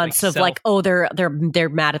nuance of like, oh, they're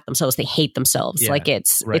mad at themselves. They hate themselves. Like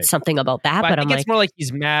it's something about that. But I think it's more like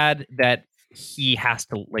he's mad that he has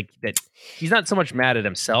to, like, that he's not so much mad at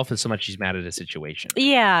himself as so much he's mad at a situation.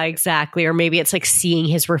 Yeah, exactly. Or maybe it's like seeing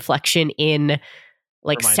his reflection in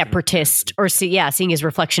like separatist, or seeing his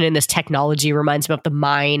reflection in this technology reminds him of the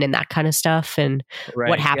mine and that kind of stuff and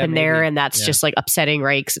what happened there. And that's just like upsetting,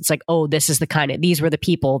 right? Because it's like, oh, these were the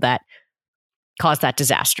people that caused that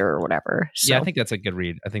disaster or whatever. So, yeah, I think that's a good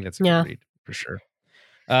read. I think that's a good read for sure.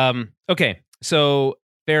 Okay, so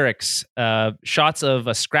Ferrex, shots of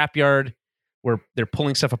a scrapyard where they're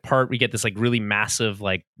pulling stuff apart. We get this like really massive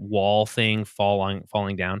like wall thing falling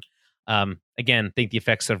down. Again, think the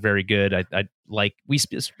effects are very good. I like we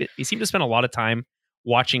seem to spend a lot of time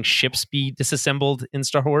watching ships be disassembled in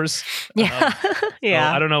Star Wars. Yeah,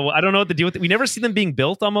 yeah. So I don't know what to do with it. We never see them being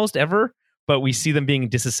built almost ever, but we see them being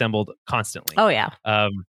disassembled constantly. Oh yeah.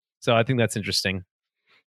 So I think that's interesting.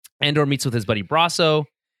 Andor meets with his buddy Brasso.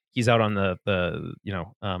 He's out on the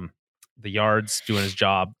yards doing his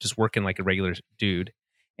job, just working like a regular dude.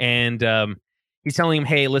 And he's telling him,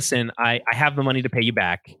 hey, listen, I have the money to pay you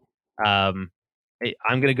back. I'm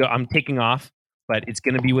taking off, but it's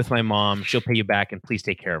going to be with my mom. She'll pay you back, and please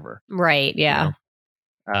take care of her. Right. Yeah.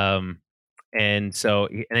 You know? And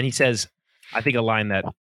then he says, I think a line that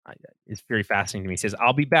is very fascinating to me. He says,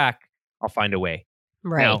 I'll be back. I'll find a way.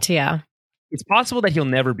 Right. Now, yeah. It's possible that he'll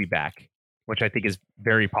never be back, which I think is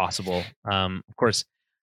very possible. Of course,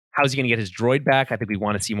 how's he going to get his droid back? I think we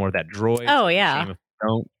want to see more of that droid. Oh, yeah. Shame if we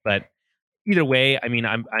don't. But either way, I mean,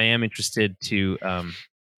 I am interested to,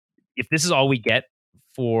 if this is all we get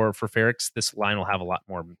for Ferrex, this line will have a lot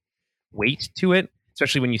more weight to it,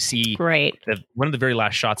 especially when you see one of the very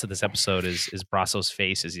last shots of this episode is Brasso's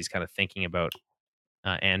face as he's kind of thinking about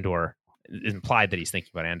Andor. It's implied that he's thinking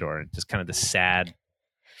about Andor, and just kind of the sad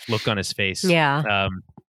look on his face. Yeah.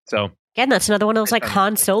 So again, that's another one of those like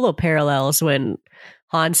Han Solo parallels when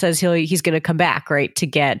Han says he's going to come back, right? To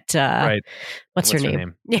get what's her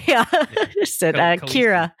name? Yeah, said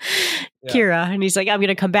Kira. Yeah. Kira, and he's like, I'm going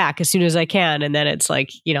to come back as soon as I can, and then it's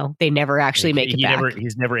like, they never actually make it back.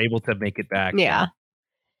 He's never able to make it back. Yeah.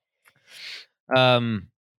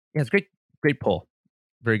 It's great pull,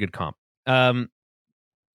 very good comp.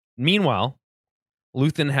 Meanwhile,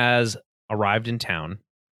 Luthen has arrived in town,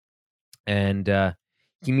 and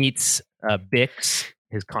he meets Bix,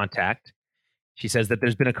 his contact. She says that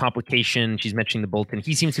there's been a complication. She's mentioning the bulletin.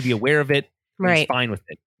 He seems to be aware of it. Right. He's fine with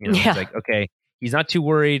it. He's like, okay, he's not too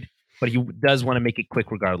worried, but he does want to make it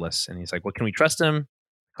quick regardless. And he's like, well, can we trust him?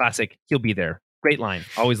 Classic. He'll be there. Great line.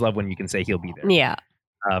 Always love when you can say he'll be there. Yeah.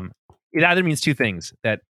 It either means two things,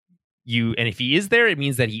 and if he is there, it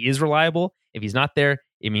means that he is reliable. If he's not there,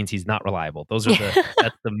 it means he's not reliable. Those are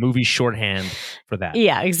that's the movie shorthand for that.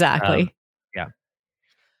 Yeah, exactly. Yeah.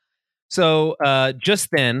 So just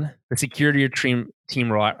then, the security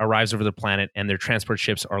team arrives over the planet, and their transport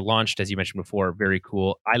ships are launched, as you mentioned before. Very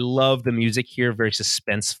cool. I love the music here. Very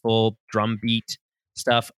suspenseful, drum beat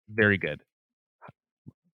stuff. Very good.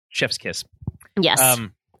 Chef's kiss. Yes.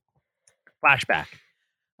 Flashback.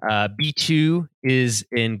 B2 is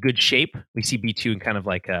in good shape. We see B2 in kind of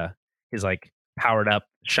like his like powered up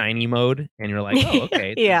shiny mode, and you're like, oh,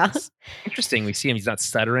 okay. Yeah. Interesting. We see him. He's not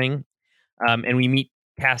stuttering. And we meet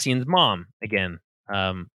Cassian's mom again,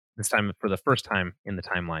 this time for the first time in the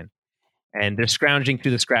timeline. And they're scrounging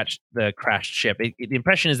through the crashed ship. The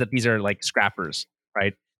impression is that these are like scrappers,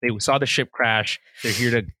 right? They saw the ship crash. They're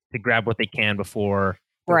here to grab what they can before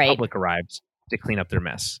the Republic arrives to clean up their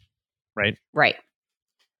mess, right? Right.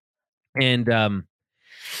 And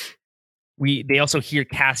they also hear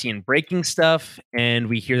Cassian breaking stuff, and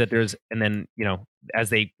we hear that as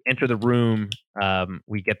they enter the room,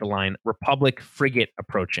 we get the line Republic frigate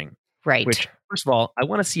approaching. Right. Which, first of all, I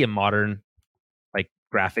want to see a modern, like,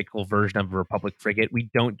 graphical version of a Republic frigate. We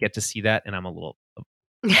don't get to see that, and I'm a little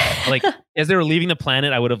like, as they were leaving the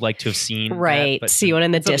planet, I would have liked to have seen that, but see one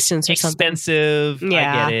in the distance or something. Expensive,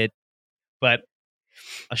 yeah. I get it, but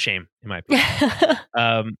a shame in my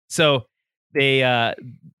opinion. So they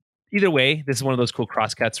either way, this is one of those cool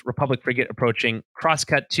crosscuts. Republic frigate approaching,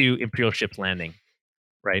 crosscut to Imperial ships landing.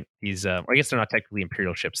 Right? These, I guess they're not technically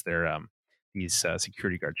Imperial ships. They're these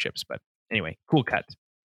security guard ships. But anyway, cool cut.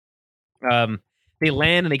 They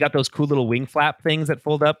land and they got those cool little wing flap things that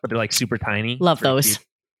fold up, but they're like super tiny. Love those. Cute.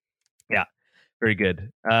 Yeah, very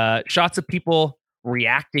good. Shots of people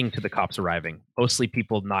reacting to the cops arriving. Mostly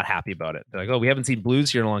people not happy about it. They're like, "Oh, we haven't seen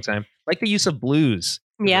blues here in a long time." Like the use of blues.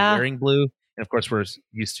 Yeah, wearing blue, and of course, we're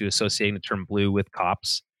used to associating the term blue with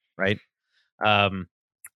cops, right?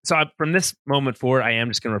 So from this moment forward, I am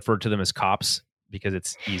just going to refer to them as cops because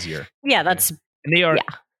it's easier. Yeah, that's and they are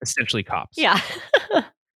essentially cops. Yeah.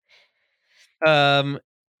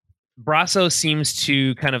 Brasso seems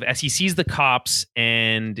to kind of, as he sees the cops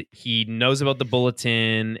and he knows about the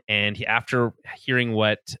bulletin, and he, after hearing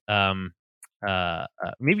what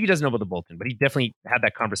maybe he doesn't know about the bulletin, but he definitely had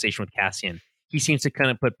that conversation with Cassian. He seems to kind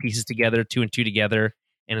of put pieces together, two and two together,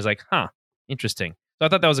 and is like, "Huh, interesting." So I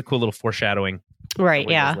thought that was a cool little foreshadowing. Right.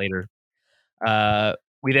 Yeah. Later,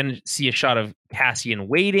 we then see a shot of Cassian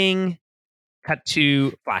waiting. Cut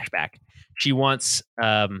to flashback. She wants,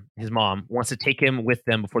 his mom wants to take him with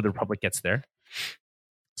them before the Republic gets there.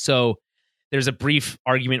 So there's a brief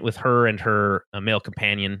argument with her and her male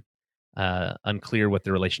companion. Unclear what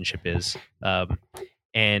the relationship is.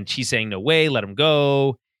 And she's saying, "No way, let him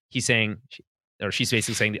go." He's saying, or she's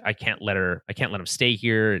basically saying, I can't let him stay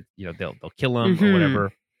here. You know, they'll kill him or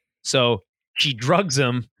whatever. So she drugs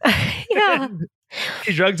him. Yeah.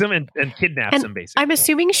 She drugs him and kidnaps him, basically. I'm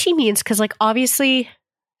assuming she means, because like obviously,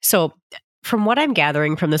 so from what I'm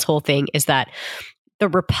gathering from this whole thing is that the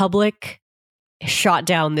Republic shot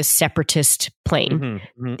down this separatist plane.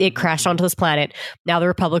 It crashed onto this planet. Now the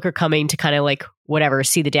Republic are coming to kind of like whatever,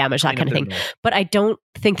 see the damage, that kind of thing. But I don't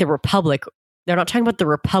think the Republic, they're not talking about the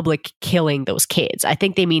Republic killing those kids. I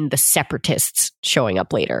think they mean the separatists showing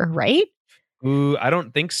up later, right? Ooh, I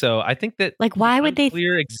don't think so. I think that, like, why would they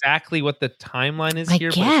clear exactly what the timeline is I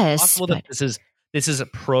here? Guess, but it's possible that this is a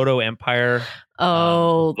proto-empire.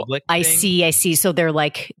 Oh, I thing. see. So they're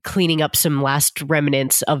like cleaning up some last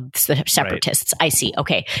remnants of the separatists. Right. I see.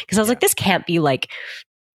 Okay, because I was like, this can't be like,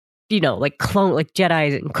 you know, like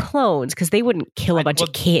Jedi and clones, because they wouldn't kill a bunch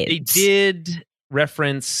of kids. They did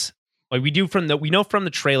reference, like we know from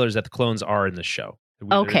the trailers that the clones are in the show.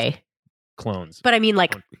 Okay, clones, but I mean,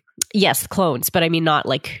 like, yes, clones, but I mean not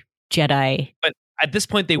like Jedi. But at this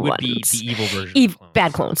point, they would be the evil version. Of clones,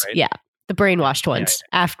 bad clones, right? Yeah. The brainwashed ones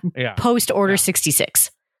after post Order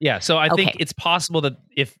 66. Yeah, so I think it's possible that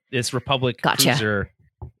if this Republic cruiser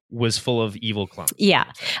was full of evil clones. Yeah,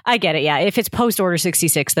 I get it. Yeah, if it's post Order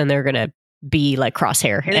 66, then they're gonna be like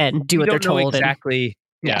Crosshair and do what they're told. Exactly.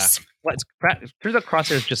 Yes. Well, turns out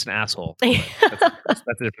Crosshair is just an asshole. That's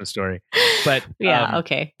a different story. But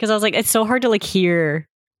okay. Because I was like, it's so hard to like hear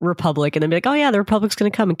Republic and then be like, oh yeah, the Republic's gonna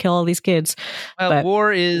come and kill all these kids. But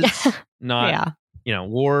war is not. Yeah. You know,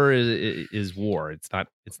 war is war. It's not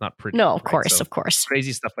pretty. No, of course, so of course.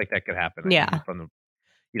 Crazy stuff like that could happen. Yeah. From the,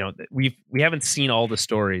 you know, we haven't seen all the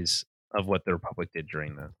stories of what the Republic did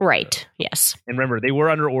during the yes. And remember, they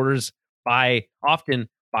were under orders often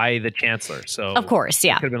by the Chancellor. So of course,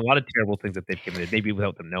 yeah, there could have been a lot of terrible things that they've committed, maybe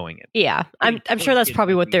without them knowing it. Yeah, I'm sure that's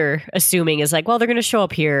probably what they're assuming is like, well, they're going to show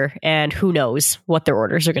up here, and who knows what their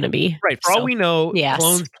orders are going to be. Right. For all we know,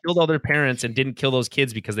 clones killed all their parents and didn't kill those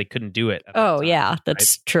kids because they couldn't do it. Oh, time, yeah,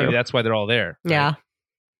 that's true. Maybe that's why they're all there. Right?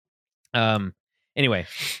 Yeah. Anyway,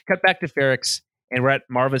 cut back to Ferrix, and we're at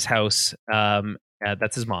Marva's house.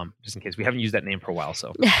 That's his mom, just in case we haven't used that name for a while.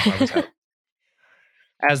 So Marva's house.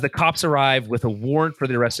 As the cops arrive with a warrant for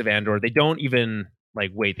the arrest of Andor, they don't even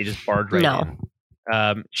like wait. They just barge right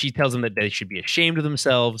in. She tells them that they should be ashamed of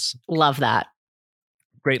themselves. Love that.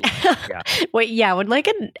 Great line. Yeah. Wait, yeah. When like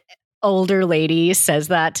an older lady says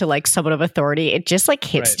that to like someone of authority, it just like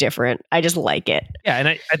hits different. I just like it. Yeah, and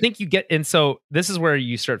I think you get, and so this is where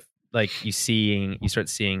you start like you start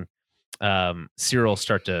seeing Cyril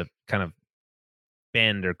start to kind of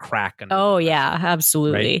bend or crack. Oh yeah,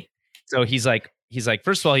 absolutely. Right? So he's like,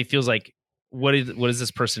 first of all, he feels like, what does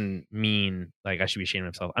this person mean? Like, I should be ashamed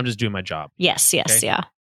of myself. I'm just doing my job. Yes, okay? Yeah.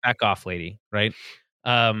 Back off, lady. Right.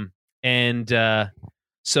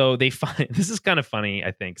 So they find, this is kind of funny,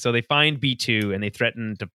 I think. So they find B2 and they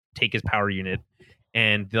threaten to take his power unit,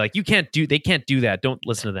 and they're like, they can't do that. Don't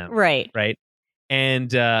listen to them. Right. Right. And,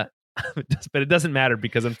 but it doesn't matter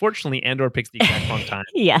because unfortunately Andor picks the exact wrong time.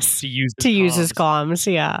 Yes. To use his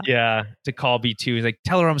comms. Yeah. Yeah. To call B2. He's like,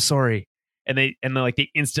 tell her I'm sorry. And they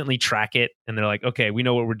instantly track it, and they're like, okay, we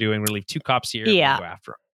know what we're doing. We're gonna leave 2 cops here. Yeah. And go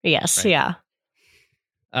after them. Yes. Right?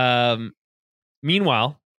 Yeah.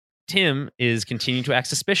 Meanwhile, Tim is continuing to act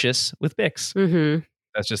suspicious with Bix. Mm-hmm.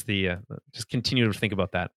 That's just the just continue to think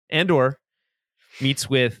about that. Andor meets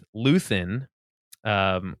with Luthen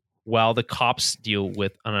while the cops deal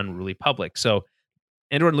with an unruly public. So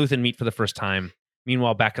Andor and Luthen meet for the first time.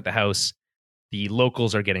 Meanwhile, back at the house, the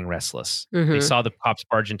locals are getting restless. They saw the cops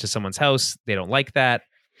barge into someone's house. They don't like that.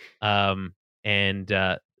 So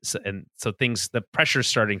things, the pressure's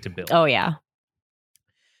starting to build. Oh, yeah.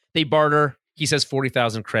 They barter. He says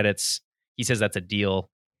 40,000 credits. He says that's a deal.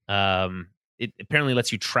 It apparently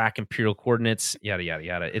lets you track Imperial coordinates. Yada yada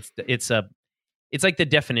yada. It's like the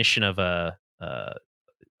definition of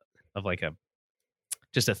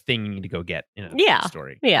just a thing you need to go get in a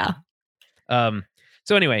story. Yeah.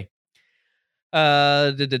 So anyway,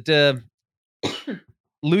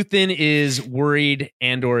 Luthen is worried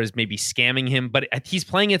Andor is maybe scamming him, but he's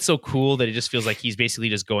playing it so cool that it just feels like he's basically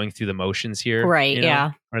just going through the motions here. Right. You know?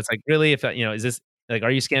 Yeah. Or it's like, really, if is this like,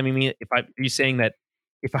 are you scamming me? Are you saying that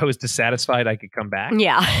if I was dissatisfied, I could come back?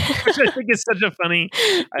 Yeah. Which I think is such a funny.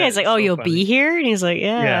 Yeah, he's like, oh, so you'll be here? And he's like,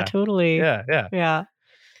 yeah, totally. Yeah.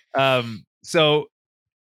 So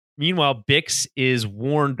meanwhile, Bix is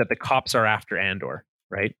warned that the cops are after Andor,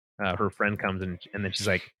 right? Her friend comes and then she's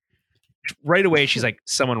like, right away, she's like,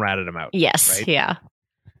 someone ratted him out. Yes. Right? Yeah.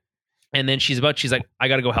 And then she's like, I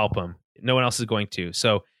got to go help him. No one else is going to.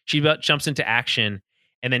 So she jumps into action.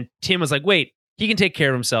 And then Tim was like, wait, he can take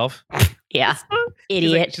care of himself. Yeah.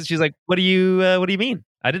 Idiot. She's like, what do you mean?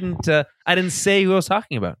 I didn't say who I was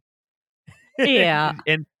talking about. Yeah.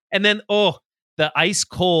 and then, the ice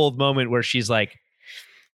cold moment where she's like,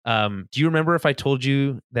 do you remember if I told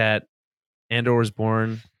you that Andor was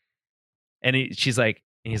born? And he's like,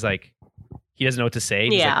 he doesn't know what to say.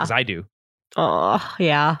 He's like, because I do. Oh,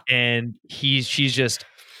 yeah. And she's just,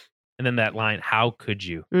 and then that line, how could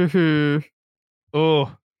you? Mm-hmm.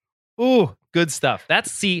 Oh, good stuff.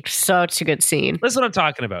 That's such a good scene. That's what I'm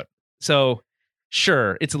talking about. So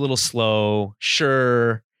sure, it's a little slow.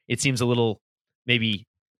 Sure, it seems a little maybe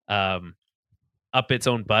up its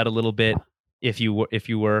own butt a little bit if you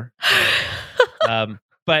were.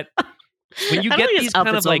 But when you get these kind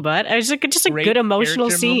of like, butt. It's like just a good emotional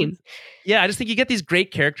scene. Moments. Yeah, I just think you get these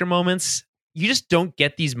great character moments. You just don't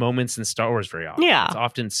get these moments in Star Wars very often. Yeah, it's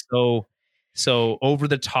often so over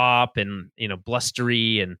the top and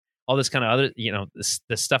blustery and all this kind of other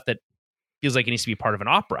the stuff that feels like it needs to be part of an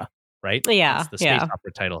opera, right? Yeah, it's the space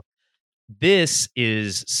opera title. This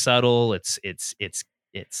is subtle. It's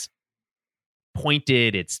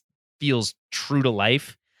pointed. It feels true to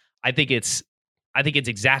life. I think it's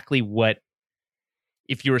exactly what,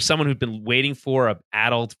 if you were someone who'd been waiting for an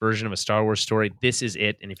adult version of a Star Wars story, this is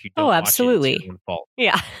it. And if you don't watch absolutely. it's your own fault.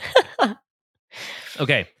 Yeah.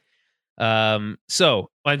 Okay. So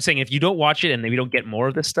I'm saying if you don't watch it and we don't get more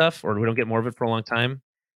of this stuff, or we don't get more of it for a long time,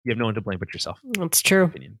 you have no one to blame but yourself. That's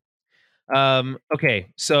true. Okay.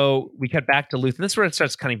 So we cut back to Luthen. This is where it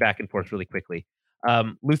starts cutting back and forth really quickly.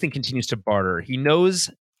 Luthen continues to barter. He knows,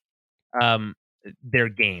 their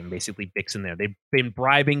game, basically Bix in there. They've been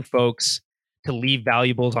bribing folks to leave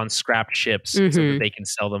valuables on scrapped ships so that they can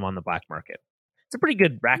sell them on the black market. It's a pretty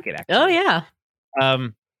good racket, actually. Oh yeah.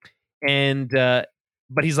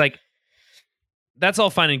 But he's like, that's all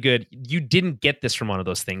fine and good. You didn't get this from one of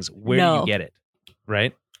those things. Where do you get it?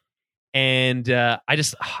 Right. And I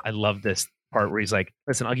love this part where he's like,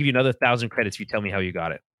 listen, I'll give you another 1,000 credits if you tell me how you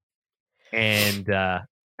got it. And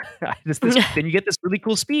then you get this really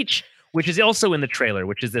cool speech, which is also in the trailer,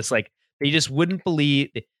 which is this, like, they just wouldn't believe,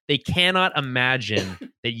 they cannot imagine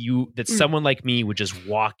that someone like me would just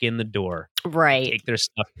walk in the door, right, take their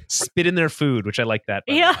stuff, spit in their food, which I like that.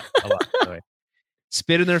 Yeah. A lot, by the way.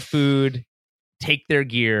 Spit in their food, take their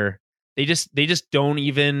gear. They just don't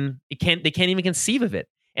even, they can't even conceive of it.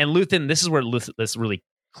 And Luthen, this is where this really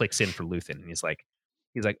clicks in for Luthen. And he's like,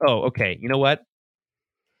 oh, okay, you know what?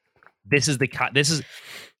 This is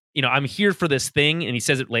I'm here for this thing. And he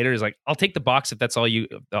says it later. He's like, I'll take the box if that's all you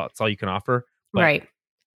can offer. But right.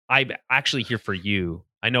 I'm actually here for you.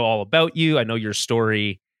 I know all about you. I know your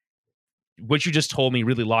story. What you just told me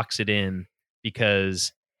really locks it in,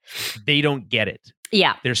 because they don't get it.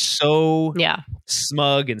 Yeah. They're so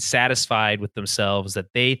smug and satisfied with themselves that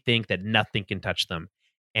they think that nothing can touch them.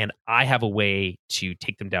 And I have a way to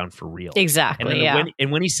take them down for real. Exactly.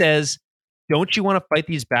 And when he says, don't you want to fight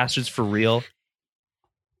these bastards for real?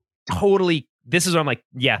 Totally. This is where I'm like,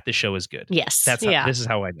 yeah, this show is good. Yes. This is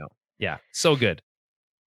how I know. Yeah. So good.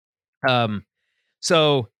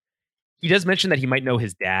 So he does mention that he might know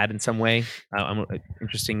his dad in some way.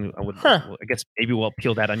 Interesting. I guess maybe we'll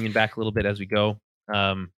peel that onion back a little bit as we go.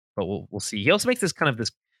 But we'll see. He also makes this kind of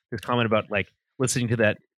this comment about, like, listening to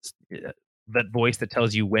that voice that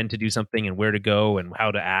tells you when to do something and where to go and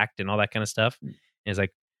how to act and all that kind of stuff. And it's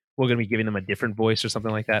like, we're going to be giving them a different voice or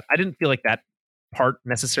something like that. I didn't feel like that part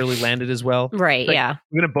necessarily landed as well. Right. Like, Yeah.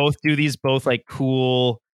 we're going to both do these both like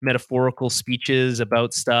cool metaphorical speeches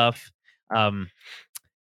about stuff. The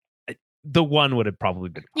one would have probably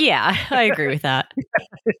been. Yeah. I agree with that.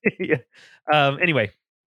 Yeah. Anyway,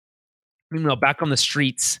 meanwhile, back on the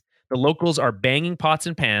streets, the locals are banging pots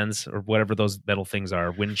and pans or whatever those metal things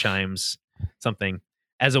are, wind chimes, something,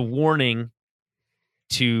 as a warning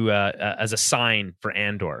to as a sign for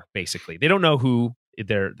Andor. Basically, they don't know who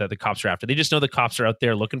that the cops are after. They just know the cops are out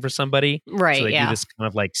there looking for somebody. Right. So they yeah. do this kind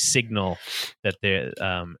of like signal that they're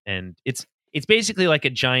and it's basically like a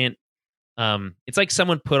giant. It's like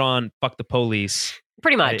someone put on "Fuck the Police."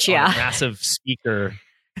 Pretty much. On Yeah. a massive speaker.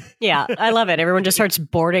 Yeah. I love it. Everyone just starts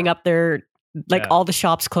boarding up their. Like all the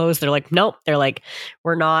shops closed. They're like, nope. They're like,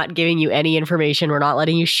 we're not giving you any information. We're not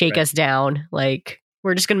letting you shake us down. Like,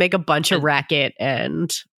 we're just going to make a bunch of racket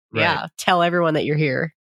and tell everyone that you're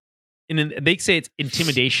here. And they say it's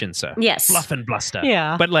intimidation, so yes, bluff and bluster.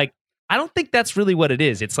 Yeah, but like, I don't think that's really what it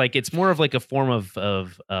is. It's like it's more of like a form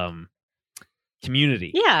of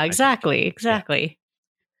community. Yeah, exactly.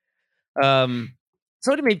 So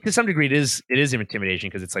to some degree, it is intimidation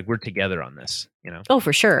because it's like we're together on this, you know. Oh,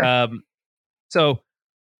 for sure. So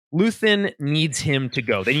Luthen needs him to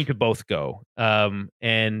go. They need to both go.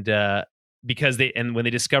 And because when they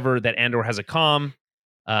discover that Andor has a comm,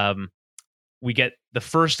 we get the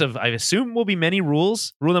first of, I assume, will be many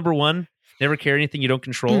rules. Rule number 1: never carry anything you don't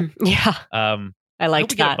control. Yeah. I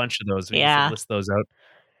liked we that. Get a bunch of those. We yeah. List those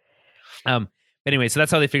out. Anyway, so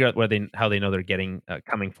that's how they figure out how they know they're getting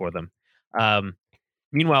coming for them.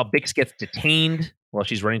 Meanwhile, Bix gets detained while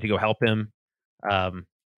she's running to go help him.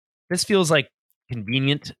 This feels like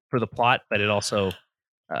convenient for the plot, but it also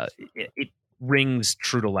it rings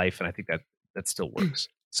true to life, and I think that still works.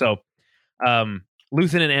 So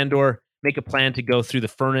Luthen and Andor make a plan to go through the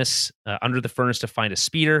furnace, under the furnace, to find a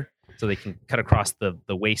speeder so they can cut across the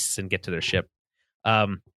wastes and get to their ship.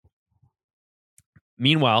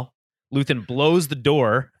 Meanwhile, Luthen blows the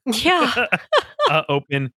door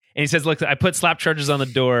open, and he says, "Look, I put slap charges on the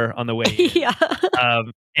door on the way in." Yeah.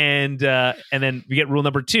 And then we get rule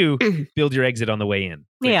number 2: build your exit on the way in.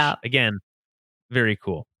 Which, again, very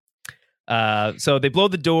cool. So they blow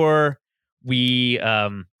the door. A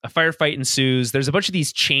firefight ensues. There's a bunch of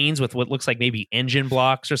these chains with what looks like maybe engine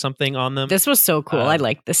blocks or something on them. This was so cool. I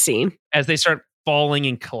like this scene. As they start falling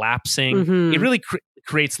and collapsing, it really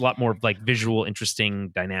creates a lot more like visual, interesting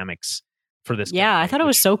dynamics for this. Yeah, I thought it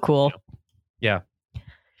was so cool. Yeah.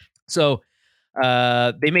 So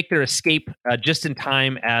they make their escape just in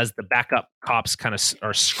time as the backup cops kind of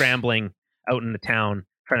are scrambling out in the town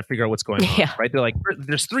trying to figure out what's going on. Right? They're like,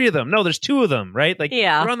 there's 3 of them. No, there's 2 of them. Right? Like,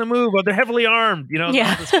 they're on the move. Or they're heavily armed. You know, all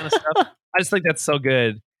this kind of stuff. I just think that's so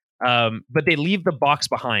good. But they leave the box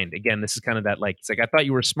behind. Again, this is kind of that like, it's like, I thought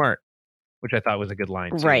you were smart, which I thought was a good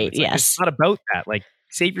line too. Right? It's like, it's not about that. Like,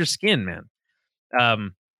 save your skin, man.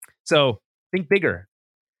 So think bigger.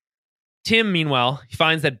 Tim, meanwhile, he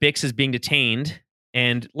finds that Bix is being detained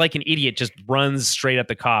and, like an idiot, just runs straight at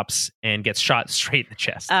the cops and gets shot straight in the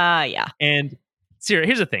chest. Yeah. And Sarah,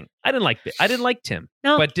 here's the thing: I didn't like Tim.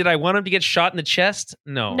 No. But did I want him to get shot in the chest?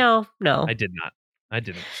 No. No. I did not. I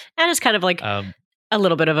didn't. And it's kind of like a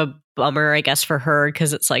little bit of a bummer, I guess, for her,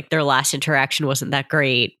 because it's like their last interaction wasn't that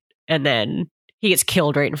great, and then he gets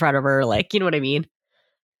killed right in front of her. Like, you know what I mean?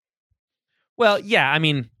 Well, yeah. I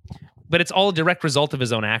mean, but it's all a direct result of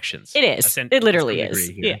his own actions. It is. It literally is.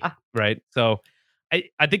 Here, yeah. Right. So I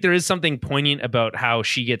think there is something poignant about how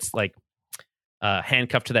she gets like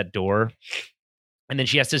handcuffed to that door, and then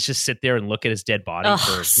she has to just sit there and look at his dead body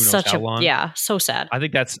for who knows how long. Yeah, so sad. I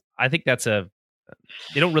think that's they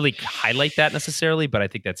don't really highlight that necessarily, but I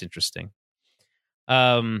think that's interesting.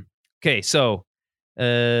 Okay, so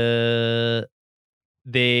they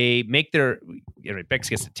make their Bex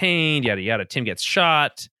gets detained, yada yada. Tim gets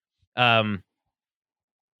shot.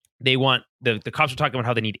 They want the cops are talking about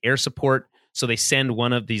how they need air support, so they send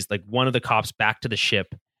one of the cops back to the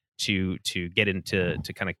ship to get into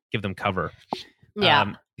to kind of give them cover.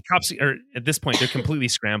 Yeah, the cops are at this point they're completely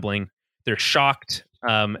scrambling. They're shocked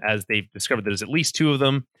as they've discovered there's at least 2 of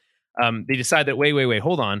them. They decide that wait,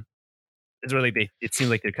 hold on. It's really it seems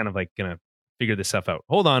like they're kind of like gonna figure this stuff out.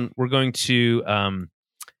 Hold on, we're going to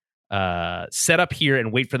set up here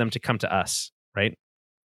and wait for them to come to us, right?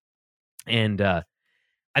 And I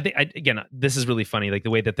think this is really funny, like the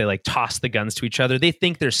way that they like toss the guns to each other. They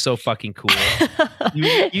think they're so fucking cool.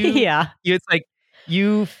 It's like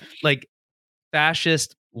you like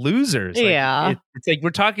fascist losers. Like, it's like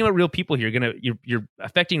we're talking about real people here. You're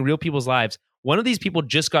affecting real people's lives. One of these people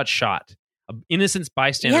just got shot. An innocent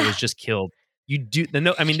bystander was just killed. you do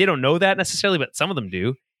I mean, they don't know that necessarily, but some of them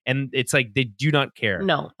do, and it's like they do not care.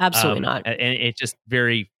 No, absolutely not. And it's just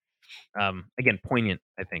very, again, poignant,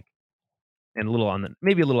 I think, and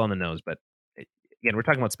maybe a little on the nose, but again, we're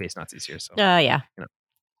talking about space Nazis here, so Yeah. you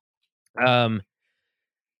know.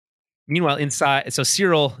 Meanwhile, inside, so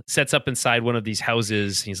Cyril sets up inside one of these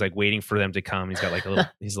houses. He's like waiting for them to come. He's got like a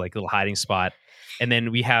little hiding spot. And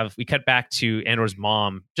then we cut back to Andor's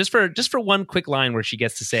mom just for one quick line where she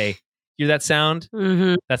gets to say, "Hear that sound?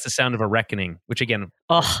 Mm-hmm. That's the sound of a reckoning." Which again,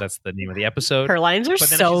 that's the name of the episode. Her lines are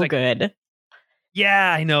so like, good.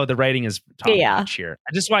 Yeah, I know the writing is top notch here.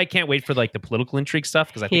 That's why I can't wait for like the political intrigue stuff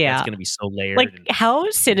because I think that's going to be so layered. Like, how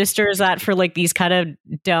sinister is that for like these kind of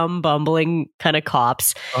dumb, bumbling kind of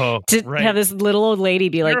cops to have this little old lady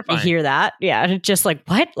be like, "You hear that?" Yeah, just like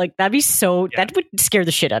what? Like that'd be so. Yeah. That would scare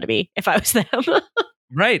the shit out of me if I was them.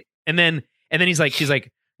 Right, and then she's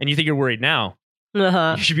like, "And you think you're worried now?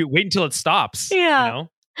 You should be waiting until it stops." Yeah. You know?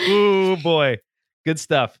 Oh boy, good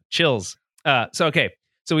stuff. Chills.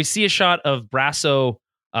 So we see a shot of Brasso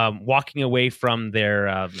walking away from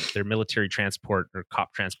their military transport or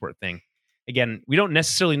cop transport thing. Again, we don't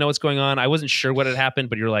necessarily know what's going on. I wasn't sure what had happened,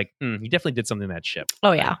 but you're like, he definitely did something to that ship.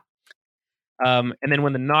 Oh, yeah. And then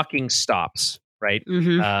when the knocking stops, right,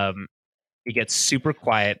 it gets super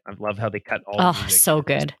quiet. I love how they cut all the music. So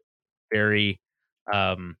good. Very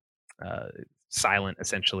silent,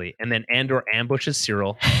 essentially. And then Andor ambushes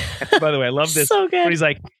Cyril. By the way, I love this. So good.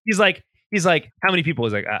 He's like, how many people?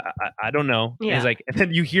 He's like, I don't know. Yeah. He's like, and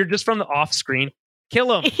then you hear just from the off screen,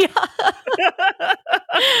 kill him. Yeah.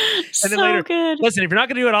 And then later, good. Listen, if you're not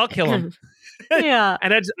going to do it, I'll kill him. Yeah.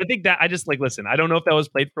 And I think that listen, I don't know if that was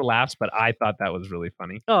played for laughs, but I thought that was really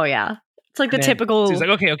funny. Oh, yeah. It's like the typical. So he's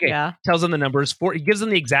like, okay. Yeah. Tells them the numbers. He gives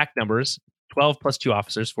them the exact numbers, 12 plus 2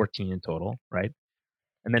 officers, 14 in total, right?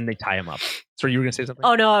 And then they tie him up. So you were going to say something?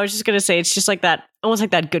 Oh, no, I was just going to say it's just like that, almost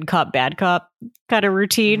like that good cop, bad cop kind of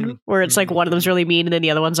routine where it's like one of them's really mean and then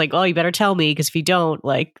the other one's like, oh, you better tell me because if you don't,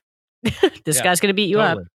 like, this guy's going to beat you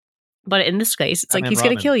up. But in this case, it's like he's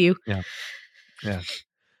going to kill you. Yeah.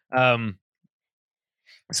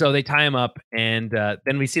 So they tie him up and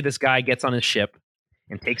then we see this guy gets on his ship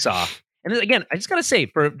and takes off. And then, again, I just got to say,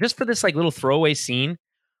 for this like little throwaway scene,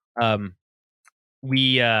 they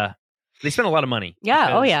spent a lot of money.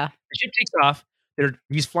 Yeah. Oh, yeah. The ship takes off.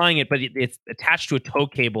 He's flying it, but it's attached to a tow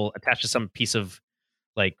cable, attached to some piece of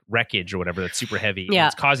like wreckage or whatever that's super heavy. Yeah.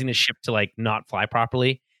 It's causing the ship to like not fly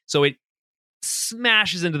properly. So it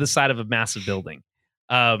smashes into the side of a massive building,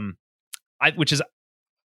 which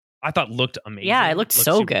I thought looked amazing. Yeah, it looked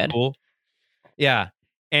so good. Cool. Yeah,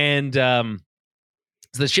 and so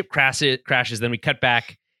the ship crashes. Then we cut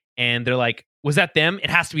back, and they're like, "Was that them? It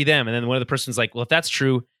has to be them." And then one of the person's like, "Well, if that's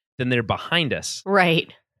true, then they're behind us."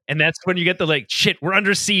 Right. And that's when you get the like, "Shit, we're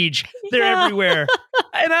under siege. They're everywhere."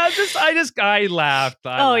 And I laughed.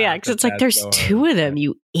 Yeah, because it's like there's two of them,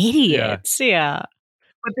 you idiots. Yeah.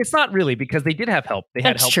 But it's not really because they did have help. They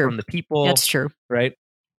had help from the people. That's true. Right.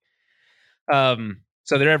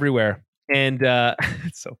 So they're everywhere. And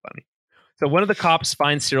it's so funny. So one of the cops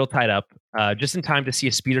finds Cyril tied up just in time to see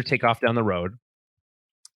a speeder take off down the road.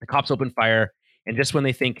 The cops open fire. And just when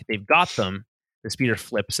they think they've got them, the speeder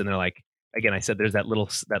flips and they're like, again, I said there's that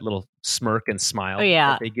little smirk and smile. Oh,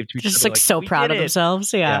 yeah. That they give to each just other. Like so proud of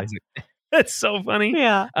themselves. Yeah. It's so funny.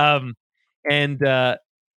 Yeah.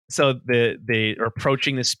 So they are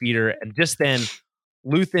approaching the speeder, and just then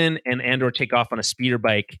Luthen and Andor take off on a speeder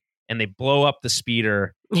bike, and they blow up the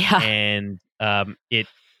speeder. Yeah, and I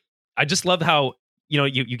just love how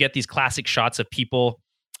you get these classic shots of people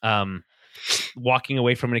walking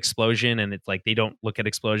away from an explosion, and it's like they don't look at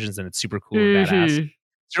explosions, and it's super cool and badass.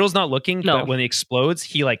 Cyril's not looking, but when it explodes,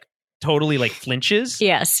 he like totally like flinches.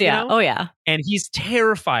 Yes, yeah, oh yeah, and he's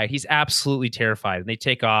terrified. He's absolutely terrified, and they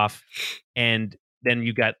take off, and then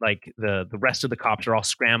you got like the rest of the cops are all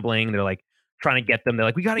scrambling. They're like trying to get them. They're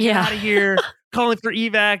like, we got to get out of here. Calling for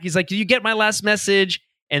evac. He's like, did you get my last message?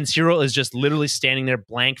 And Cyril is just literally standing there,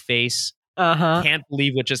 blank face. Can't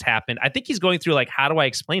believe what just happened. I think he's going through like, how do I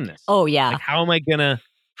explain this? Oh yeah. Like,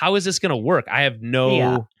 how is this gonna work? I have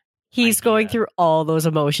no He's idea. Going through all those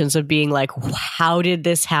emotions of being like, how did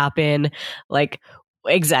this happen? Like,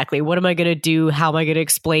 exactly. What am I going to do? How am I going to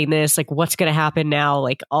explain this? Like, what's going to happen now?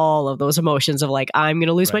 Like, all of those emotions of like, I'm going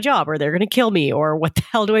to lose my job, or they're going to kill me, or what the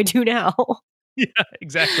hell do I do now? Yeah,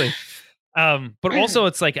 exactly. But also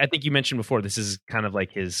it's like, I think you mentioned before, this is kind of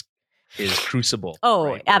like his crucible.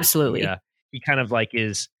 Oh, right? absolutely. He kind of like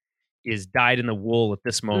is dyed in the wool at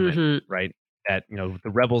this moment, right? That, the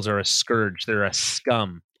rebels are a scourge. They're a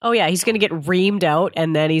scum. Oh yeah, he's going to get reamed out,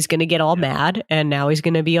 and then he's going to get all mad, and now he's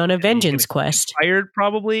going to be on a vengeance quest. Fired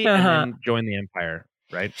probably, and then join the Empire,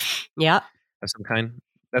 right? Yeah, of some kind.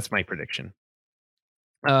 That's my prediction.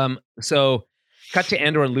 So cut to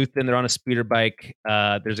Andor and Luthen. They're on a speeder bike.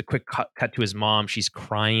 There's a quick cut to his mom. She's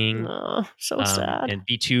crying. Oh, so sad. And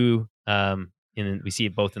B2, we see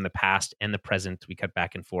it both in the past and the present. We cut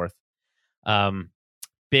back and forth.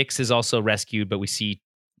 Bix is also rescued, but we see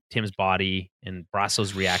Tim's body and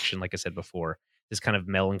Brasso's reaction, like I said before, this kind of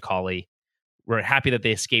melancholy. We're happy that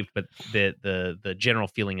they escaped, but the general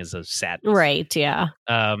feeling is of sadness. Right, yeah.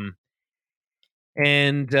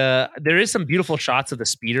 And there is some beautiful shots of the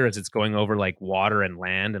speeder as it's going over like water and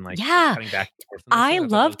land and like cutting back and forth. I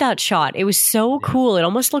love that shot. It was so cool. It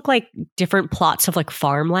almost looked like different plots of like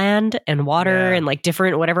farmland and water and like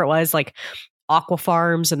different whatever it was, like aqua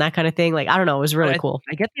farms and that kind of thing. Like, I don't know, it was really cool.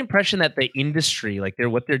 I get the impression that the industry, like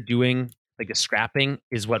what they're doing, like the scrapping,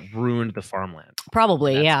 is what ruined the farmland.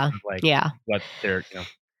 Probably, yeah. Kind of what they're,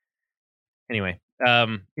 Anyway,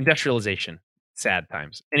 industrialization, sad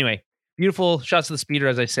times. Anyway, beautiful shots of the speeder,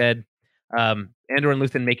 as I said. Andor and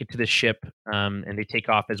Luthen make it to the ship, and they take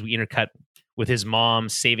off as we intercut with his mom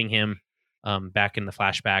saving him back in the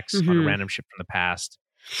flashbacks on a random ship from the past.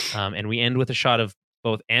 And we end with a shot of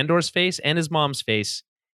both Andor's face and his mom's face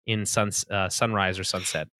in sunrise or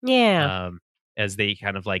sunset. Yeah. As they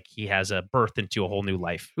kind of like, he has a birth into a whole new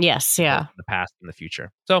life. Yes, yeah. The past and the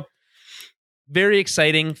future. So very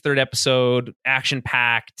exciting third episode,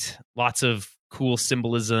 action-packed, lots of cool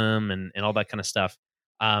symbolism and all that kind of stuff.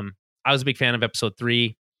 I was a big fan of episode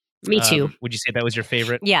 3. Me too. Would you say that was your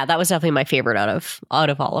favorite? Yeah, that was definitely my favorite out of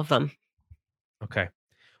all of them. Okay.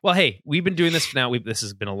 Well, hey, we've been doing this now. This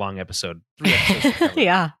has been a long episode. 3 episodes.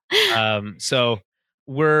 Yeah. So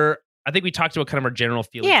I think we talked about kind of our general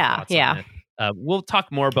feelings. Yeah. We'll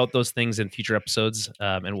talk more about those things in future episodes,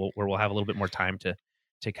 and we'll have a little bit more time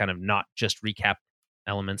to kind of not just recap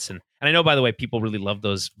elements. And I know, by the way, people really love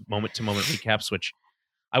those moment-to-moment recaps, which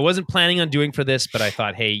I wasn't planning on doing for this, but I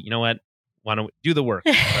thought, hey, you know what? Why don't we do the work?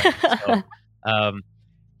 Right? So,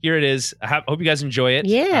 here it is. I hope you guys enjoy it.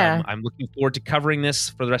 Yeah. I'm looking forward to covering this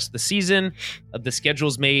for the rest of the season. The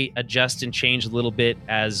schedules may adjust and change a little bit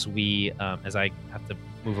as I have to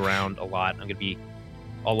move around a lot. I'm going to be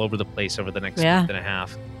all over the place over the next month and a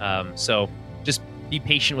half. So just be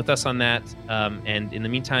patient with us on that. And in the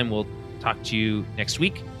meantime, we'll talk to you next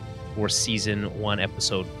week for season 1,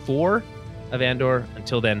 episode 4 of Andor.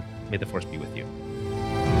 Until then, may the Force be with you.